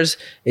 4 bars,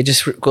 it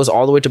just goes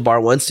all the way to bar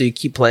 1. So you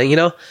keep playing, you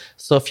know?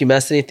 So if you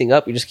mess anything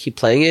up, you just keep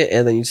playing it,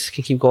 and then you just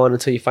can keep going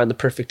until you find the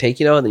perfect take,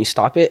 you know? And then you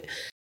stop it.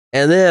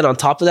 And then on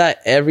top of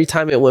that, every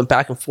time it went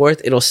back and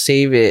forth, it'll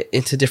save it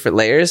into different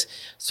layers.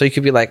 So you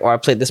could be like, oh, I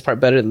played this part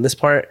better than this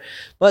part.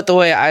 But the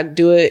way I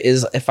do it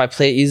is if I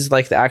use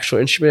like the actual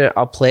instrument,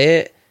 I'll play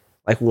it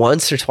like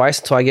once or twice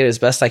until I get it as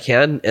best I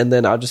can. And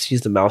then I'll just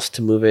use the mouse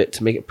to move it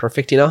to make it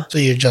perfect, you know? So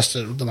you adjust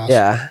it with the mouse.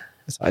 Yeah.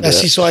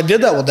 So I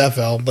did that with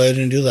FL, but I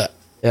didn't do that.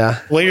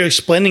 Yeah. The way you're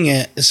explaining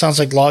it, it sounds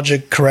like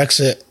Logic corrects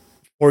it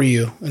for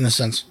you in a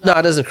sense. No,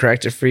 it doesn't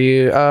correct it for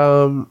you.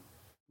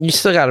 You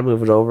still got to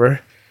move it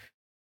over.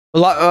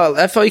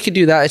 FL, you could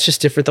do that. It's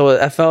just different though.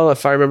 With FL,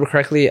 if I remember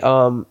correctly,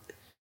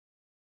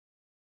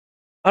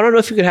 I don't know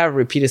if you could have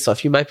repeated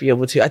stuff. You might be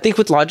able to. I think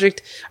with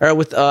Logic or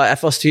with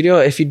FL Studio,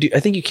 if you do, I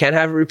think you can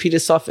have repeated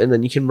stuff and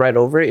then you can write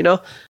over it, you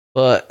know.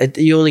 But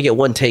you only get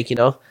one take, you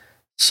know.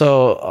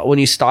 So when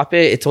you stop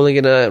it, it's only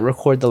gonna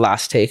record the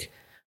last take.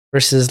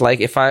 Versus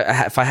like if I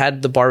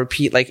had the bar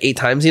repeat like 8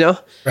 times, you know,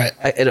 right,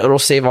 and it'll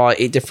save all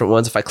 8 different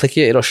ones. If I click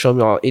it, it'll show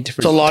me all 8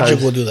 different. So Logic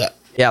times. will do that.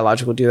 Yeah,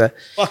 Logic will do that.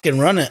 Fucking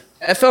run it.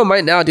 FL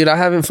might now, dude. I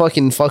haven't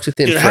fucking fucked with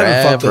it dude, forever. I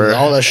haven't fucked with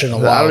all that shit in a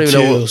while. I don't even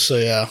know. So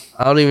yeah,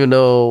 I don't even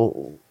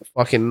know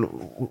fucking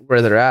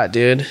where they're at,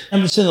 dude. I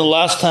haven't seen the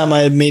last time I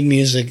had made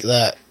music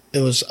that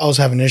I was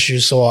having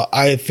issues. So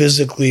I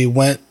physically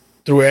went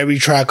through every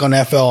track on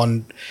FL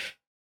and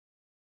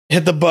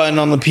hit the button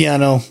on the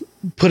piano,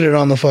 put it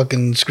on the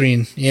fucking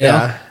screen. You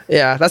know?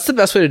 Yeah. That's the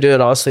best way to do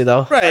it, honestly,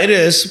 though. Right, it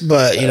is.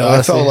 But you know,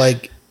 honestly, I felt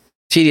like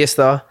tedious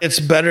though. It's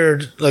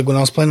better. Like when I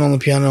was playing on the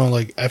piano,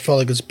 like I felt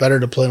like it's better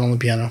to play it on the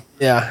piano.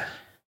 Yeah.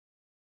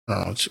 I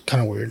don't know. It's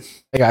kind of weird.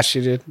 I got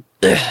you,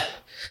 dude.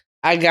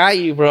 I got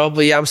you, bro.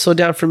 But yeah, I'm so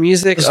down for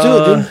music. Let's do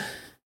it, dude.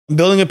 I'm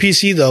building a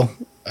PC though.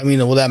 I mean,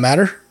 will that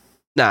matter?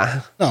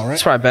 Nah. No, right?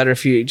 It's probably better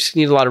if you just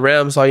need a lot of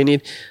RAM. That's all you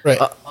need. Right.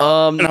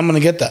 And I'm gonna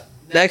get that.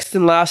 Next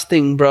and last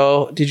thing,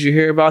 bro. Did you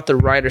hear about the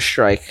writer's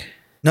strike?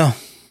 No.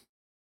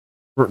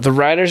 The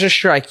writers are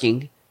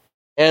striking,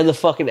 and the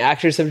fucking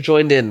actors have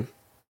joined in.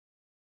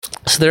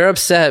 So they're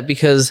upset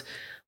because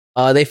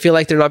they feel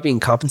like they're not being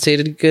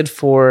compensated good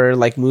for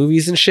like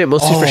movies and shit,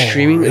 mostly for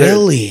streaming.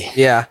 Really?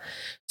 Yeah.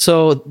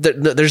 So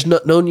there's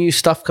no new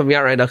stuff coming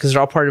out right now because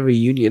they're all part of a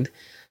union.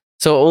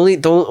 So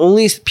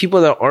only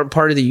people that aren't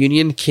part of the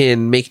union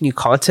can make new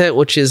content,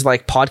 which is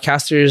like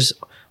podcasters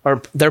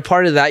they're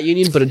part of that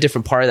union, but a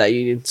different part of that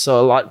union.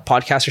 So a lot of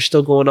podcasts are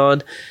still going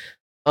on.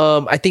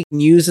 I think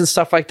news and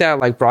stuff like that,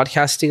 like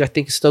broadcasting, I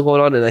think is still going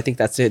on, and I think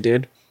that's it,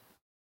 dude.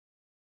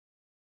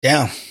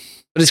 Yeah.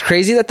 But it's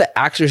crazy that the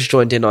actors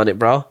joined in on it,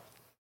 bro.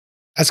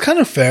 That's kind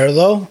of fair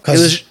though.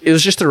 It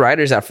was just the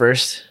writers at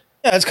first.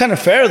 Yeah, it's kind of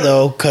fair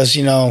though, because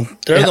you know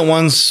they're the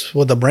ones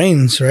with the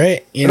brains,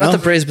 right? You know, not the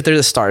brains, but they're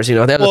the stars. You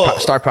know, they have the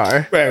star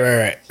power.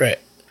 Right.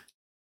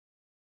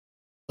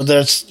 But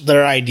there's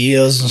their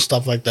ideas and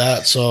stuff like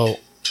that. So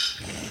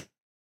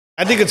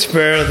I think it's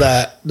fair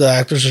that the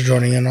actors are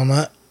joining in on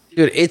that.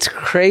 Dude, it's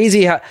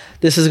crazy how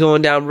this is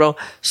going down, bro.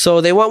 So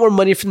they want more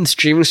money from the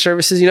streaming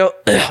services, you know,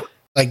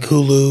 like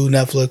Hulu,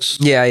 Netflix.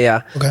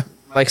 Yeah. Okay.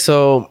 Like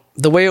so,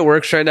 the way it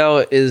works right now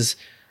is,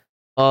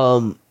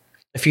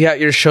 if you have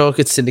your show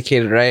gets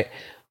syndicated, right?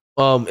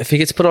 If it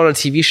gets put on a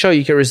TV show,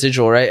 you get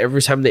residual, right?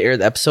 Every time they air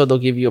the episode, they'll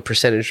give you a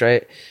percentage,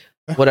 right?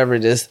 Whatever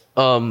it is.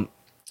 And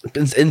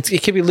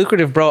it can be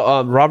lucrative,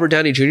 bro. Robert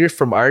Downey Jr.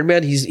 from Iron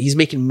Man, he's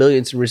making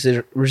millions in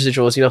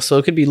residuals, you know, so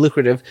it could be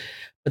lucrative.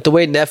 But the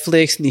way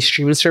Netflix and these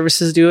streaming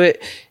services do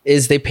it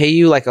is they pay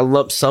you like a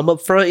lump sum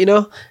up front, you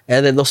know,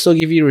 and then they'll still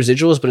give you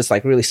residuals, but it's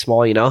like really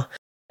small, you know?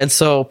 And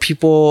so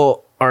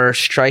people are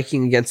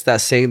striking against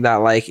that, saying that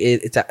like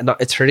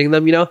it's hurting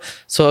them, you know?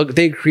 So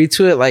they agreed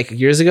to it like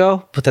years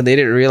ago, but then they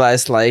didn't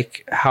realize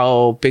like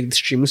how big the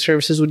streaming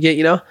services would get,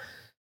 you know?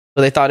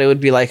 So they thought it would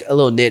be like a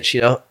little niche,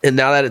 you know? And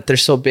now that they're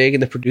so big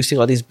and they're producing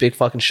all these big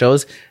fucking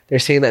shows, they're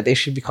saying that they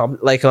should become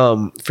like,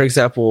 for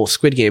example,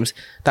 Squid Games.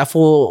 That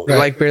fool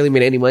like barely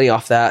made any money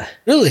off that.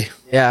 Really?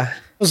 Yeah.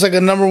 It was like a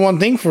number one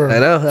thing for I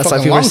know. That's why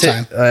people are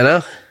saying. I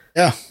know.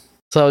 Yeah.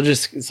 So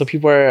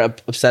people are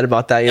upset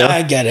about that, you know?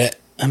 I get it.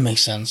 That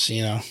makes sense,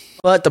 you know?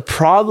 But the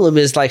problem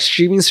is like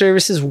streaming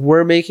services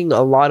were making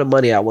a lot of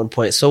money at one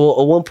point. So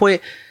at one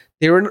point,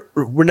 they were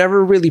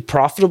never really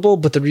profitable,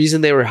 but the reason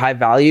they were high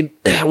valued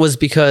was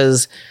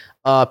because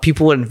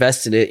people would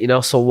invest in it, you know.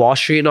 So Wall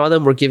Street and all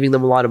them were giving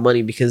them a lot of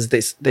money because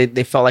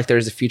they felt like there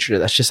was a future.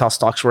 That's just how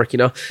stocks work, you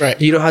know.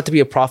 Right. You don't have to be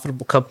a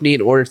profitable company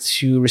in order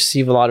to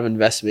receive a lot of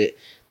investment.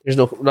 There's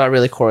not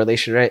really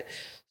correlation, right?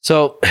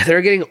 So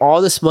they're getting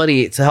all this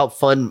money to help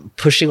fund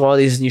pushing all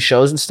these new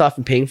shows and stuff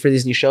and paying for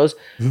these new shows.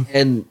 Mm-hmm.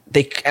 And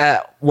they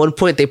at one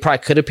point they probably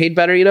could have paid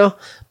better, you know.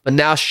 But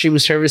now streaming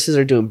services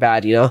are doing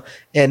bad, you know?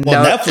 And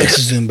now Netflix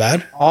is doing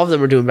bad. All of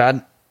them are doing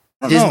bad.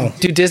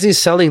 Dude, Disney's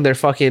selling their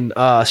fucking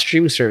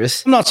streaming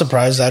service. I'm not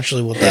surprised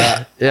actually with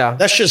that. Yeah.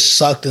 That just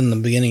sucked in the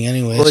beginning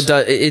anyways.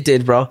 Well, it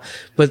did, bro.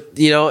 But,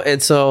 you know,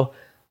 and so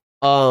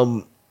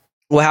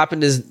what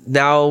happened is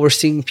now we're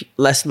seeing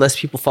less and less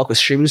people fuck with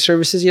streaming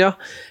services, you know?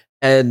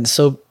 And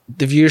so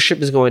the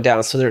viewership is going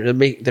down. So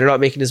they're not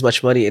making as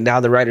much money. And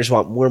now the writers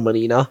want more money,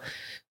 you know?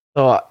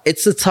 So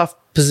it's a tough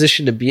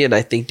position to be in,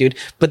 I think, dude.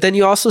 But then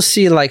you also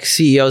see like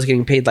CEOs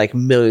getting paid like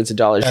millions of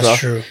dollars, bro. That's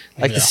true.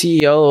 Like the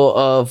CEO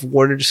of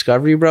Warner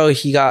Discovery, bro,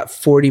 he got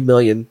 $40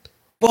 million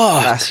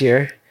last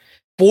year.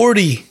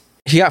 40.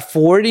 He got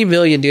 $40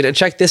 million, dude. And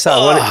check this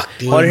out.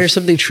 Want to hear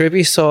something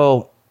trippy?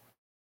 So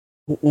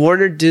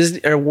Warner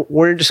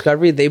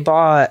Discovery, they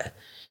bought,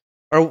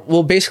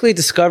 basically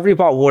Discovery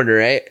bought Warner,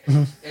 right?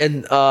 Mm-hmm.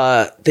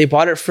 And they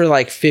bought it for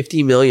like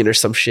 $50 million or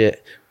some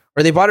shit.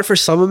 Or they bought it for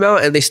some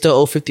amount and they still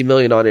owe $50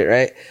 million on it,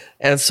 right?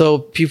 And so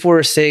people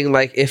were saying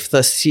like if the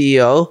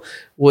CEO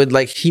would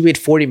like he made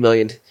 $40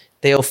 million,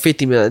 they owe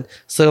 $50 million.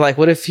 So they're like,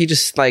 what if he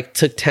just like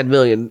took $10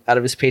 million out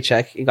of his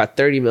paycheck and got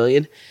 $30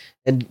 million?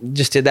 and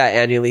just did that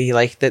annually,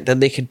 like then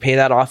they could pay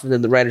that off, and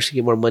then the writers could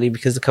get more money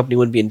because the company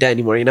wouldn't be in debt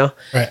anymore, you know?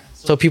 Right.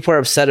 So people are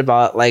upset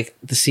about like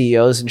the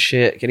CEOs and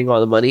shit getting all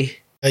the money.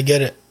 I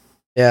get it.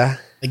 Yeah.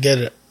 I get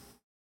it.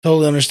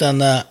 Totally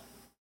understand that.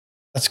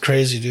 That's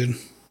crazy, dude.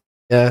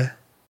 Yeah.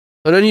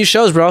 But no new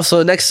shows, bro.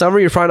 So next summer,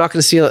 you're probably not going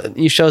to see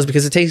new shows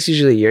because it takes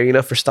usually a year, you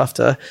know, for stuff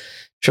to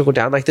trickle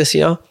down like this,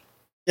 you know?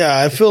 Yeah,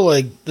 I feel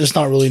like there's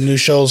not really new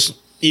shows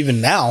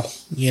even now,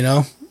 you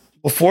know?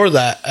 Before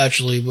that,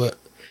 actually. But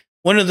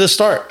when did this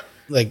start?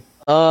 Like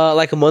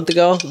a month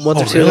ago, a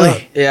month or two really?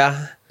 ago.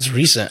 Yeah. It's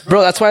recent.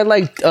 Bro, that's why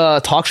like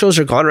talk shows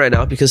are gone right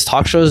now because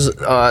talk shows,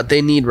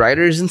 they need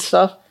writers and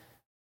stuff.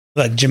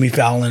 Like Jimmy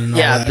Fallon and all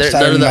yeah, that.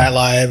 Saturday Night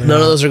Live. None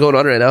of those are going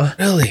on right now.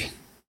 Really?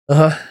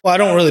 Uh-huh. Well, I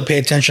don't really pay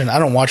attention. I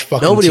don't watch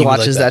fucking Nobody TV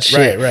watches like that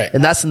shit. Right.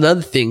 And that's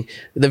another thing.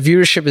 The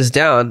viewership is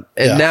down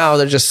and now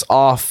they're just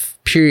off,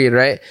 period,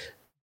 right?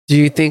 Do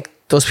you think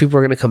those people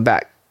are going to come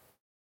back?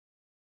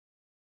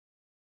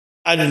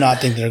 I do not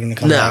think they're going to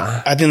come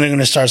back. I think they're going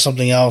to start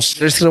something else.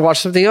 They're just going to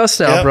watch something else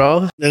now,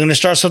 bro. They're going to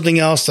start something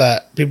else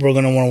that people are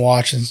going to want to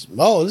watch and,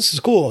 oh, this is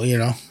cool, you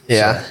know?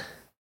 Yeah. So,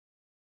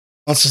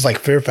 unless it's like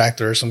Fear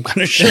Factor or some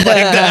kind of shit like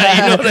that.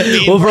 You know what I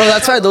mean? Well, bro,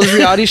 that's why those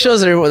reality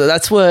shows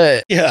that's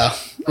what. Yeah.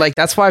 Like,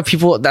 that's why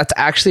that's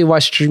actually why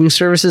streaming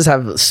services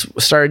have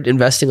started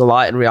investing a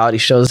lot in reality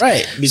shows.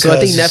 Right. So I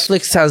think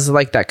Netflix has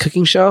like that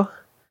cooking show.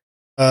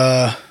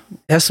 It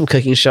has some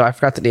cooking show. I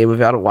forgot the name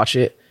of it. I don't watch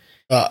it.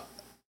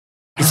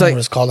 It's like, what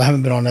it's called. I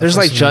haven't been on Netflix. There's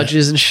like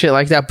judges and shit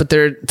like that, but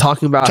they're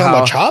talking about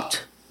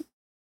Chopped?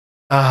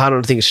 I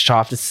don't think it's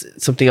Chopped. It's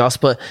something else,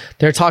 but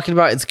they're talking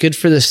about it's good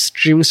for the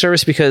streaming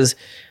service because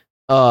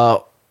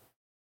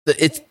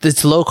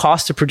it's low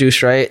cost to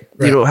produce, right?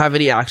 You don't have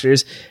any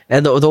actors,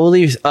 and the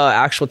only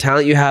actual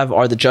talent you have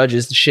are the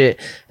judges and shit.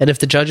 And if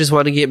the judges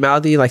want to get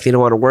mouthy, like they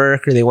don't want to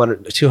work or they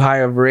want too high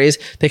of a raise,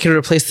 they can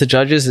replace the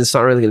judges, and it's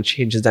not really going to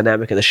change the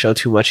dynamic of the show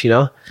too much, you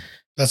know?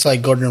 That's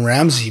like Gordon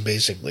Ramsay,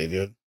 basically,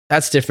 dude.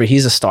 That's different.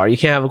 He's a star. You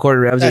can't have a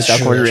Gordon Ramsay without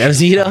Gordon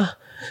Ramsay, you know?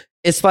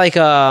 It's like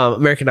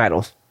American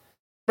Idol.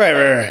 Right. You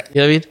know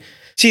what I mean?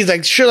 See,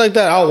 like shit like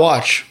that, I'll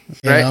watch.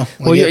 Right? Like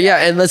well, yeah,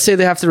 and let's say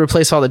they have to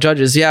replace all the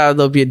judges. Yeah,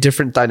 there'll be a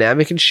different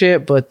dynamic and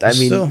shit, but I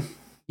mean, the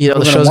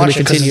show's going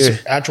to continue.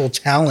 It's actual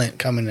talent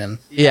coming in.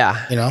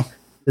 Yeah. You know?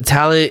 The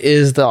talent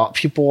is the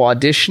people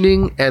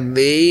auditioning, and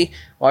they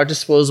are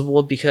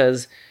disposable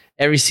because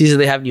every season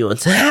they have new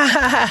ones.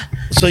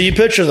 So you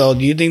picture though,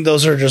 do you think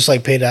those are just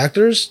like paid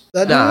actors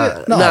that do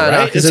it? No,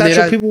 right? It's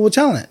actual people with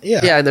talent.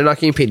 Yeah. Yeah, and they're not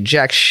getting paid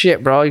jack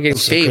shit, bro. You're getting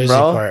paid,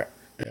 bro. Part.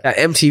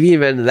 Yeah. MTV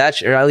invented that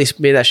shit, or at least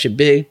made that shit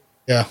big.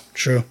 Yeah,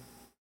 true.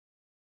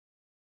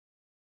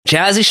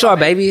 Jazzy Show,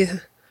 baby.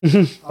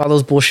 All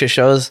those bullshit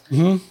shows.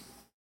 So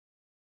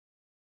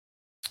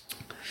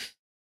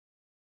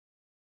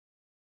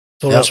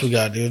what else we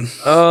got, dude?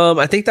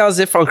 I think that was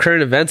it for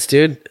current events,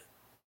 dude.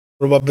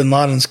 What about Bin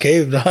Laden's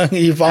cave, dog?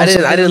 You found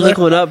I didn't look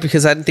one up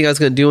because I didn't think I was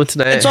going to do one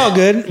tonight. It's all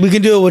good. We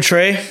can do it with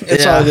Trey.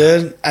 It's all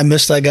good. I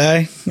miss that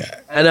guy.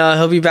 And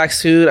he'll be back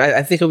soon.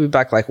 I think he'll be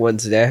back like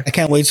Wednesday. I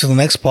can't wait till the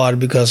next pod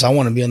because I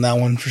want to be on that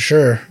one for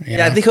sure. You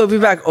know? I think he'll be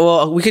back.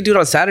 Well, we could do it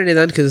on Saturday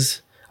then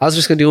because I was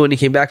just going to do it when he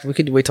came back. We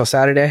could wait till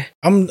Saturday.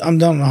 I'm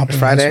done hopping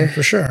Friday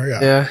for sure.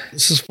 Yeah.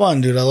 This is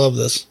fun, dude. I love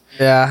this.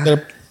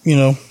 Yeah.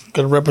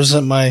 Gotta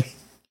represent my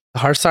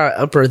Heartstar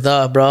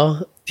Emperor,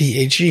 bro.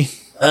 THE.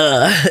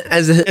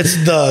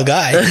 It's the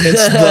guy.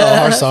 It's the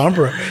Heartstar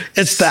Emperor.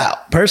 It's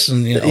that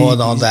person. You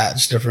know, all that.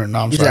 It's different. No,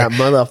 I'm sorry. That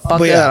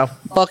motherfucker.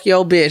 Fuck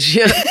your bitch.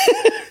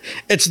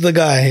 It's the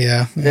guy.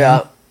 Yeah.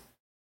 Yeah.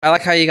 I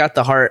like how you got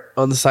the heart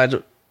on the side.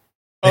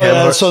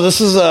 So this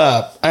is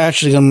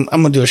I'm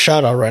gonna do a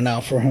shout out right now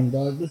for him,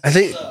 dog. I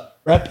think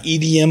Rep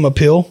EDM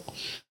Appeal.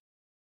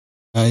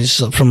 He's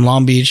from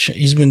Long Beach.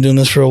 He's been doing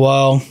this for a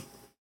while.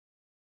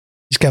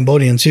 He's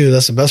Cambodian too.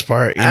 That's the best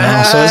part, you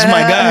know. So it's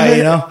my guy,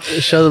 you know.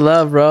 Show the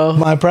love, bro.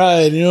 My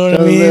pride, you know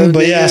what I mean.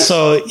 But yeah,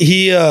 so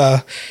he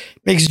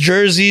makes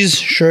jerseys,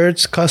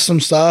 shirts,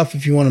 custom stuff.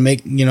 If you want to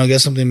make,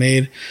 get something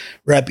made,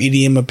 Rap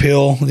EDM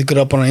Appeal. Look it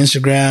up on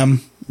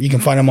Instagram. You can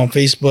find him on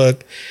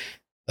Facebook.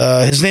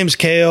 His name's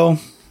Kale.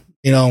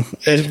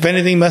 If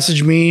anything,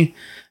 message me,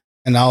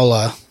 and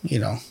I'll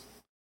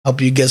help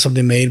you get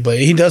something made. But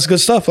he does good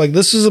stuff. Like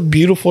this is a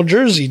beautiful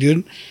jersey,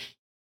 dude.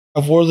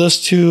 I've wore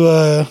this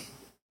to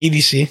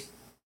EDC.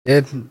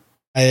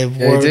 I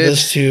wore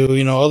this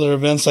to other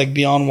events like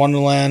Beyond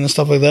Wonderland and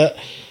stuff like that.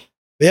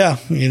 But yeah,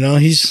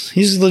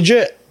 he's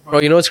legit.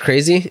 Bro, you know what's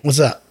crazy? What's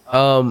that?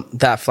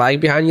 That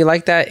flag behind you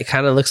like that. It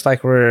kind of looks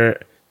like we're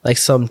like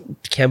some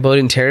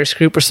Cambodian terrorist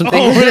group or something.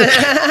 Oh, really?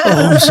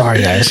 I'm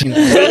sorry, guys.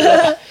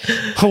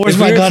 Where's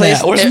my gun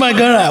at? Where's my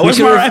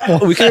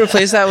rifle? We can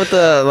replace that with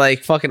the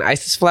like fucking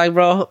ISIS flag,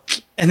 bro.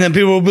 And then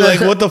people will be like,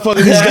 "What the fuck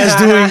are these guys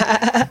doing?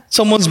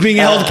 Someone's being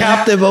held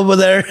captive over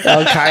there."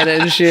 Al Qaeda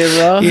and shit,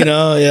 bro.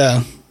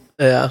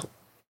 Yeah.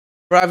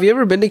 Bro, have you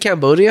ever been to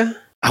Cambodia?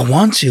 I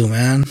want to,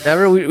 man.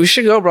 Never. We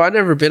should go, bro. I've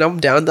never been. I'm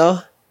down though.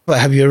 But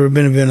have you ever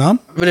been to Vietnam?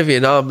 I've been to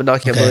Vietnam, but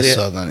not Cambodia. Okay,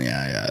 so then,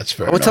 yeah, that's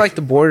fair. I went to like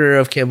the border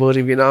of Cambodia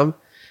and Vietnam.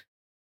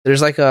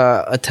 There's like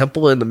a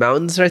temple in the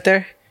mountains right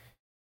there.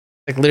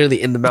 Like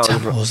literally in the mountains.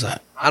 What temple was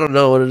that? I don't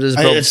know what it is,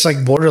 bro. It's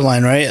like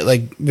borderline, right?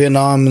 Like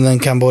Vietnam and then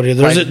Cambodia.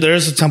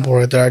 There's a temple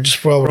right there. I just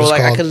forgot what it's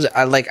called.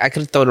 I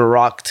could have thrown a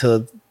rock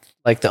to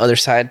like the other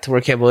side to where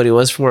Cambodia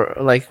was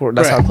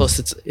that's how close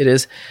it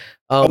is.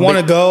 I want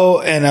to go,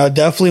 and I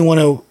definitely want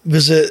to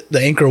visit the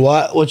Angkor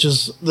Wat, which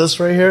is this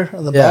right here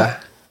on the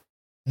back.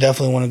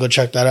 Definitely want to go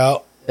check that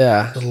out.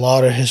 Yeah, there's a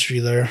lot of history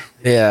there.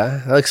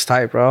 Yeah, that looks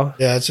tight, bro.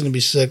 Yeah, it's gonna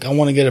be sick. I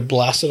want to get it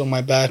blasted on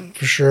my back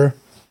for sure.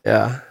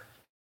 Yeah,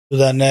 do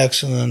that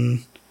next, and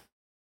then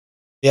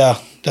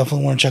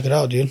definitely want to check it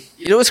out, dude.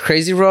 You know what's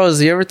crazy, bro?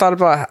 Is you ever thought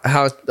about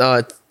how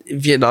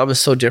Vietnam is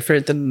so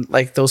different than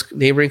like those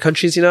neighboring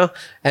countries, you know?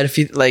 And if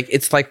you like,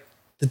 it's like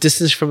the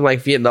distance from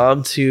like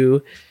Vietnam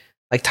to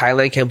like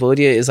Thailand,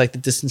 Cambodia is like the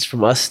distance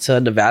from us to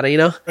Nevada, you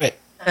know? Right.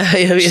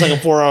 It's like a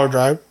 4-hour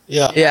drive.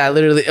 Yeah. Yeah,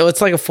 literally. Oh,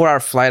 it's like a 4-hour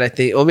flight, I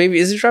think. Or maybe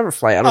is it a drive or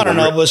flight? I don't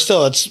know, but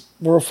still,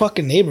 we're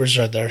fucking neighbors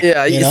right there.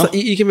 Yeah,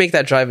 you can make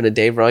that drive in a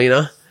day, bro, you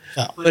know?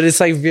 Yeah. But it's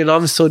like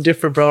Vietnam is so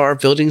different, bro. Our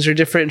buildings are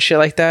different and shit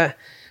like that.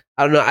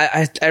 I don't know.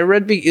 I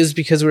read it was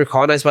because we were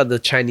colonized by the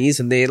Chinese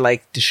and they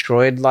like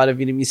destroyed a lot of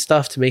Vietnamese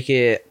stuff to make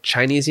it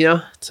Chinese, you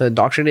know, to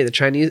indoctrinate the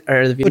Chinese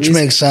or the Vietnamese. Which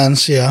makes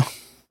sense, yeah.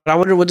 But I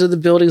wonder, what did the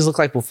buildings look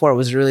like before?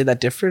 Was it really that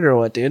different or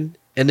what, dude?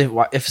 And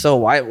if so,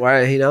 why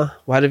you know,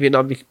 why did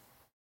Vietnam be?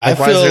 Like,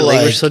 why is their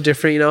language so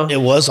different? You know,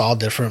 it was all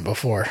different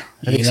before.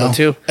 I think so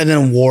too. And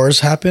then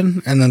wars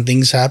happen, and then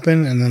things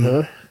happen, and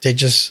then they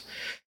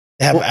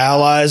have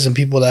allies and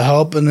people that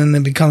help, and then they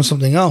become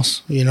something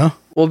else. You know.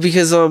 Well,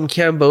 because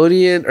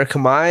Cambodian or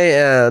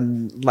Khmer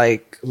and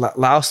like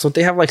Laos, don't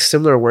they have like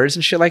similar words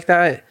and shit like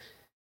that?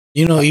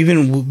 You know,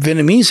 even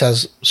Vietnamese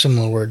has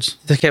similar words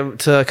to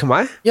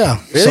Khmer.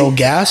 Yeah. Really? So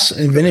gas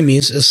in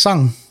Vietnamese is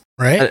sang,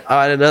 right?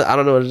 I don't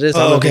know what it is.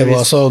 Okay,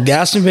 well, so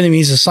gas in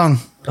Vietnamese is sang.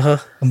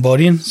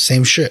 Cambodian,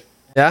 same shit.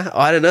 Yeah. Oh,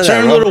 I didn't know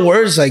Certain that. Certain little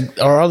words like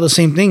are all the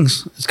same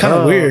things. It's kind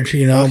of weird,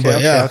 you know.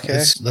 But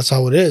that's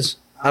how it is.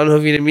 I don't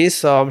know Vietnamese,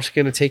 so I'm just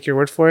gonna take your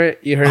word for it.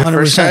 You heard it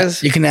first,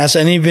 guys. You can ask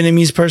any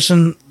Vietnamese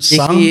person.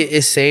 Nicky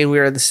is saying we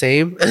are the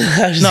same.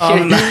 I'm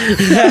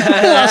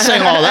not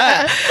saying all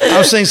that.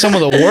 I'm saying some of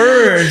the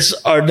words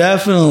are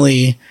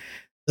definitely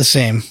the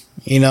same.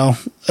 You know,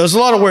 there's a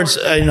lot of words.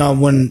 You know,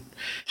 when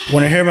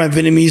I hear my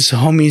Vietnamese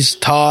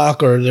homies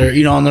talk, or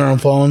they're on their own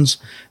phones,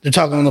 they're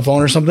talking on the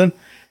phone or something.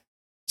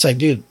 It's like,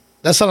 dude,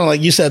 that sounded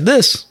like you said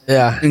this.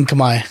 Yeah. In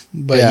Khmer,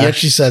 but you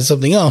actually said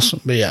something else.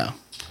 But yeah.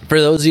 For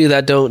those of you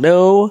that don't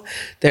know,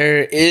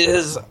 there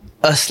is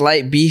a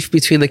slight beef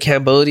between the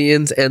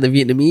Cambodians and the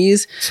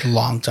Vietnamese. It's a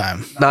long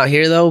time. Not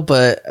here though,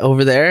 but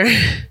over there.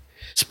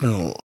 It's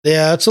been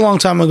it's a long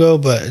time ago,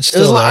 but it's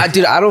still there.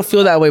 Dude, I don't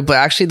feel that way. But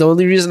actually, the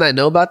only reason I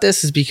know about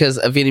this is because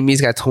a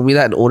Vietnamese guy told me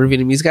that, an older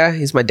Vietnamese guy.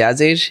 He's my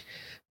dad's age.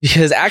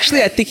 Because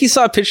actually, I think he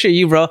saw a picture of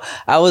you, bro.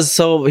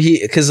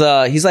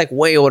 He's like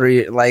way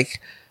older, like.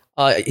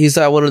 He's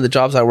at one of the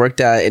jobs I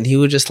worked at, and he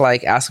would just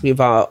like ask me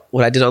about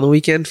what I did on the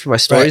weekend for my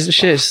stories and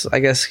shit. Just,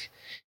 I guess,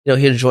 he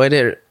enjoyed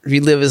it,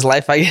 relive his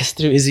life, I guess,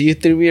 through his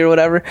youth through me or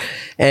whatever.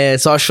 And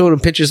so I showed him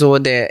pictures of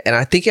one day, and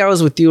I think I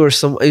was with you or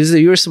some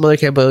other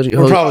Cambodian.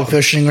 We were probably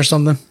fishing or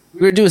something.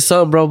 We were doing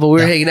something, bro, but we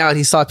were hanging out, and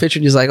he saw a picture,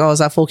 and he's like, "Oh, is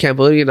that full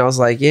Cambodian?" And I was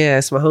like, "Yeah,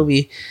 it's my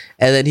homie."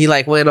 And then he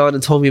like went on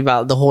and told me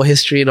about the whole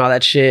history and all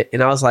that shit,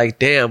 and I was like,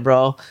 "Damn,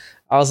 bro."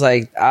 I was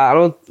like,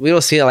 we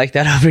don't see it like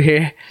that over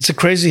here. It's a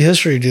crazy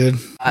history, dude.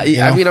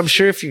 I mean, I'm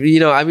sure if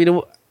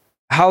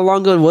how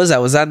long ago was that?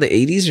 Was that in the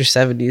 80s or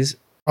 70s?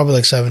 Probably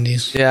like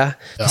 70s. Yeah.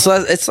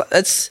 So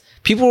it's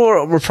people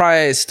were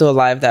probably still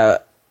alive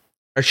that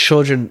our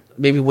children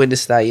maybe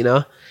witnessed that, you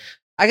know?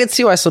 I can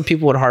see why some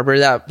people would harbor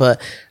that,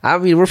 but I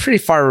mean, we're pretty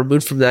far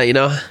removed from that, you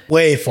know?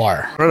 Way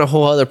far. We're in a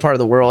whole other part of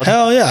the world.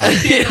 Hell yeah.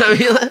 You know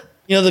what I mean?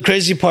 The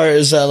crazy part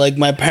is that like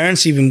my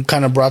parents even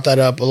kind of brought that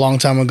up a long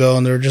time ago,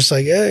 and they were just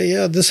like, "Hey,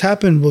 yeah, this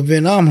happened with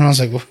Vietnam," and I was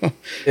like, well,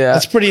 "Yeah,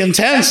 that's pretty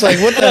intense." Like,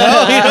 what the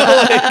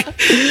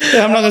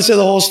hell? I'm not gonna say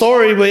the whole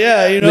story, but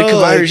the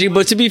Khmer regime.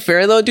 But to be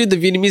fair though, dude, the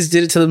Vietnamese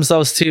did it to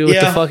themselves too. What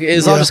the fuck?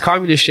 It's all just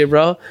communist shit,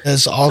 bro.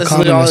 It's all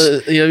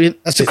communist.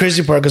 That's the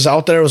crazy part, because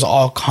out there it was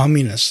all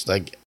communist,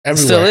 like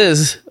everywhere. Still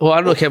is. Well, I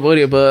don't know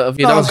Cambodia, but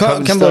Vietnam.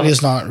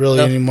 Cambodia's not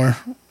really anymore.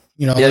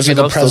 There's like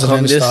a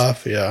president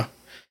stuff. Yeah.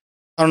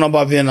 I don't know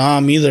about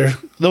Vietnam either.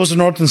 There was the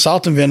North and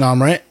South in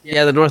Vietnam, right?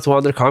 Yeah, the North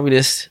one, they're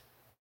communist.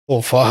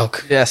 Oh,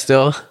 fuck. Yeah,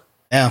 still.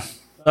 Yeah.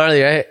 Are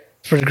they, right?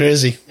 It's pretty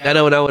crazy. I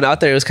know when I went out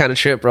there, it was kind of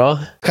trip, bro.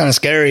 Kind of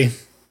scary.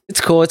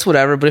 It's cool. It's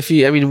whatever. But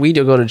we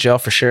do go to jail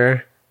for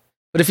sure.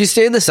 But if you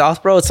stay in the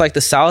South, bro, it's like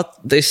the South,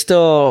 they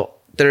still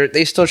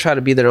try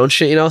to be their own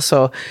shit, you know?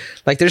 So,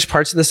 like, there's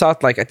parts in the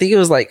South, like, I think it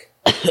was like,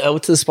 I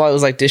went to the spot, it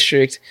was like I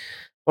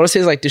want to say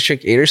it was like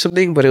District 8 or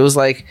something, but it was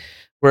like,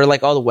 where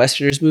like all the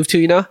Westerners moved to,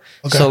 you know?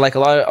 Okay. So like a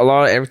lot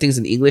of everything's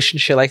in English and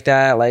shit like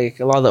that. Like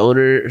a lot of the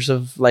owners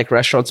of like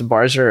restaurants and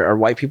bars are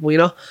white people, you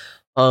know?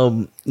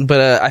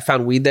 But I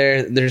found weed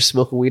there. They're just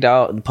smoking weed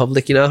out in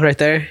public, you know, right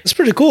there. It's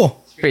pretty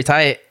cool. It's pretty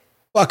tight.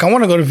 Fuck, I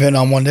want to go to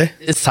Vietnam one day.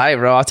 It's tight,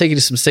 bro. I'll take you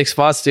to some sick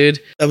spots, dude.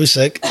 That'd be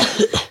sick.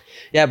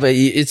 Yeah, but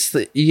you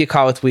get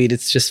caught with weed,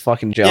 it's just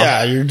fucking jail.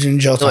 Yeah, you're in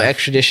jail time. No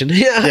extradition.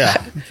 Yeah,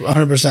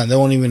 100%. They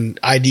won't even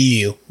ID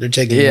you. They're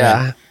taking you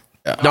in.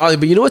 No,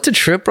 but you know what's a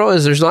trip, bro?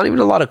 Is there's not even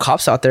a lot of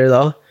cops out there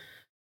though.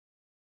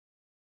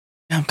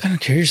 Yeah, I'm kind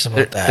of curious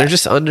about that. They're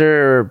just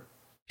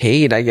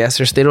underpaid, I guess.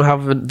 They don't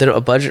have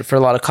a budget for a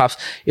lot of cops.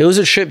 It was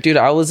a trip, dude.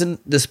 I was in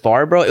this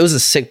bar, bro. It was a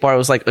sick bar. It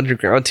was like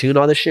underground too and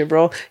all this shit,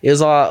 bro. It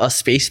was all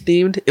space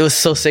themed. It was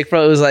so sick,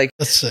 bro. It was like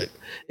that's sick.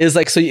 It was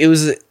like, so it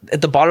was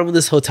at the bottom of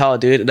this hotel,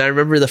 dude. And I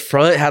remember the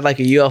front had like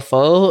a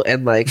UFO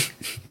and like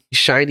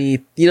shiny,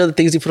 you know, the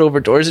things you put over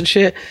doors and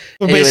shit.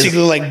 Basically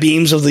like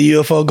beams of the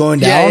UFO going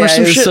down or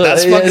some shit.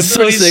 That's fucking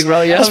so sick,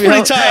 bro. That's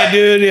pretty tight,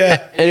 dude.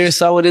 Yeah. And there was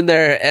someone in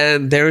there,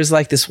 and there was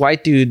like this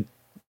white dude.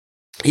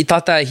 He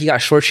thought that he got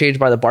shortchanged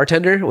by the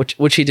bartender,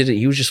 which he didn't.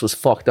 He was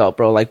fucked up,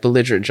 bro, like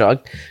belligerent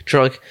drunk.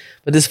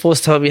 But this fool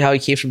was telling me how he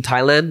came from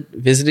Thailand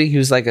visiting. He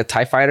was like a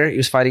Thai fighter. He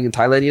was fighting in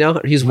Thailand, you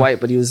know. He was white,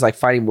 but he was like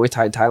fighting Muay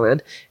Thai in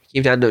Thailand. He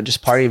came down to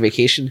just party and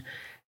vacation.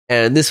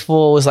 And this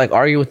fool was like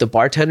arguing with the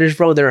bartenders,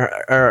 bro.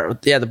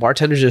 The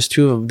bartenders, there's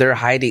two of them. They're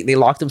hiding. They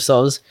locked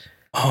themselves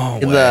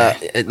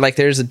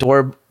there's a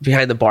door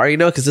behind the bar, you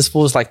know, because this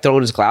fool was like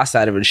throwing his glass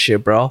at him and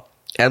shit, bro.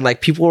 And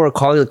like people were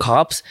calling the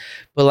cops,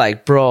 but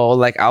like, bro,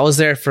 like I was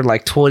there for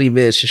like 20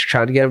 minutes just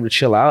trying to get him to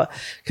chill out,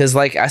 because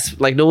like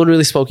no one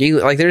really spoke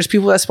English. Like there's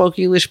people that spoke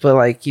English, but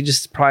like he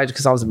just probably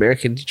because I was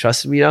American, he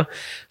trusted me, you know.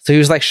 So he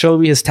was like showing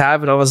me his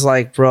tab, and I was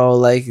like, bro,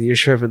 like you're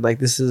tripping, like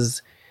this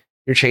is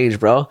your change,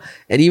 bro.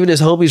 And even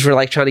his homies were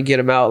like trying to get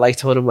him out, like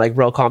told him like,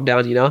 bro, calm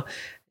down, you know.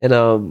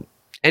 And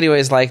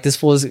anyways, like this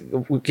fool was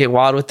getting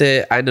wild with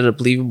it. I ended up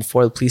leaving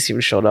before the police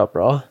even showed up,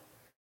 bro.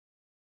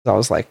 So I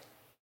was like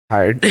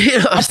tired.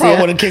 I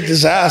probably would have kicked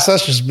his ass.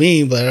 That's just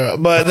me, but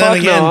then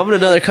again, no, I'm in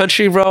another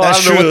country, bro. I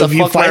don't know what the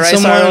fuck my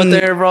rights are out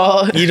there,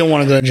 bro. You don't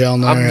want to go to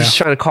jail. I'm just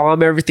trying to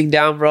calm everything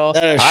down, bro.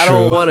 I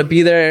don't want to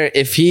be there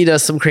if he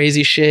does some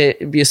crazy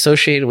shit and be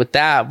associated with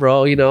that,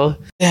 bro. You know?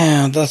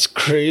 Yeah, that's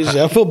crazy.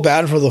 I feel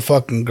bad for the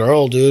fucking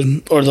girl,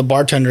 dude, or the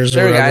bartenders.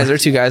 There are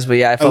two guys, but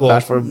yeah, I felt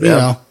bad for him. You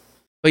know.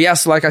 But yeah,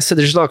 so like I said,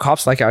 there's no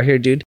cops like out here,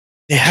 dude.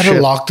 They had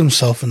to lock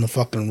themselves in the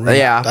fucking room.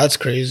 Yeah, that's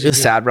crazy. It's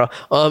sad, bro.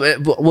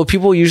 What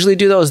people usually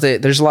do though is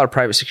there's a lot of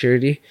private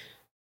security.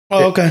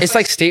 Oh, okay. It's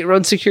like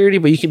state-run security,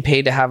 but you can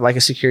pay to have like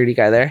a security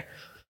guy there.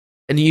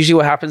 And usually,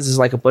 what happens is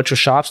like a bunch of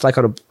shops, like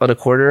on a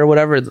corner or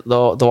whatever,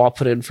 they'll all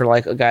put in for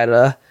like a guy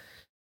to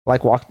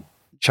like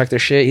check their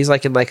shit. He's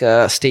like in like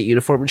a state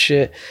uniform and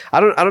shit. I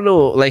don't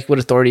know like what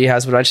authority he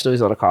has, but I just know he's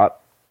not a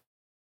cop.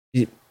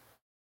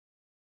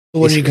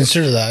 What do you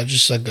consider that?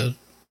 Just like a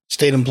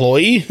state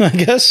employee, I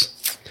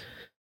guess.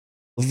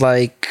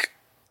 Like,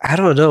 I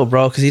don't know,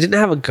 bro, because he didn't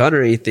have a gun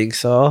or anything.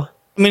 So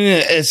I mean,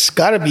 it's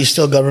got to be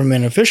still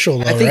government official,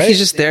 though, I think right? he's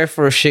just there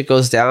for if shit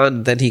goes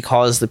down. Then he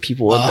calls the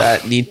people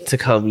that need to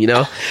come. You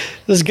know,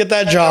 let's get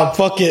that job.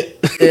 Fuck it.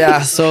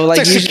 Yeah. So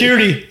like,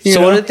 security.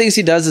 So one of the things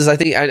he does is I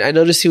think I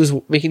noticed he was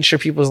making sure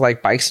people's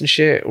like bikes and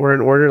shit were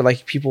in order.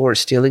 Like people weren't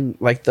stealing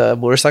like the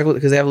motorcycle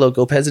because they have little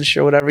go-peds and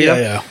shit or whatever. You know?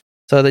 Yeah.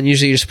 So then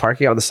usually you just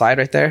park it on the side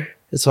right there.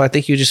 And so I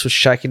think you just was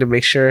checking to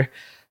make sure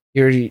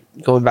you're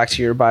going back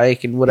to your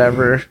bike and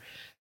whatever.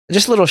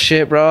 Just little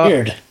shit, bro.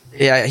 Weird.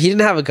 Yeah, he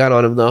didn't have a gun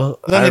on him though.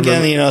 Then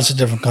again, you know, it's a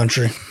different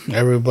country.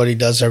 Everybody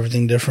does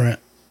everything different.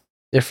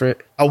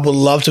 I would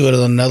love to go to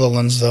the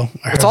Netherlands though.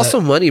 It's also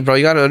money, bro.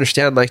 You got to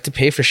understand, like to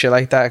pay for shit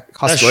like that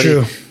costs money.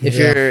 True.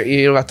 If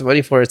you don't got the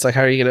money for it, it's like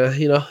how are you gonna,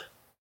 you know?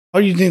 How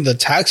do you think the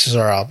taxes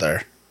are out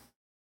there?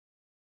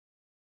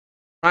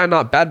 Probably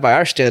not bad by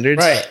our standards,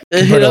 right?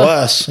 Compared to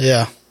us,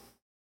 yeah.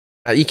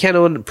 You can't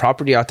own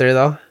property out there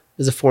though,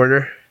 as a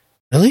foreigner.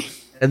 Really?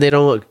 And they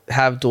don't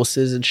have dual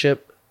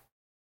citizenship.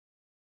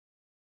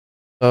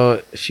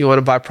 So if you want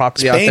to buy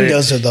property out there, Spain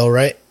does it though,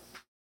 right?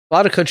 A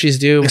lot of countries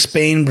do. Like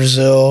Spain,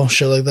 Brazil,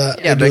 shit like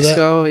that. Yeah,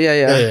 Mexico. Yeah.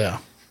 Yeah.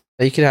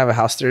 You can have a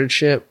house there and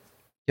shit.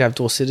 You have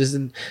dual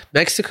citizen.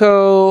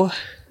 Mexico,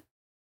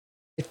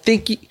 I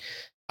think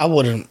I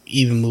wouldn't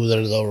even move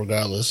there though,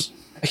 regardless.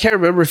 I can't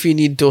remember if you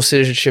need dual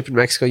citizenship in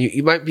Mexico.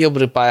 You might be able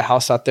to buy a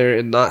house out there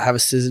and not have a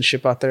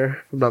citizenship out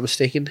there, if I'm not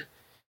mistaken.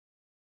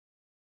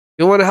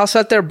 You want a house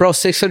out there, bro?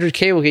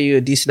 $600K will get you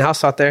a decent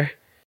house out there.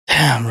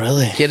 Damn,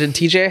 really? Get in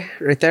TJ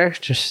right there.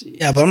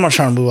 Yeah, but I'm not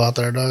trying to move out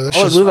there, dog.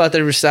 I would move out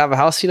there just to have a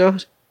house, you know?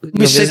 It'd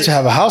be sick to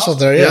have a house out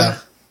there, yeah.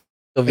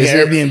 Go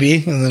visit.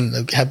 Airbnb and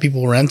then have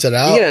people rent it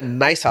out. You get a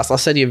nice house. I'll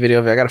send you a video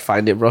of it. I gotta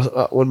find it, bro.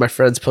 One of my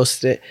friends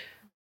posted it.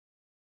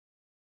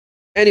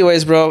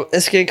 Anyways, bro,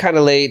 it's getting kind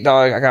of late,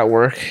 dog. I got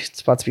work. It's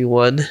about to be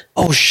 1.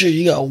 Oh shit,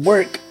 you got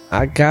work.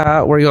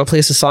 Where you gonna play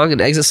us a song, an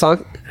exit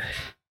song?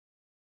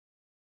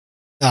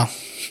 No.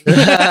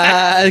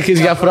 Because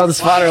you got put on the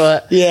spot or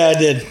what? Yeah,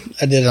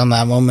 I did on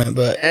that moment.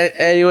 But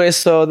anyway,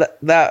 so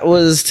that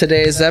was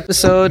today's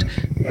episode.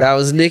 That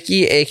was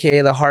Nicky,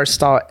 aka the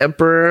Hardstyle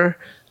Emperor.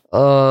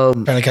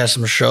 Trying to catch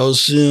some shows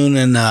soon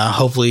and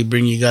hopefully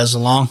bring you guys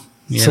along.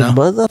 Some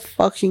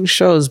motherfucking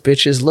shows,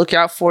 bitches. Look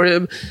out for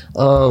him.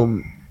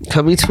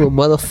 Coming to a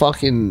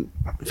motherfucking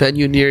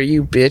venue near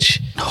you,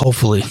 bitch.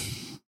 Hopefully.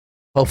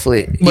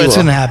 Hopefully, but it's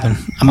gonna happen.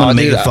 I'm gonna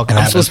make it fucking happen.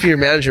 I'm supposed to be your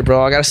manager,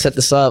 bro. I gotta set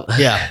this up.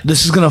 Yeah,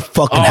 this is gonna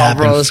fucking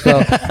happen, bro. Let's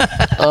go.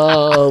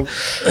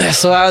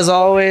 So as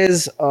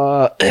always,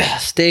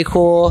 stay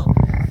cool,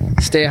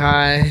 stay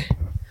high.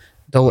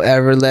 Don't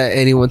ever let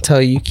anyone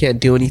tell you can't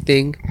do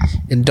anything,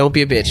 and don't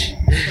be a bitch.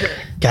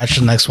 Catch you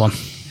the next one.